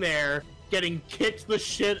lying there, getting kicked the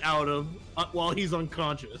shit out of while he's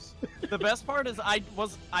unconscious. The best part is I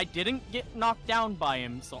didn't get knocked down by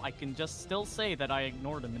him, so I can just still say that I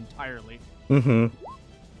ignored him entirely. Mm-hmm.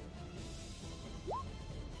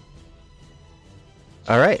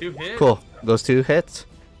 All right. 2 hits. Cool. Those 2 hits.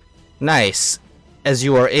 Nice. As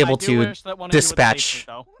you are able I do to wish that one of you would dispatch. save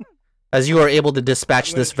me, though. As you are able to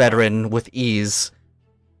dispatch this veteran with ease,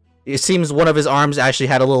 it seems one of his arms actually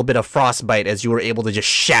had a little bit of frostbite as you were able to just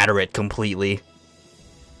shatter it completely.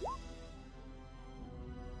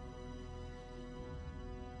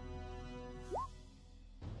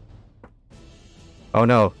 Oh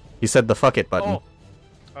no, he said the fuck it button. Oh,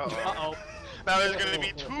 uh-oh. uh-oh. Now there's gonna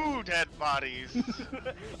be 2 dead bodies.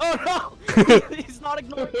 Oh no! He's not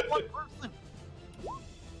ignoring one person!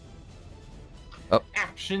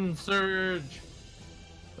 Action surge.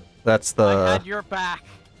 That's I the had your back.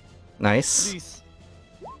 nice. Please.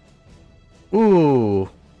 Ooh,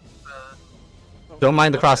 don't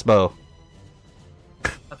mind the crossbow.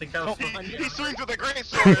 I think that was Oh, fun. He swings with a great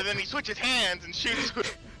sword, and then he switches hands and shoots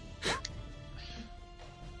with.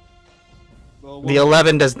 Well, The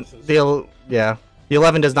 11 does the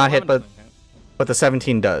 11 does not hit, 11 but doesn't hit. but the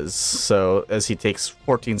 17 does. So as he takes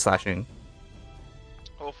 14 slashing.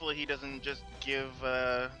 Hopefully, he doesn't just give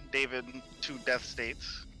David 2 death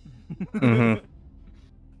states. Mm-hmm.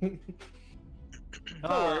 I'm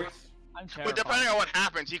But terrified. depending on what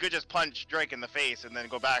happens, he could just punch Drake in the face and then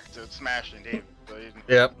go back to smashing David. So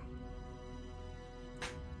Yep.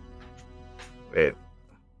 Wait.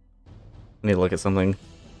 I need to look at something.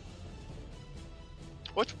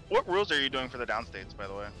 what rules are you doing for the downstates, by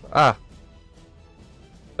the way? Ah.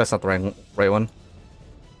 That's not the right one.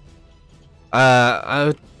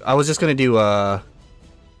 I was just gonna do what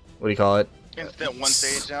do you call it? Instant 1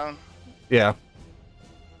 stage down. Yeah.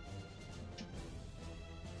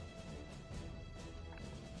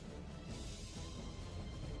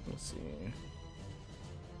 Let's see.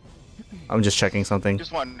 I'm just checking something.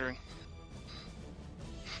 Just wondering.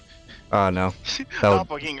 Oh no. That would...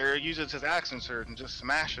 Doppelganger uses his axe insert and just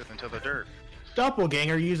smash it into the dirt.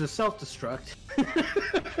 Doppelganger uses self-destruct.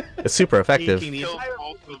 It's super effective. Taking the Kills entire-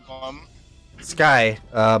 both of them. Sky,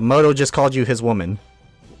 Moto just called you his woman.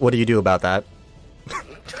 What do you do about that?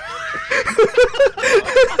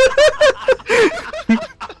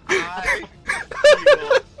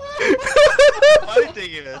 Funny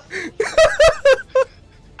thing is,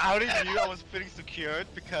 out of you, I was feeling secured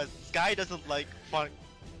because Sky doesn't like fun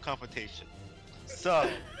confrontation. So,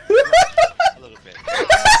 a little bit.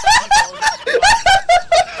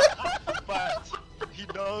 But he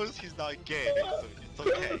knows he's not gay, so it's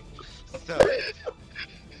okay. So,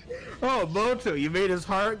 Oh, Moto, you made his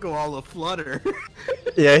heart go all aflutter.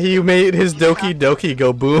 Yeah, he made his Doki Doki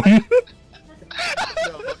go boom.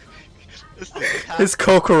 no, listen, His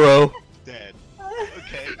Kokoro. dead.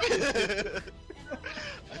 Okay.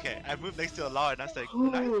 moved next to a law, and I was like, Holy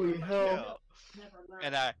nice hell. kill.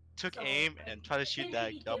 And I took aim and tried to shoot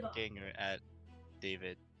that doppelganger at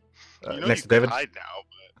David. You know Next you to David. Can hide now,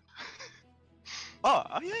 Oh,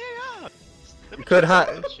 yeah. Let me Could check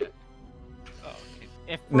hide. this shit. Oh, okay.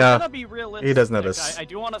 If we're No, gonna be realistic, he does notice. I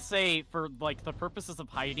do want to say, for like the purposes of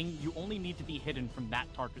hiding, you only need to be hidden from that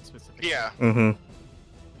target but specifically. yeah. Mm-hmm.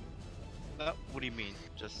 What do you mean?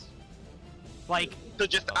 Just Like So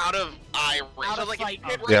just out of eye range. out So of like sight if you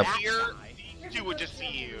hid of right that here, guy. you would just see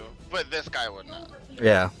you, but this guy would not.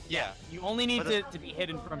 Yeah. yeah. You only need to be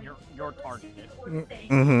hidden from your target.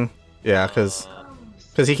 Mm-hmm. Yeah, because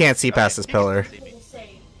he can't see past this pillar.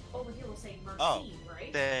 Oh,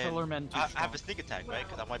 then Pillarmen too I strong. have a sneak attack, right?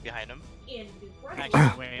 Because I'm right behind him.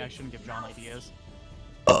 Actually, wait, I shouldn't give John ideas.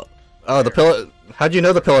 Oh, the pillar. How'd you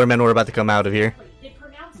know the pillar men were about to come out of here?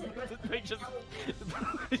 They just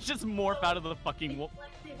it's just morph out of the fucking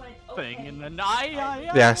thing, and then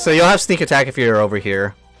Yeah, so you'll have sneak attack if you're over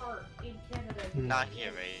here. Not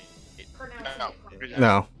here, right?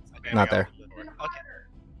 No, Okay, not yeah. there.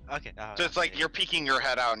 Okay. So it's like you're peeking your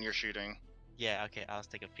head out and you're shooting. Yeah. Okay. I'll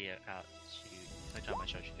take a peek out. Shoot. I try my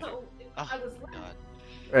shot shooter. Oh, Oh I was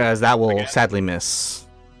God. As that will Okay. sadly miss.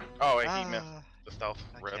 Oh, wait, he missed Ah, the stealth.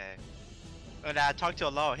 Rip. okay. And I talked to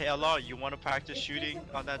Allah. Hey Allah, you want to practice shooting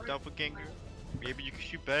on that doppelganger? Maybe you can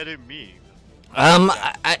shoot better than me.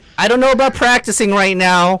 I don't know about practicing right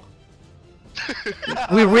now.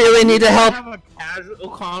 We really need to help. Have a casual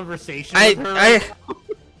conversation with her.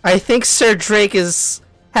 I think Sir Drake is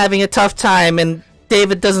having a tough time, and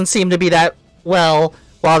David doesn't seem to be that well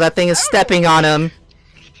while that thing is stepping on him.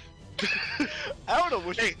 I don't know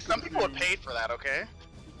what. Hey, some people would pay for that, okay?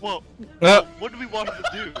 Well, Uh, what do we want him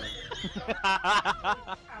to do?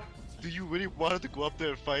 Do you really want him to go up there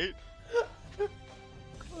and fight?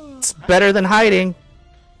 it's better than hiding.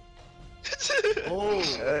 Oh.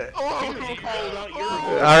 Oh, Called out your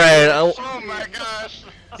Alright, oh my gosh!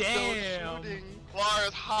 Damn.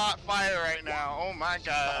 Laura's hot fire right now. Oh my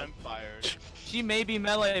god. Fired. She may be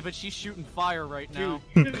melee, but she's shooting fire right now.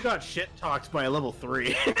 Dude, you just got shit talked by a level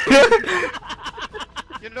 3.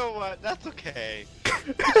 You know what? That's okay.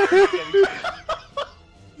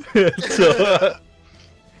 so,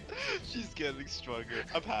 She's getting stronger.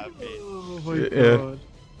 I'm happy. Oh my Yeah. god.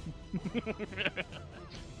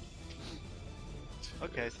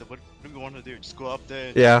 Okay, so what do we want to do? Just go up there.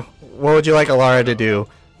 And... yeah, what would you like Alara to do?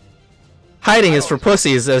 Hiding is for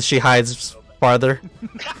pussies as she hides farther.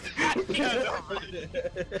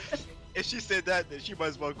 If she said that, then she might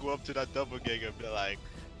as well go up to that doppelganger and be like,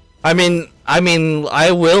 I mean,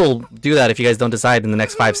 I will do that if you guys don't decide in the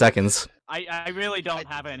next 5 seconds. I really don't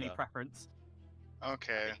I have think any so. preference.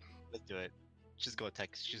 Okay. let's do it. She's gonna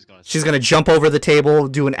text. She's gonna jump over the table,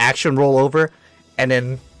 do an action roll over, and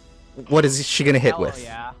then what is she gonna hit Hell with?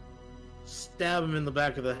 yeah. Stab him in the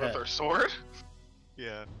back of the With head. her sword?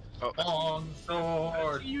 Yeah. Oh, Long Does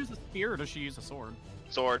sword. she use a spear or does she use a sword?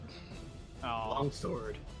 sword. Oh. Long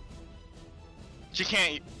sword. She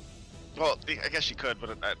can't. Well, I guess she could,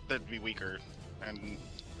 but that'd be weaker. And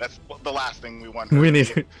that's the last thing we want her We to need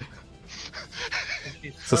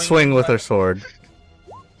do. to swing with her sword.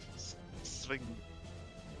 Swing.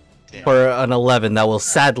 Damn. For an 11, that will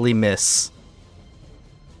sadly miss.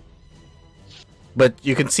 But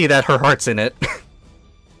you can see that her heart's in it.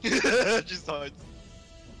 She's hard.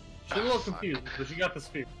 She's a little confused, but she got the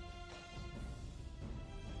spear.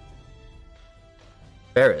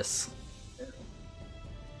 Varys.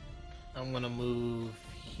 I'm gonna move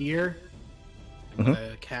here. I'm Mhm.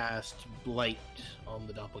 gonna cast Blight on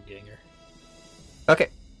the doppelganger. Okay.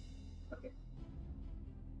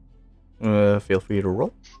 Feel free to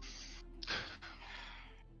roll.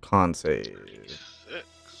 Con save. 6.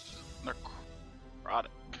 Necrotic.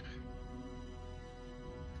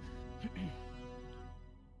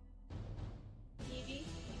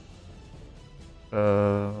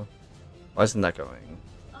 Why isn't that going?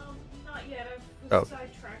 Not yet. Oh. I've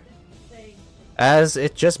sidetracked the thing. As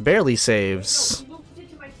it just barely saves. No, he moved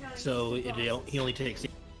into my town. So he only takes.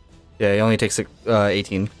 Yeah, he only takes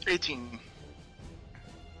 18. 18.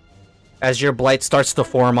 As your blight starts to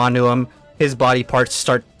form onto him, his body parts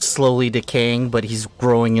start slowly decaying, but he's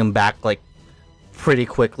growing him back like pretty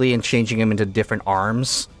quickly and changing him into different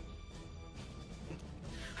arms.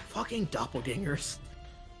 Fucking doppelgangers.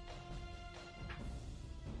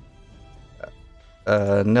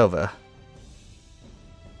 Nova.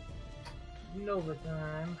 Nova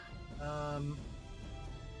time.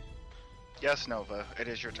 Yes, Nova, it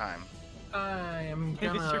is your time. I am It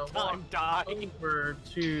is gonna your time, walk die. over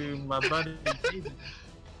to my buddy.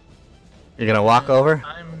 You're gonna walk over?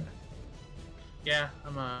 I'm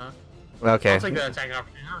Okay. I'll take that attack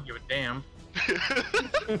opportunity. I don't give a damn.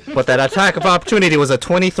 But that attack of opportunity was a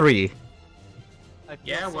 23. I feel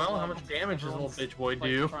Yeah, so well, how loved. much damage does little Everyone's, bitch boy like,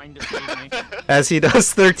 do? trying to save me. As he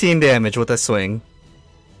does 13 damage with a swing.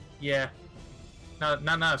 Yeah.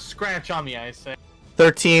 No, scratch on me, I say.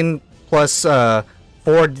 13 plus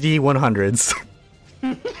 4d100s.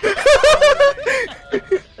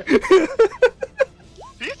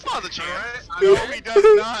 He saw the chance. No, he does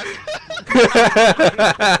not.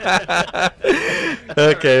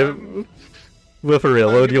 Okay. Well, for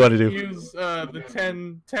real, what do you want to do? Use the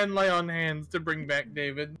 10 lay on hands to bring back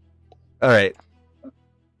David. Alright.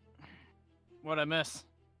 What'd I miss?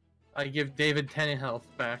 I give David 10 health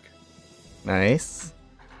back. Nice.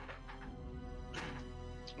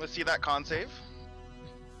 Let's see that con save.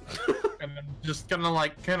 And I'm just gonna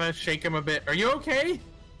kind of shake him a bit. Are you okay?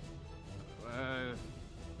 I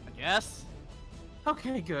guess.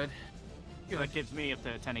 Okay, good. That gives me up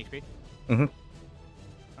to 10 HP. Mhm.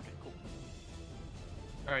 Okay, cool.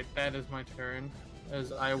 Alright, that is my turn.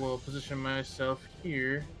 As I will position myself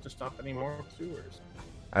here to stop any more pursuers.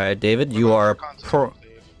 Alright, David, What you about are your con save, pro.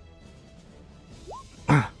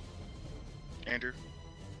 Dave? Andrew,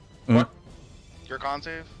 What? your con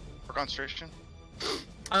save for concentration?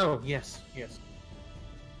 Oh, yes.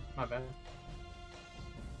 My bad.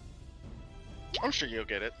 I'm sure you'll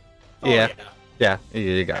get it. Yeah. Yeah,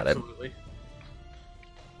 you got it. Absolutely.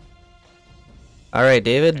 Alright,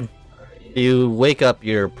 David. You wake up,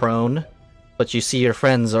 you're prone, but you see your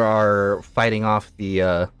friends are fighting off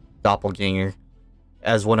the doppelganger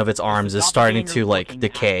as one of its arms is starting to, like,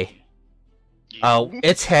 decay.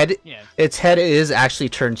 Its head Yeah. is actually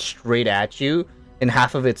turned straight at you, and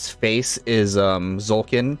half of its face is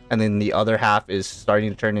Zolkin, and then the other half is starting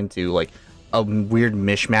to turn into, like, a weird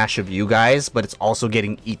mishmash of you guys, but it's also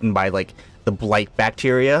getting eaten by, like, the blight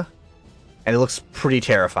bacteria, and it looks pretty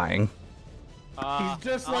terrifying. He's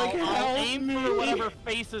just I'll, like, I'll "Help aim me!" for whatever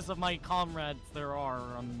faces of my comrades there are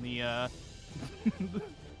on the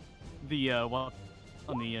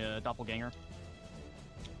on the doppelganger.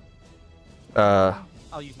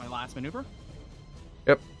 I'll use my last maneuver.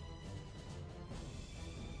 Yep.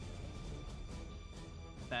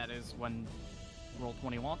 That is when roll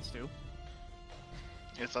 20 wants to.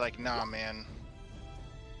 It's like, nah, man.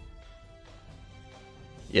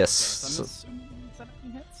 Yes. So I'm assuming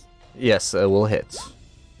 17 hits. Yes, will hit.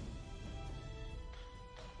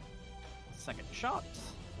 Second shot.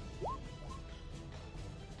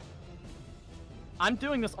 I'm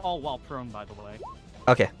doing this all while prone, by the way.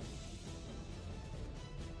 Okay.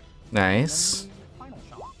 Nice. And then final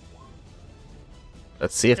shot.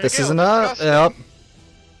 Let's see if Here this you is go, enough. disgusting. Yep.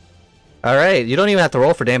 Alright, you don't even have to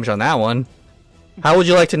roll for damage on that one. How would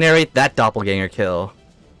you like to narrate that doppelganger kill?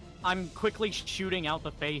 I'm quickly shooting out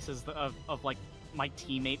the faces of like my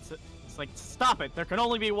teammates. It's like, stop it! There can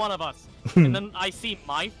only be one of us. And then I see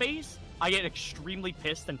my face. I get extremely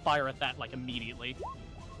pissed and fire at that like immediately.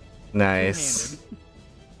 Nice.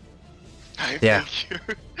 I Yeah.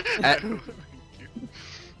 thank you.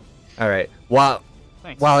 Alright. While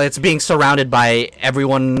Thanks. it's being surrounded by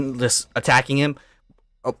everyone just attacking him,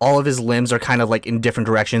 all of his limbs are kind of like in different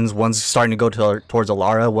directions. One's starting to go towards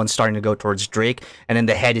Alara, one's starting to go towards Drake, and then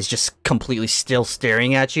the head is just completely still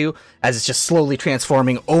staring at you as it's just slowly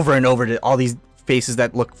transforming over and over to all these faces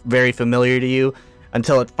that look very familiar to you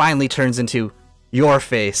until it finally turns into your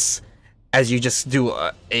face as you just do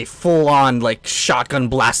a full-on like shotgun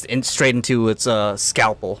blast straight into its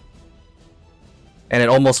scalpel. And it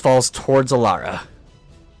almost falls towards Alara.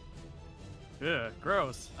 Ugh,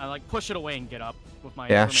 gross. I like push it away and get up with my.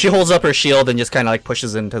 Yeah, she holds up her shield and just kind of like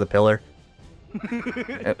pushes into the pillar.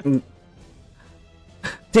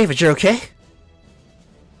 David, you're okay?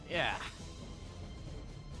 Yeah.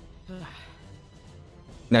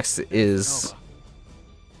 Next is...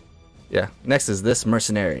 Yeah, next is this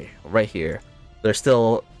mercenary right here. They're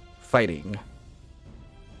still fighting.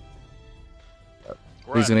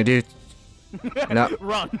 He's gonna do... No,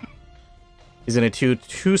 Run. he's gonna do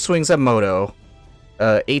two swings at Moto.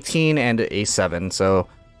 18 and a 7, so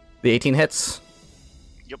the 18 hits.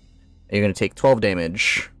 Yep. And you're gonna take 12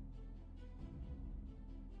 damage.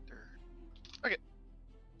 Okay.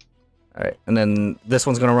 Alright, and then this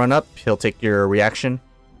one's gonna run up. He'll take your reaction.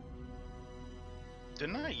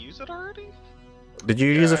 Didn't I use it already? Did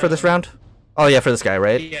you use it for this round? Oh yeah, for this guy,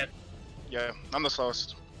 right? Yeah. Yeah, I'm the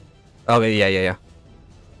slowest. Okay, yeah.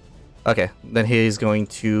 Okay, then he's going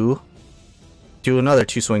to do another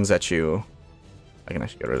 2 swings at you. I can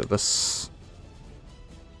actually get rid of this.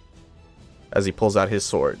 As he pulls out his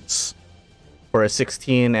swords. For a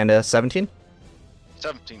 16 and a 17?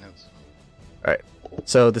 17 hits. Alright.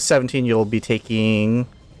 So the 17 you'll be taking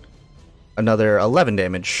another 11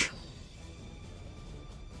 damage.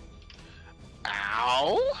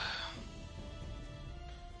 Ow!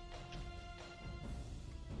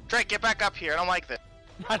 Drake, get back up here. I don't like this.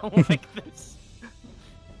 I don't like this.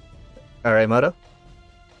 Alright, Moto.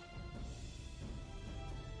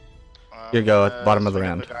 You go at the bottom of the swing at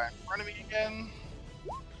round. The guy in front of me again.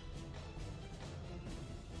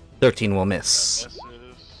 13 will miss,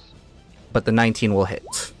 Misses. but the 19 will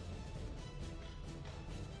hit.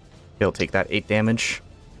 He'll take that 8 damage.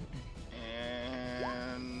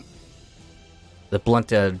 And The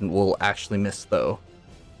blunt end will actually miss, though.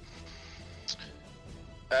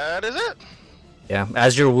 that is it. Yeah,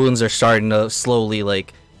 as your wounds are starting to slowly,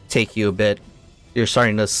 like, take you a bit, you're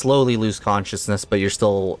starting to slowly lose consciousness, but you're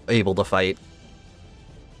still able to fight.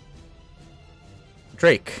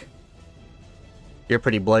 Drake. You're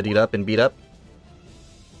pretty bloodied up and beat up.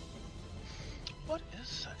 What is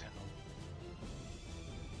second?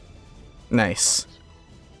 Nice.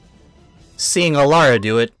 Seeing Alara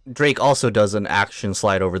do it, Drake also does an action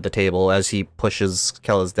slide over the table as he pushes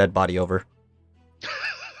Kella's dead body over.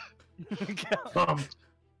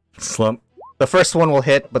 Slump. The first one will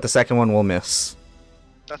hit, but the second one will miss.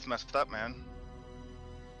 That's messed up, man.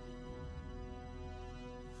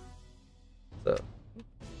 So,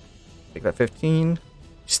 take that 15.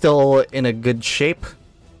 Still in a good shape.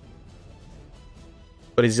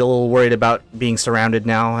 But he's a little worried about being surrounded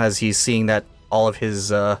now as he's seeing that all of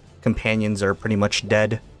his companions are pretty much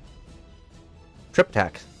dead. Trip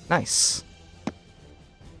attack. Nice.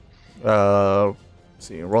 Let's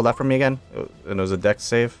see, roll that for me again. And it was a dex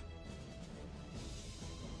save.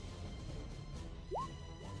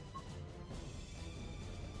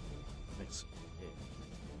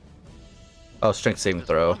 Oh, strength saving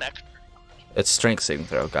throw. One extra. It's strength saving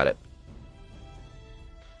throw. Got it.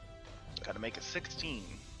 Gotta make it 16.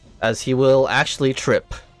 As he will actually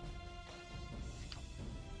trip.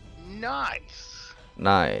 Nice.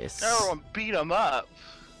 Nice. Everyone beat him up.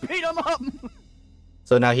 Beat him up!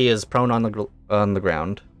 So now he is prone on the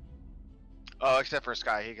ground. Oh, except for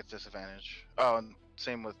Sky, he gets disadvantage. Oh, and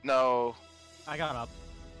same with no. I got up.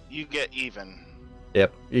 You get even.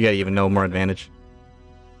 Yep, you get even no more advantage.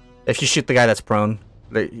 If you shoot the guy that's prone,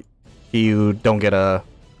 you don't get a.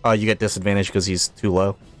 You get disadvantage because he's too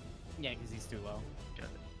low. Yeah, because he's too low. Got it.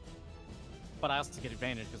 But I also get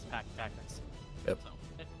advantage because of pack tactics. Yep. So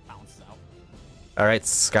it balances out. All right,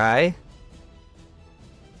 Sky.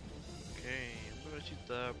 Okay, I'm gonna shoot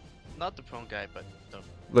not the prone guy, but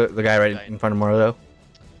the The guy right in front of Mordo.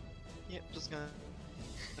 Yep, just gonna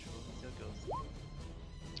see how it goes.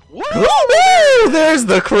 Woo! There's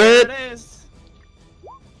the crit. There it is.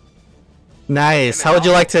 Nice. How would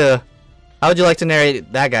you like to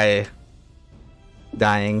narrate that guy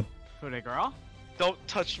dying? Who the girl? Don't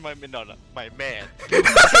touch my my man.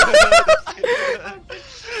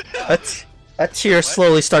 A tear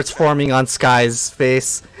slowly starts forming on Sky's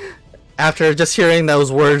face. After just hearing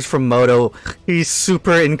those words from Moto, he's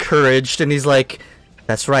super encouraged and he's like,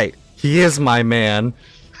 "That's right, he is my man."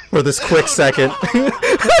 For this quick second. Really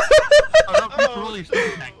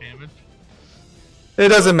attack damage. It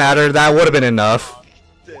doesn't matter, that would have been enough.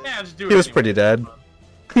 Yeah, just do He was anything. pretty dead.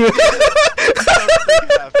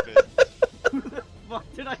 Why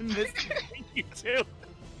did I miss you too?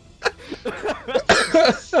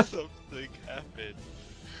 Something happened.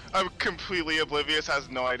 I'm completely oblivious, has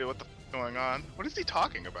no idea what the f going on. What is he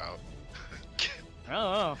talking about?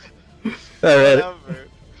 Oh. Alright, Whatever.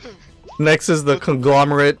 next is the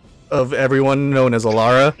conglomerate of everyone known as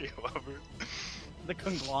Alara. Whatever. The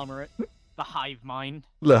conglomerate. The hive mind.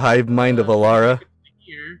 The hive mind of Alara.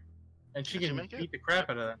 Here, and she Did she can make it? beat the crap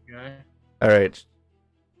out of that guy. Alright.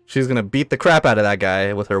 She's gonna beat the crap out of that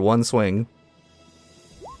guy with her one swing.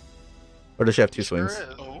 Or does she have two swings?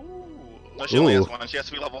 Sure is. No, she only has Ooh. one. She has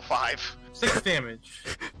to be level 5. 6 damage.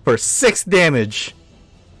 For 6 damage.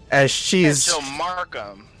 As And she's... she'll mark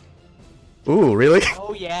him. Ooh, really?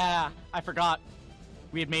 Oh yeah. I forgot.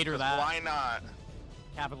 We had made her that. Why not?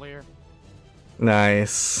 Cavalier.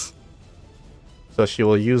 Nice. So she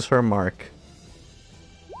will use her mark.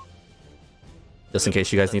 Just in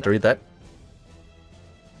case you guys need to read that.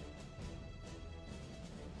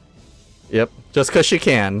 Yep, just because she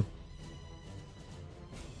can.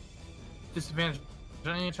 Disadvantage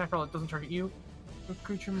on any attack roll that doesn't target you. A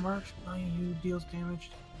creature marked by you deals damage.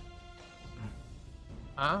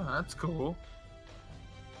 Ah, that's cool.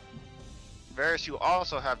 Varys, you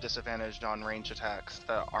also have disadvantage on range attacks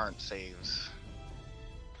that aren't saves.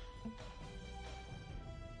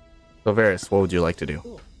 So Varys, what would you like to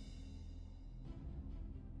do?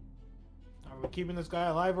 Are we keeping this guy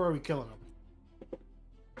alive or are we killing him?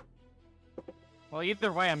 Well,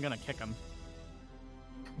 either way, I'm gonna kick him.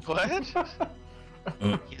 What?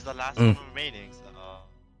 He's the last one remaining,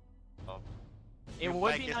 so. It You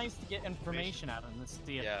would might be get nice to get information out of him to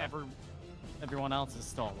see if Yeah. everyone else is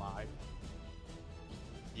still alive.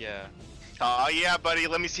 Yeah. Oh yeah, buddy.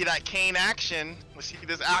 Let me see that Kane action. Let's see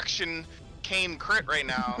this action Kane crit right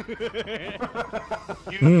now.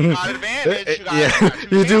 You got advantage. You got Yeah,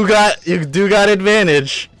 two you do got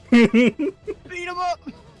advantage. Beat him up!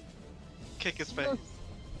 Kick his face.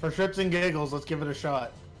 For shits and giggles, let's give it a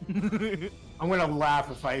shot. I'm gonna laugh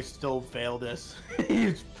if I still fail this.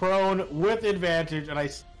 He's prone with advantage, and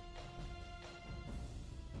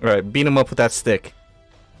Alright, beat him up with that stick.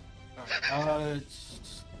 let's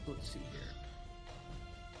see here.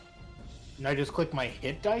 Can I just click my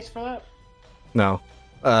hit dice for that? No.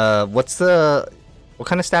 What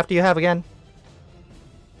kind of staff do you have again?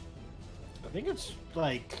 I think it's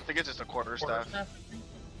like I think it's just a quarter staff.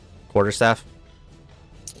 Quarterstaff?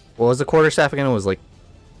 What was the quarterstaff again? It was like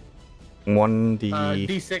 1d...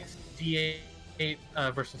 D6,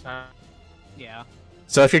 D8 versus half. Yeah.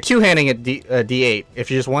 So if you're two-handing it, d8.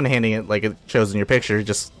 If you're just one-handing it, like it shows in your picture,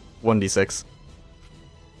 just 1d6.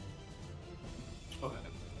 okay.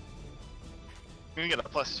 You can get a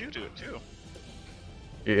 +2 to it too.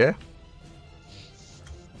 Yeah.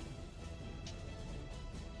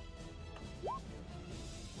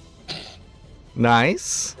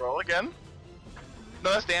 Nice. Roll again.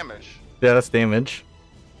 No, that's damage. Yeah, that's damage.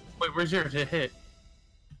 Wait, where's your hit?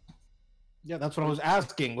 Yeah, that's what I was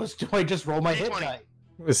asking. Do I just roll my hit D20. die?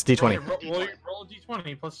 It's d20. Roll a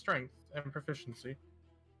d20 plus strength and proficiency.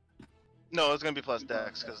 No, it's gonna be plus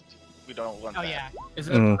dex because we don't want Oh that. yeah. Is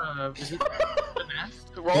it finesse?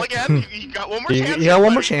 Roll again. You got one more You, chance. you got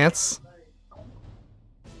one more buddy. chance.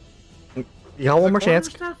 You got one more chance.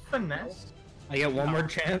 Quarterstaff finesse? I get one more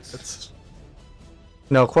chance. It's...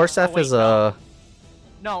 No, quarterstaff Oh, wait, is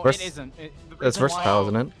No, Vers- it isn't. The it's reason versatile, why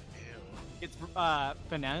isn't it? It's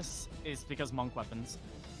finesse is because monk weapons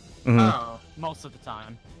Mhm. Oh, most of the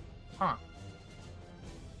time. huh.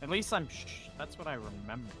 At least that's what I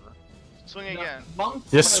remember. Swing No, again.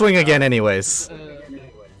 monks Just have, swing again, anyways.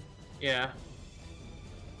 Yeah.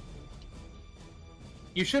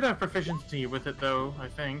 You should have proficiency with it, though, I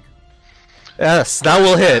think. Yes, that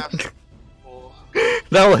will hit. Cool.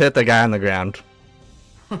 That will hit the guy on the ground.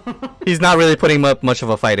 He's not really putting up much of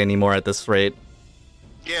a fight anymore at this rate.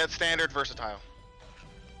 Yeah, it's standard versatile.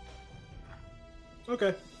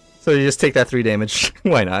 Okay. So you just take that 3 damage.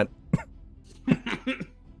 Why not?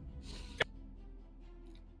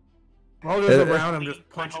 While there's around, I'm just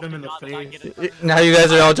punching him in the face. Now you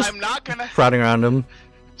guys are all just I'm not gonna. prodding around him,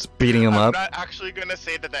 just beating him I'm up. not actually gonna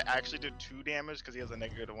say that actually did 2 damage because he has a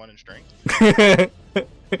 -1 in strength.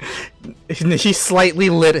 He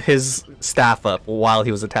slightly lit his staff up while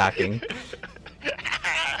he was attacking.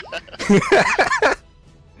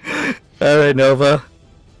 Alright, Nova.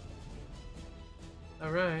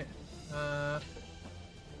 Alright.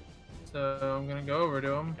 So I'm gonna go over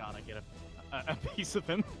to him. God, I get a piece of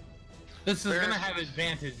him. This is gonna have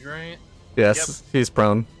advantage, right? Yes, he's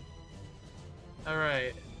prone.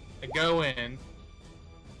 Alright. I go in.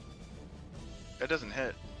 That doesn't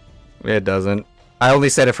hit. It doesn't. I only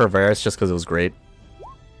said it for Varus just because it was great.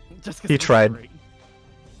 Just 'cause He it was tried. great.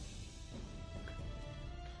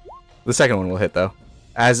 The second one will hit though,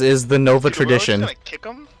 as is the Nova Dude, we're just tradition. gonna kick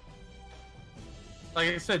him. Like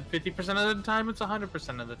I said, 50% of the time, it's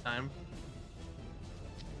 100% of the time.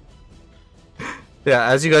 Yeah,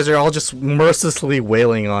 as you guys are all just mercilessly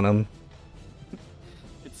wailing on him.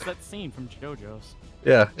 It's that scene from JoJo's.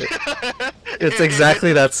 Yeah, it's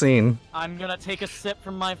exactly that scene. I'm gonna take a sip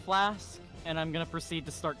from my flask, and I'm gonna proceed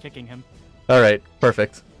to start kicking him. All right,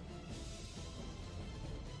 perfect.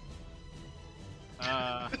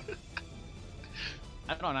 I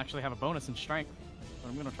don't actually have a bonus in strength, but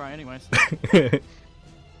I'm gonna try anyways.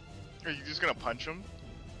 Are you just gonna punch him?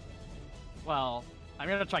 Well, I'm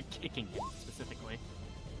gonna try kicking him specifically.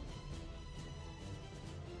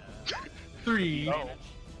 3. Advantage.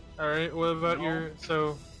 Alright, what about your...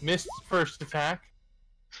 So, missed first attack.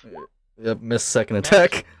 Yep, miss second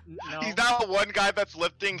attack. No. He's not the one guy that's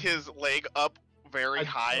lifting his leg up very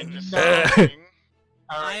high and just No. swinging.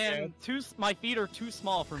 I am my feet are too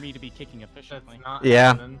small for me to be kicking That's efficiently. not Yeah.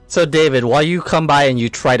 happening. So David, while you come by and you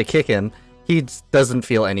try to kick him, he doesn't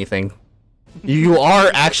feel anything. You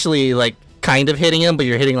are actually like kind of hitting him, but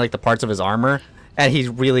you're hitting like the parts of his armor, and he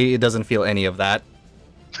really doesn't feel any of that.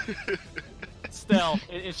 Still,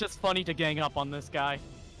 it's just funny to gang up on this guy.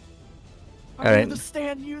 Alright. The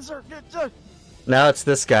stand user. Now it's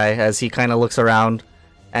this guy as he kind of looks around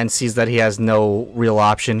and sees that he has no real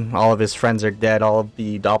option. All of his friends are dead. All of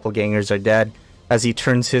the doppelgangers are dead. As he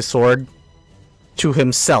turns his sword to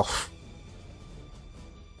himself.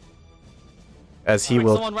 As he Alright,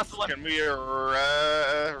 will. someone wrestle him.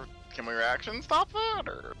 Can we reaction stop that,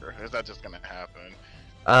 or is that just gonna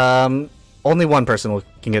happen? Only one person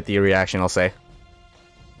can get the reaction, I'll say.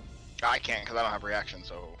 I can't because I don't have reaction.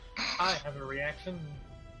 So I have a reaction,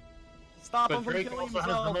 Stop him but from Drake killing also has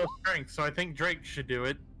the himself. most strength, so I think Drake should do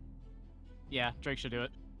it. Yeah, Drake should do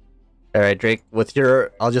it. Alright, Drake, with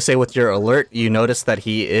your, I'll just say with your alert, you notice that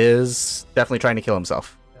he is definitely trying to kill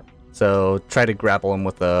himself. So try to grapple him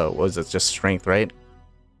with the, what was it, just strength, right?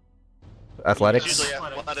 Athletics? usually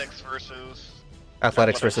athletics versus.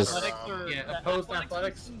 Athletics versus. Athletics or Yeah, opposed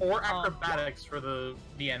athletics or acrobatics for the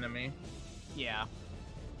enemy. Yeah.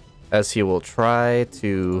 As he will try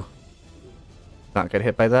to not get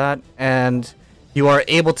hit by that, and you are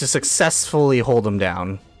able to successfully hold him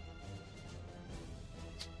down.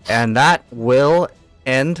 And that will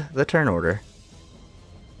end the turn order.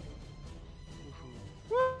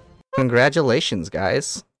 Congratulations,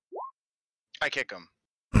 guys. I kick him.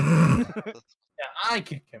 Yeah, I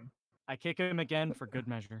kick him. I kick him again for good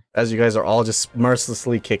measure. As you guys are all just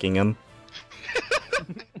mercilessly kicking him.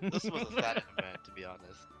 This was a sad event, to be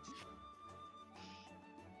honest.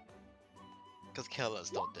 Because Kella's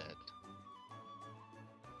still dead.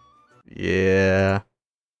 Yeah.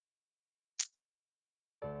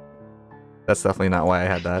 That's definitely not why I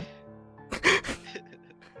had that.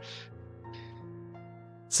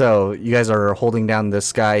 So you guys are holding down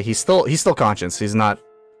this guy. He's still conscious. He's not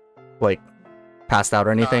like passed out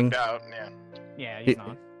or anything. Knocked out, yeah. Yeah, He- he's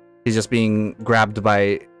not. He's just being grabbed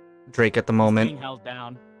by Drake at the He's moment. being held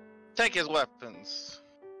down. Take his weapons.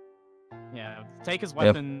 Yeah, take his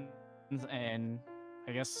weapons and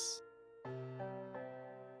I guess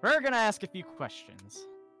we're gonna ask a few questions.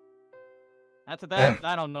 After that,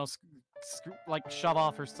 I don't know, like shove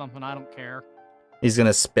off or something. I don't care. He's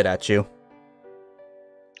gonna spit at you.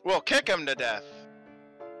 We'll kick him to death.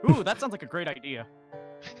 Ooh, that sounds like a great idea.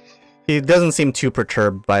 He doesn't seem too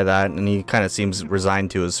perturbed by that, and he kind of seems resigned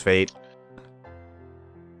to his fate.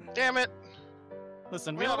 Damn it!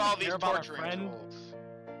 Listen, We we have don't all care these about our torturing friend, tools.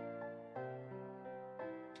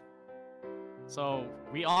 so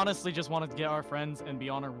we honestly just wanted to get our friends and be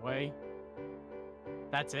on our way.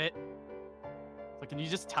 That's it. So can you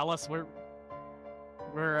just tell us where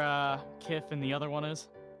Kif and the other one is?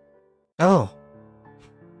 Oh.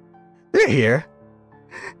 They're here.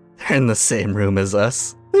 They're in the same room as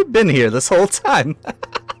us. They've been here this whole time.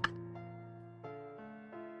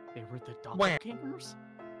 They were the Where? doppelgangers?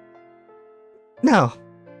 No.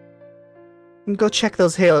 Go check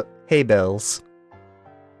those hay bales.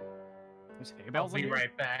 There's hay I'll bales in be here?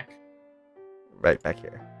 right back. Right back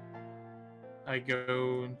here. I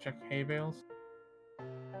go and check hay bales.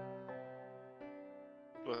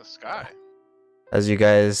 With Sky. As you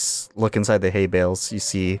guys look inside the hay bales, you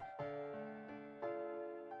see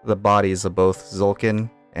the bodies of both Zulkin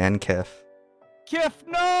and Kef. Kif,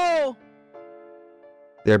 no!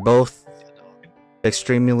 They're both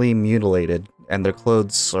extremely mutilated, and their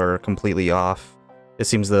clothes are completely off. It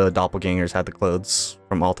seems the doppelgangers had the clothes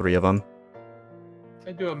from all three of them. Can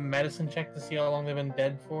I do a medicine check to see how long they've been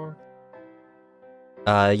dead for?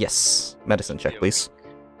 Yes. Medicine check, please.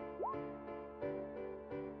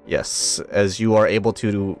 Yes, as you are able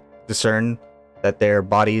to discern that their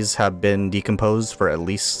bodies have been decomposed for at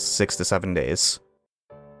least 6 to 7 days.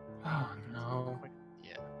 Oh no.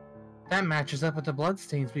 Yeah. That matches up with the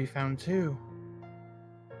bloodstains we found too.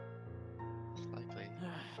 Likely.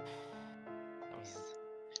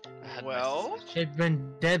 I had my Well, They've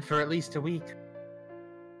been dead for at least a week.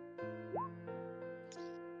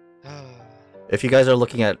 If you guys are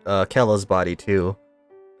looking at Kella's body too,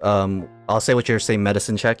 I'll say with your same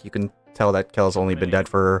medicine check, you can tell that Kella's only been dead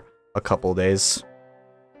for a couple days.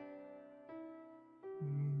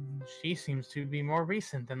 She seems to be more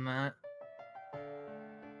recent than that.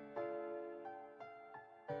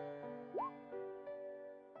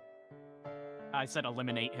 I said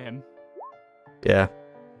eliminate him. Yeah.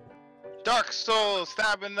 Dark Soul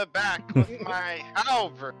stab in the back with my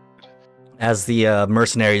halberd. As the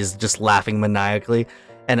mercenary is just laughing maniacally,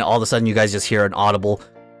 and all of a sudden you guys just hear an audible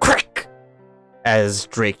crack as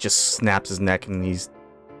Drake just snaps his neck and he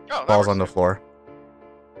Oh, that falls works on the too. floor.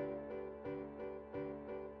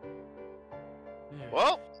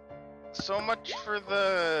 Well, so much for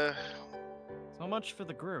the. So much for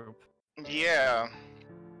the group. Yeah.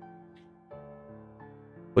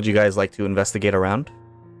 Would you guys like to investigate around?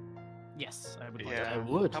 Yes, I would. Yeah. I Like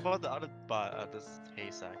would. How about the other this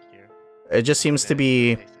hay sack here? It just seems to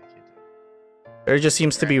be. Hay sack here. There just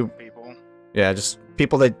seems to be. Random people. Yeah, just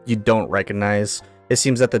people that you don't recognize. It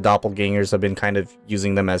seems that the doppelgangers have been kind of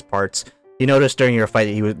using them as parts. You noticed during your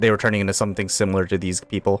fight they were turning into something similar to these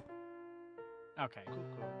people. Okay.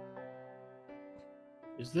 Cool.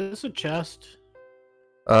 Is this a chest?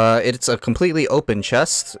 It's a completely open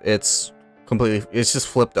chest. It's just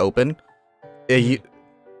flipped open. It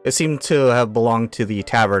seemed to have belonged to the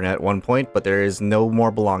tavern at one point, but there is no more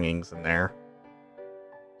belongings in there.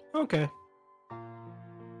 Okay.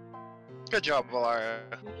 Good job, Valara.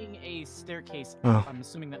 Seeing a staircase, Oh. I'm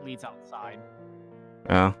assuming that leads outside.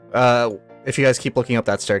 If you guys keep looking up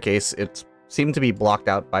that staircase, it seemed to be blocked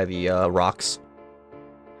out by the rocks.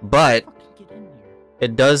 But Fucking get in here.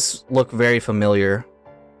 it does look very familiar.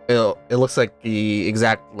 It looks like the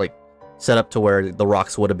exact setup to where the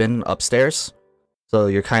rocks would have been upstairs. So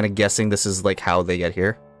you're kind of guessing this is like how they get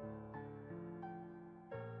here.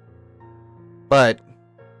 But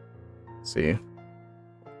let's see.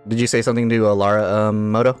 Did you say something to Lara,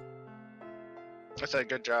 Moto? I said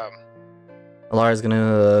good job. Alara's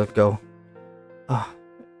gonna go. Oh,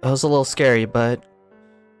 that was a little scary, but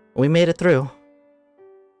we made it through.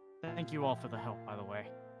 Thank you all for the help, by the way.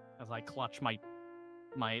 As I clutch my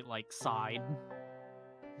side.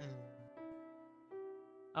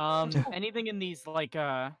 Anything in these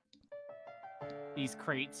these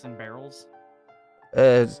crates and barrels?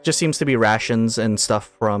 It just seems to be rations and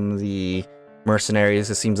stuff from the mercenaries.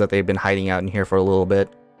 It seems that they've been hiding out in here for a little bit.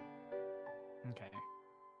 Okay.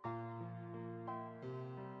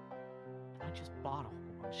 I just bought a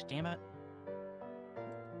whole bunch, damn it.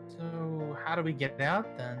 So how do we get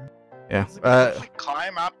out then? Yeah. Like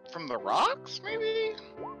climb up from the rocks, maybe?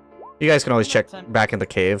 You guys can always check back in the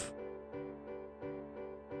cave.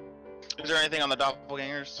 Is there anything on the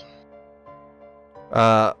doppelgangers?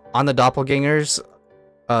 On the doppelgangers,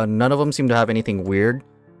 none of them seem to have anything weird.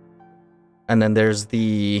 And then there's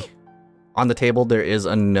on the table, there is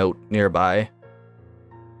a note nearby.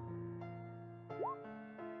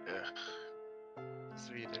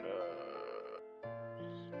 Sweet.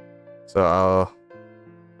 So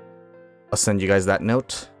I'll send you guys that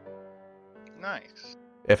note. Nice.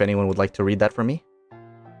 If anyone would like to read that for me.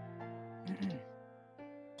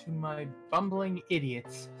 To my bumbling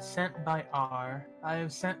idiots sent by R, I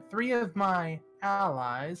have sent 3 of my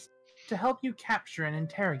allies to help you capture and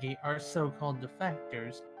interrogate our so-called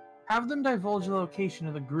defectors. Have them divulge the location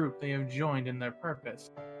of the group they have joined in their purpose.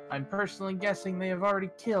 I'm personally guessing they have already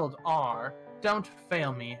killed R. Don't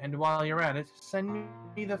fail me, and while you're at it, send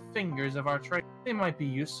me the fingers of our traitor. They might be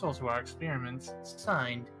useful to our experiments.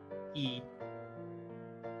 Signed, E.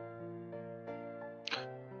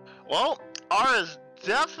 Well, R is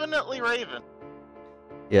definitely Raven.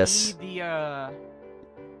 Yes. The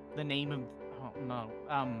name of no.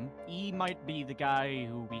 E might be the guy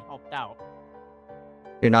who we helped out.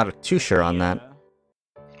 You're not too sure on that.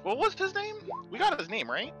 What was his name? We got his name,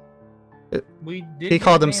 right? We did He get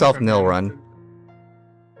called a name himself from him. Nilrun.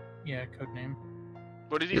 Yeah, codename.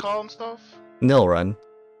 What did he call himself? Nilrun.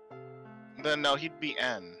 Then no, he'd be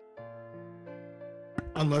N.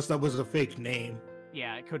 Unless that was a fake name.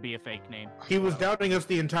 Yeah, it could be a fake name. He was doubting us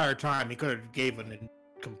the entire time. He could have given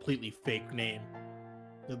a completely fake name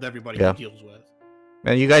that everybody Yeah. deals with.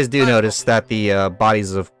 And you guys do notice that the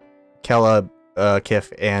bodies of Kella,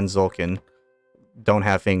 Kif, and Zolkin don't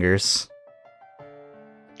have fingers.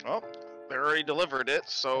 Well, they already delivered it,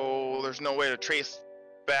 so there's no way to trace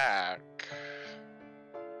back.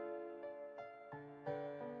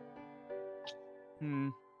 Hmm.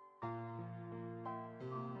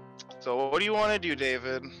 So what do you want to do,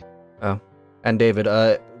 David? And David,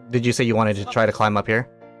 did you say you wanted to try to climb up here?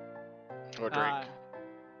 Or Drake?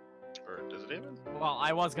 Or is it David? Well,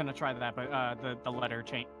 I was gonna try that, but the letter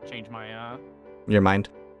changed my Your mind?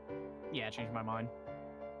 changed my mind.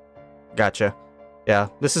 Gotcha. Yeah,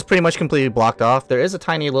 this is pretty much completely blocked off. There is a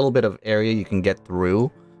tiny little bit of area you can get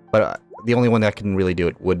through, but the only one that can really do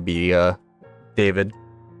it would be David.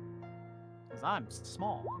 Cause I'm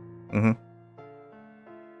small. Mm-hmm.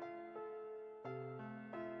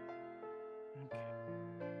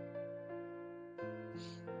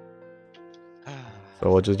 So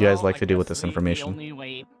what would you guys Well, like I to do with guess this information? The only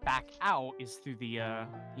way back out is through the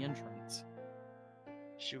entrance.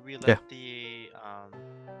 Should we let Yeah. the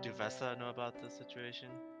Duvessa know about the situation?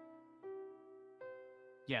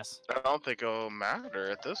 Yes. I don't think it'll matter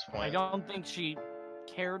at this point. I don't think she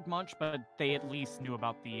cared much, but they at least knew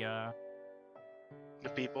about the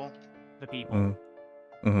people. people. Mm.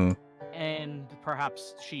 Mm-hmm. And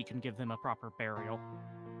perhaps she can give them a proper burial.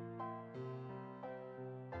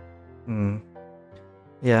 Hmm.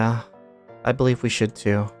 Yeah, I believe we should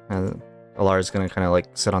too. Alara's gonna kind of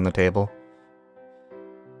sit on the table.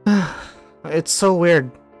 It's so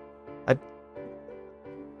weird.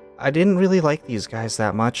 I didn't really like these guys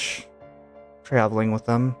that much. traveling with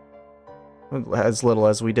them. As little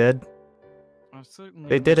as we did. I certainly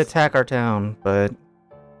They did miss- attack our town, but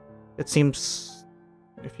it seems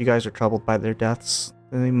if you guys are troubled by their deaths,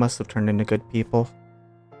 then they must have turned into good people.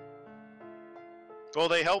 Well,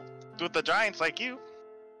 they helped with the giants like you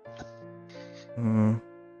Hmm.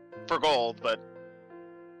 for gold, but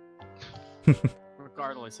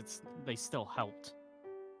Regardless, they still helped.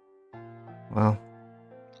 Well,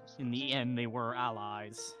 In the end, they were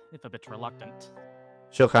allies, if a bit reluctant.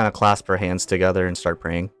 she'll kind of clasp her hands together and start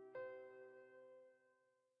praying.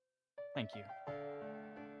 Thank you.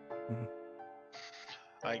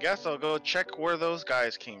 I guess I'll go check where those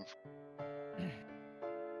guys came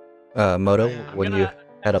from. Moto, I'm when gonna you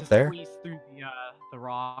head up just there? squeeze through the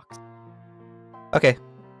rocks. Okay.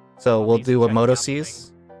 So All we'll these do what check Moto out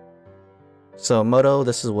sees. So Moto,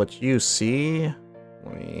 this is what you see.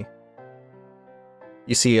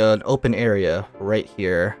 You see an open area right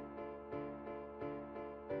here.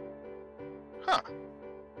 Huh.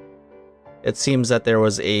 It seems that there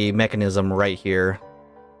was a mechanism right here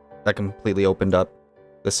that completely opened up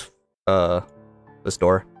this this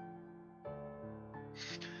door.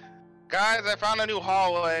 Guys, I found a new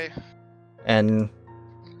hallway. And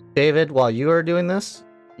David, while you are doing this,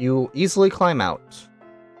 you easily climb out.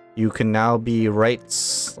 You can now be right.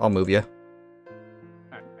 I'll move you.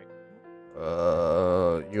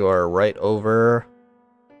 Alright. You are right over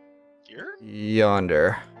Here?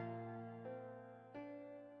 yonder.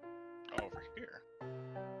 Over here.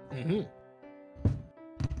 Mm-hmm.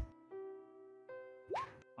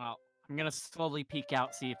 Well, I'm gonna slowly peek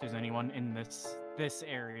out, see if there's anyone in this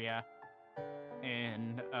area,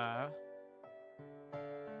 and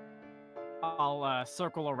I'll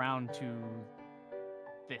circle around to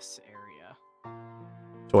this area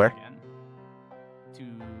To where? again, to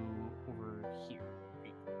over here,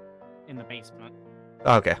 in the basement.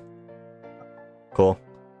 Okay. Cool.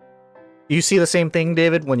 You see the same thing,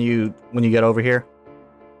 David, when you get over here?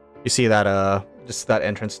 You see that just that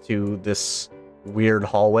entrance to this weird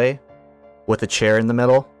hallway with a chair in the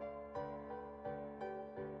middle?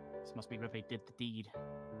 This must be where they did the deed.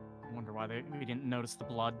 I wonder why we didn't notice the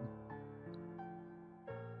blood.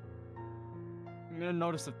 I'm gonna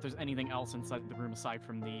notice if there's anything else inside the room aside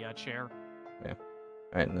from the chair.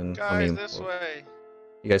 Alright, and then Guys, this way.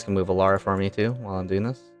 you guys can move Alara for me too while I'm doing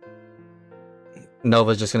this.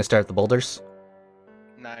 Nova's just gonna start the boulders.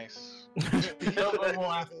 Nice.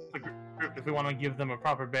 We'll ask the group if we want to give them a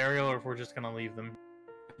proper burial or if we're just gonna leave them.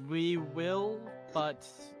 We will, but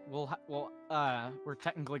we're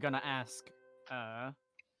technically gonna ask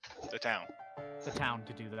The town. the town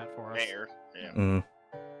to do that for us. Mayor. Yeah. Mm.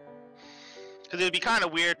 Because it'd be kind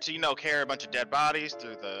of weird to, carry a bunch of dead bodies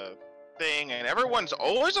through the thing, and everyone's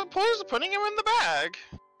always opposed to putting him in the bag.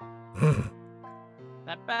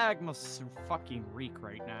 That bag must fucking reek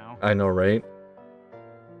right now. I know, right?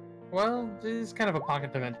 Well, it is kind of a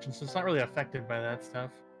pocket dimension, so it's not really affected by that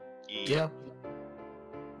stuff. Yeah.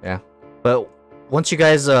 But once you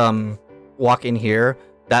guys walk in here,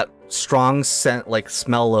 that strong scent, like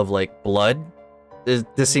smell of like blood,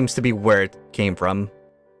 this seems to be where it came from,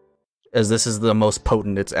 as this is the most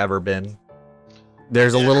potent it's ever been.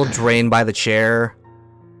 There's a little drain by the chair,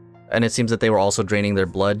 and it seems that they were also draining their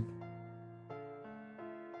blood.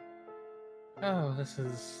 Oh, this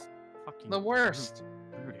is Fucking the worst.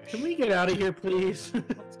 brutish. Can we get out of here, please?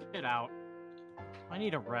 Let's get out. I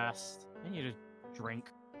need a rest. I need a drink.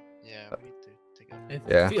 Yeah, we need to take a. I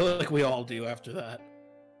Yeah. feel like we all do after that.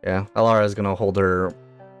 Yeah, Alara's gonna hold her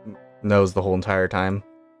nose the whole entire time.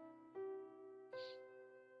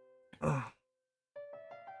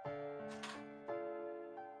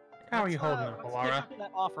 How are you holding it, Let's Alara? get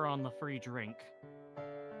that offer on the free drink.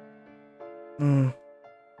 Mm.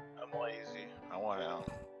 I'm lazy. I want out.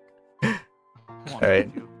 Alright.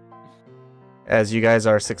 As you guys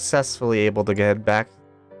are successfully able to get back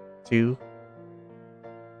to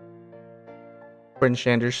Prince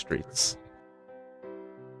Shander's streets.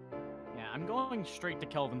 Yeah, I'm going straight to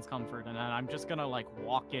Kelvin's Comfort, and then I'm just gonna like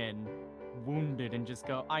walk in, wounded, and just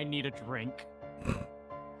go, I need a drink.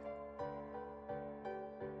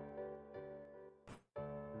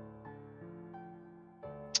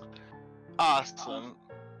 Awesome.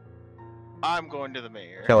 I'm going to the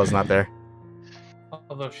mayor. Kella's not there.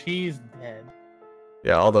 Although she's dead.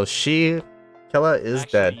 Yeah, although Kella is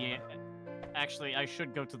dead. Yeah, actually, I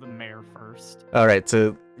should go to the mayor first. Alright,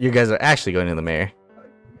 so you guys are actually going to the mayor.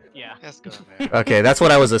 Yeah. Let's go there. Okay, that's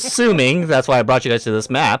what I was assuming. That's why I brought you guys to this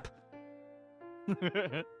map.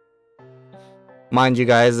 Mind you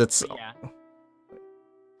guys, it's Yeah.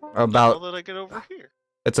 How about did I get over here?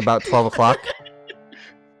 it's about 12 o'clock.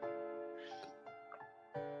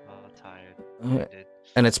 Oh, tired. wounded.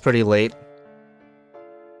 And it's pretty late.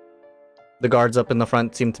 The guards up in the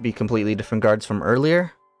front seem to be completely different guards from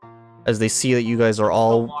earlier, as they see that you guys are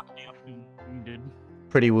all Locked up and wounded.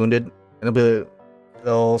 pretty wounded. And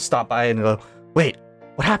they'll stop by and go, "Wait,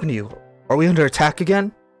 what happened to you? Are we under attack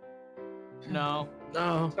again?" No,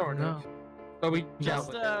 No, Sort no. of. But we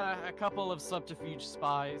just a couple of subterfuge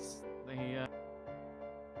spies.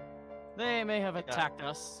 They may have attacked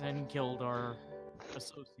us and killed our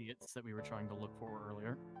associates that we were trying to look for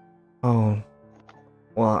earlier. Oh,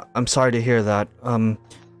 well, I'm sorry to hear that. I'm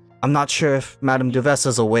not sure if Madame Duves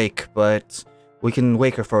is awake, but we can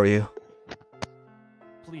wake her for you.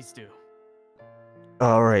 Please do.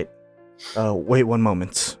 All right. Wait one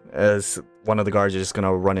moment, as one of the guards is just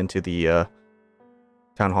gonna run into the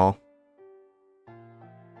town hall,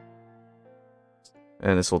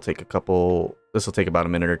 and this will take about a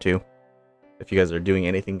minute or two. If you guys are doing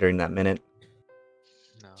anything during that minute,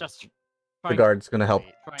 No. Just the trying- guard's gonna help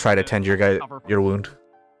try to tend your cover- wound.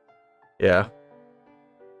 Yeah,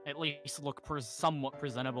 At least look somewhat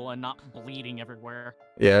presentable and not bleeding everywhere.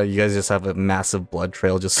 yeah. You guys just have a massive blood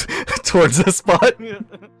trail just towards the spot. Wait,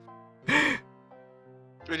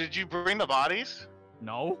 did you bring the bodies?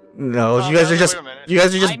 No. No, Oh, you guys are wait just a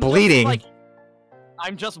minute. I'm bleeding.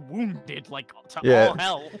 I'm just wounded, like, to Yeah. all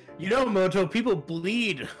hell. You know, Moto, people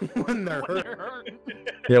bleed when they're When hurt. they're hurt.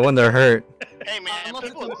 Yeah, when they're hurt. Hey man, Unless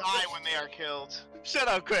people it's a- die when they are killed. Shut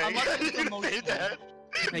up, Craig. Unless it's You didn't say emotional. that.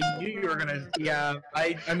 I knew you were gonna. Yeah,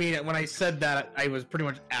 I mean, when I said that, I was pretty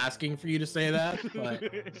much asking for you to say that, but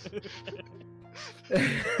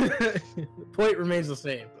the point remains the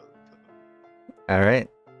same. All right.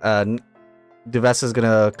 Duves is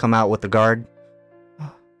gonna come out with the guard.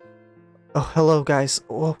 Oh, hello, guys.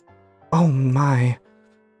 Oh my.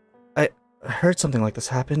 I heard something like this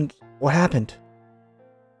happened. What happened?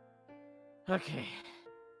 Okay.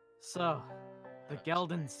 So, the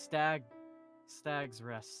Gelden Stag's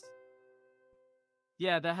Rest.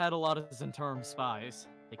 Yeah, that had a lot of Zentarum spies.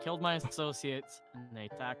 They killed my associates, and they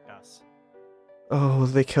attacked us. Oh,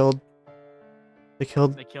 they killed They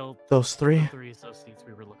killed those three? the 3 associates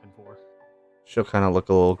we were looking for. She'll kind of look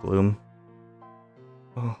a little gloom.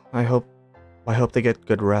 Oh, I hope they get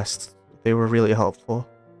good rest. They were really helpful.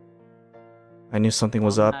 I knew something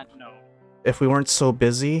was On up. that note, If we weren't so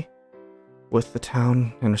busy with the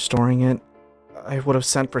town and restoring it, I would have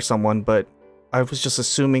sent for someone, but I was just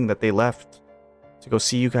assuming that they left to go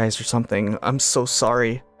see you guys or something. I'm so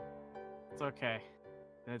sorry. it's okay.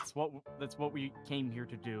 That's what we came here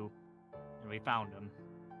to do, and we found them.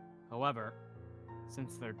 However,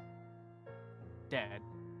 since they're dead,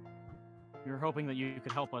 we were hoping that you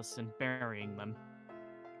could help us in burying them.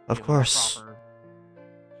 Of Give them a course.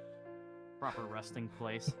 proper resting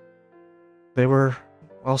place. They were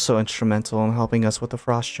also instrumental in helping us with the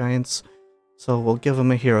frost giants, so we'll give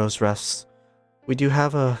them a hero's rest. We do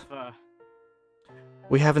have a... Uh,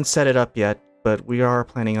 We haven't set it up yet, but we are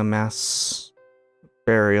planning a mass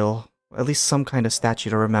burial. At least some kind of statue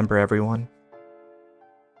to remember everyone.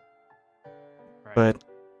 right. But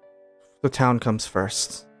the town comes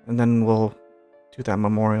first, and then we'll do that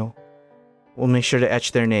memorial. We'll make sure to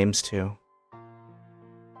etch their names too.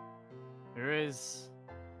 There is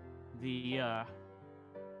the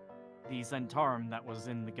Zentarum that was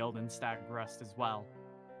in the Gelden Stag Rest as well.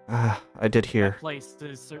 I did hear. That place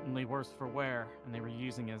is certainly worse for wear, and they were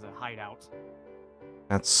using it as a hideout.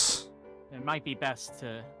 That's... It might be best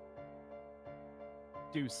to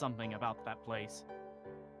do something about that place.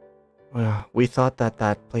 we thought that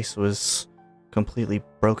that place was completely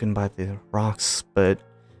broken by the rocks, but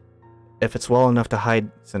if it's well enough to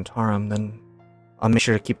hide Zentarum, then I'll make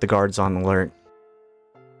sure to keep the guards on alert.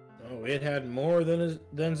 Oh, it had more than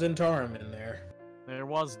Zentarum in there, There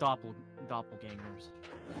was doppelgangers.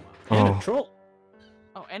 and Oh. a troll.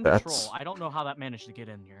 Oh, and a That's- troll. I don't know how that managed to get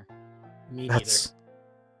in here. Me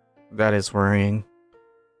That is worrying.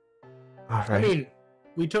 Alright. neither. I mean,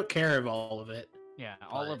 we took care of all of it. Yeah,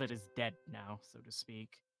 all of But- it is dead now, so to speak.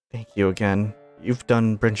 Thank you again. You've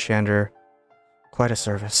done Bryn Shander quite a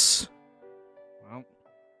service. Well,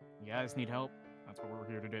 you guys need help. That's what we're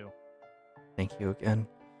here to do. Thank you again.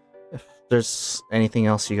 If there's anything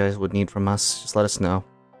else you guys would need from us, just let us know.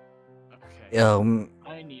 Okay.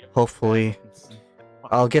 I need a hopefully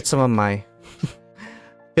I'll get some of my...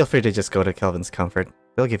 Feel free to just go to Kelvin's Comfort.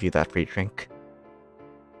 They'll give you that free drink.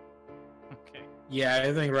 Okay. Yeah,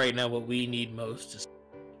 I think right now what we need most is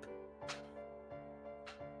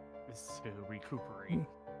Is to recuperate.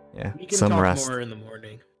 Yeah, we can some talk rest. more in the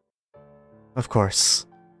morning. Of course.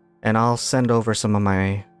 And I'll send over some of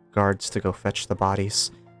my guards to go fetch the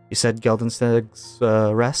bodies. You said Geldenstag's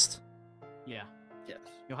rest? Yeah. Yes.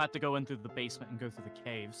 You'll have to go in through the basement and go through the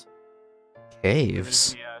caves.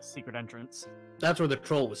 Caves? There's the secret entrance. That's where the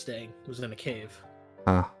troll was staying. Was in a cave.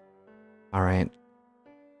 Huh. Alright.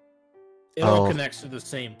 It all Oh. connects to the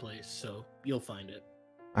same place, so you'll find it.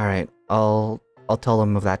 Alright. I'll tell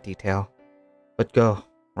them of that detail. But go.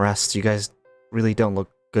 Rest. You guys really don't look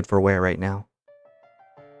good for wear right now.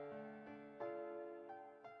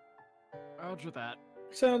 Roger that.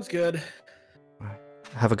 Sounds good.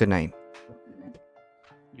 Have a good night.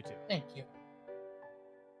 You too. Thank you.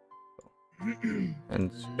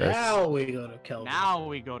 And Now we go to Kelvin. Now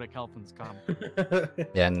we go to Kelvin's Camp.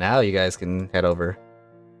 yeah, now you guys can head over.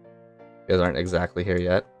 You guys aren't exactly here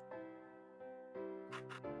yet.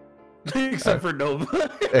 Except for Nova.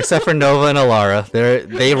 Except for Nova and Alara.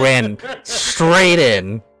 They ran straight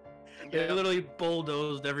in. They literally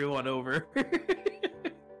bulldozed everyone over.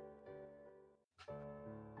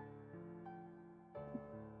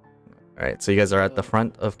 Alright, so you guys are at the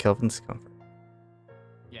front of Kelvin's Comfort.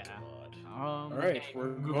 Yeah. Alright, we're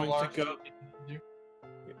Google going to go.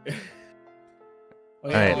 Oh,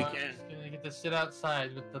 yeah, Alright. we I'm can. just gonna get to sit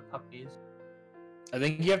outside with the puppies. I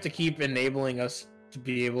think you have to keep enabling us to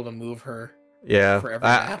be able to move her Yeah. for every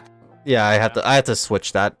map. Yeah, I have to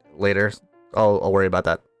switch that later. I'll worry about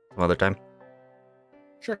that some other time.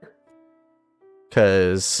 Sure.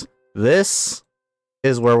 Cause this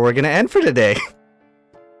is where we're gonna end for today.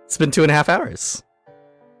 It's been 2.5 hours.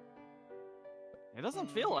 It doesn't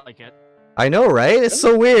feel like it. I know, right? It's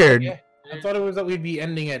so weird. Yeah. I thought it was that we'd be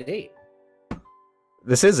ending at 8.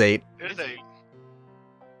 This is 8. It is a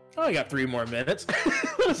Oh, I got 3 more minutes.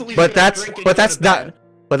 But that's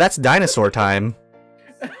dinosaur time.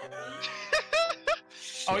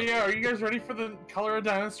 Oh yeah, are you guys ready for the Color of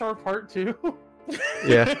Dinosaur Part 2?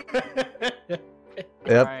 Yeah. Yep.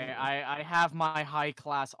 Alright, I have my high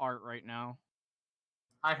class art right now.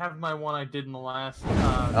 I have my one I did in the last.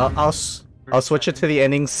 I'll switch it to the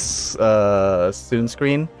endings soon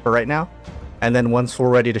screen for right now, and then once we're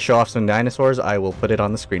ready to show off some dinosaurs, I will put it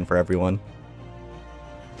on the screen for everyone.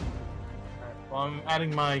 Well, I'm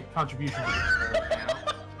adding my contribution to this right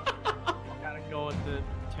now. Gotta go with the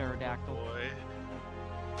pterodactyl.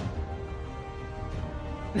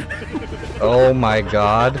 Oh my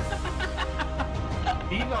god.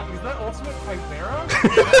 Enoch, is that Ultimate Chimera?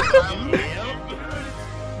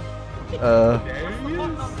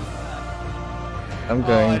 I'm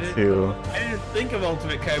going I to. didn't think of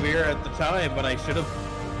Ultimate Chimera at the time, but I should have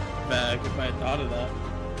back if I had thought of that.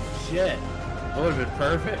 Shit. That would have been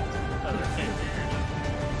perfect.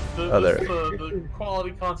 The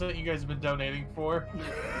quality content you guys have been donating for.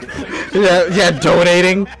 Yeah,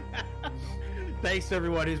 donating. Thanks to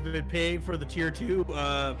everyone who's been paying for the tier 2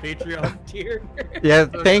 Patreon tier. Yeah,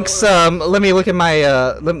 thanks. Let me look at my.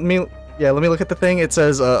 Let me look at the thing. It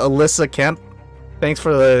says Alyssa Kemp. Thanks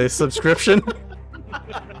for the subscription.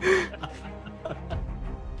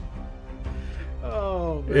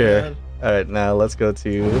 Oh man. Yeah. All right, now let's go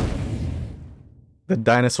to the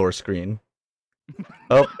dinosaur screen.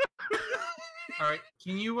 Oh. All right,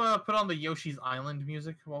 can you put on the Yoshi's Island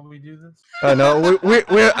music while we do this? No,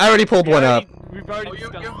 I already pulled one up. We've already Oh, you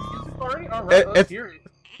discussed have music already? All It- right, let's it's- hear it.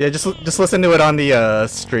 Yeah, just listen to it on the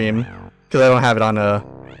stream, because I don't have it on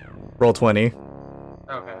Roll20.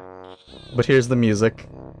 Okay. But here's the music.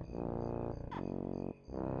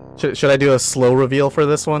 Should I do a slow reveal for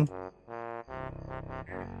this one?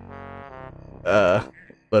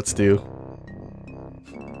 Let's do.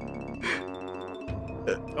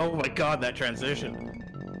 Oh my god, that transition.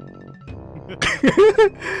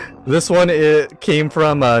 This one came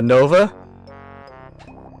from Nova.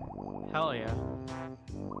 Hell yeah.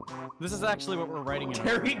 This is actually what we're writing in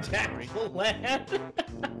our Pterodactyl land.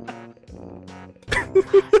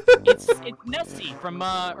 It's Nessie from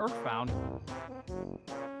Earthbound.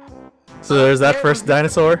 So there's that first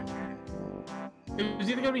dinosaur. It was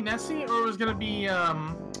either gonna be Nessie or it was gonna be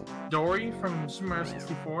Dory from Super Mario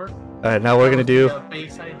 64. Alright, now we're gonna do The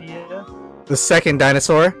base idea. the second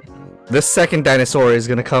dinosaur. This second dinosaur is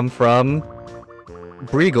gonna come from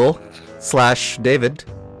Breagle/David.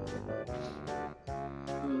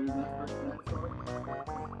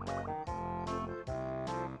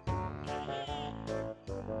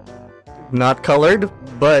 Not colored,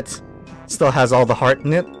 but still has all the heart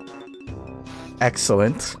in it.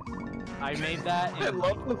 Excellent. I made that I in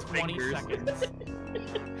love the 20 fingers. seconds.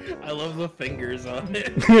 I love the fingers on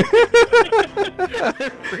it. They're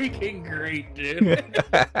freaking great, dude.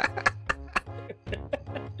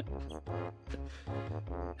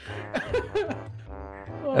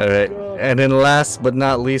 Oh, Alright, God. and then last but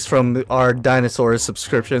not least from our dinosaur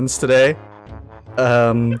subscriptions today,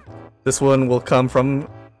 this one will come from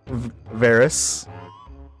Varus.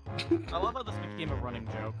 I love how this became a running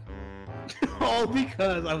joke. All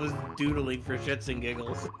because I was doodling for shits and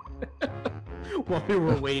giggles while we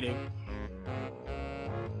were waiting.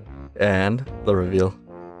 And the reveal.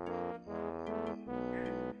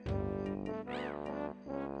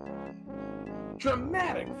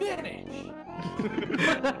 Dramatic finish.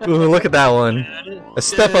 Ooh, look at that one. A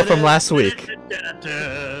step up from last week.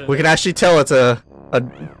 We can actually tell it's a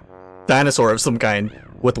dinosaur of some kind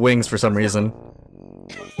with wings for some reason.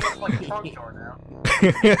 Looks like a trunk now.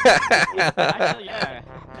 Actually, yeah.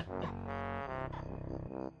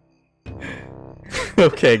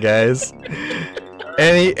 Okay, guys.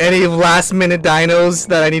 Any last minute dinos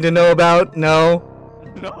that I need to know about? No.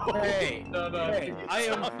 Hey, hey, I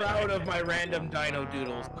am proud of my random dino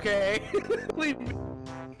doodles. Okay, leave me.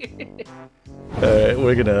 Alright,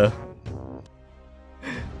 we're gonna.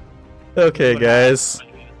 Okay, guys.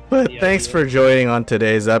 But thanks for joining on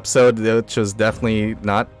today's episode, which was definitely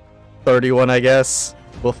not 31, I guess.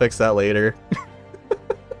 We'll fix that later.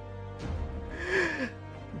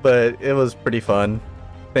 But it was pretty fun.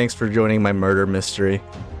 Thanks for joining my murder mystery.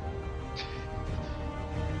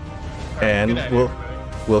 And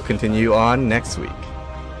we'll continue on next week.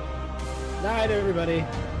 Night, everybody.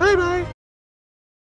 Bye bye.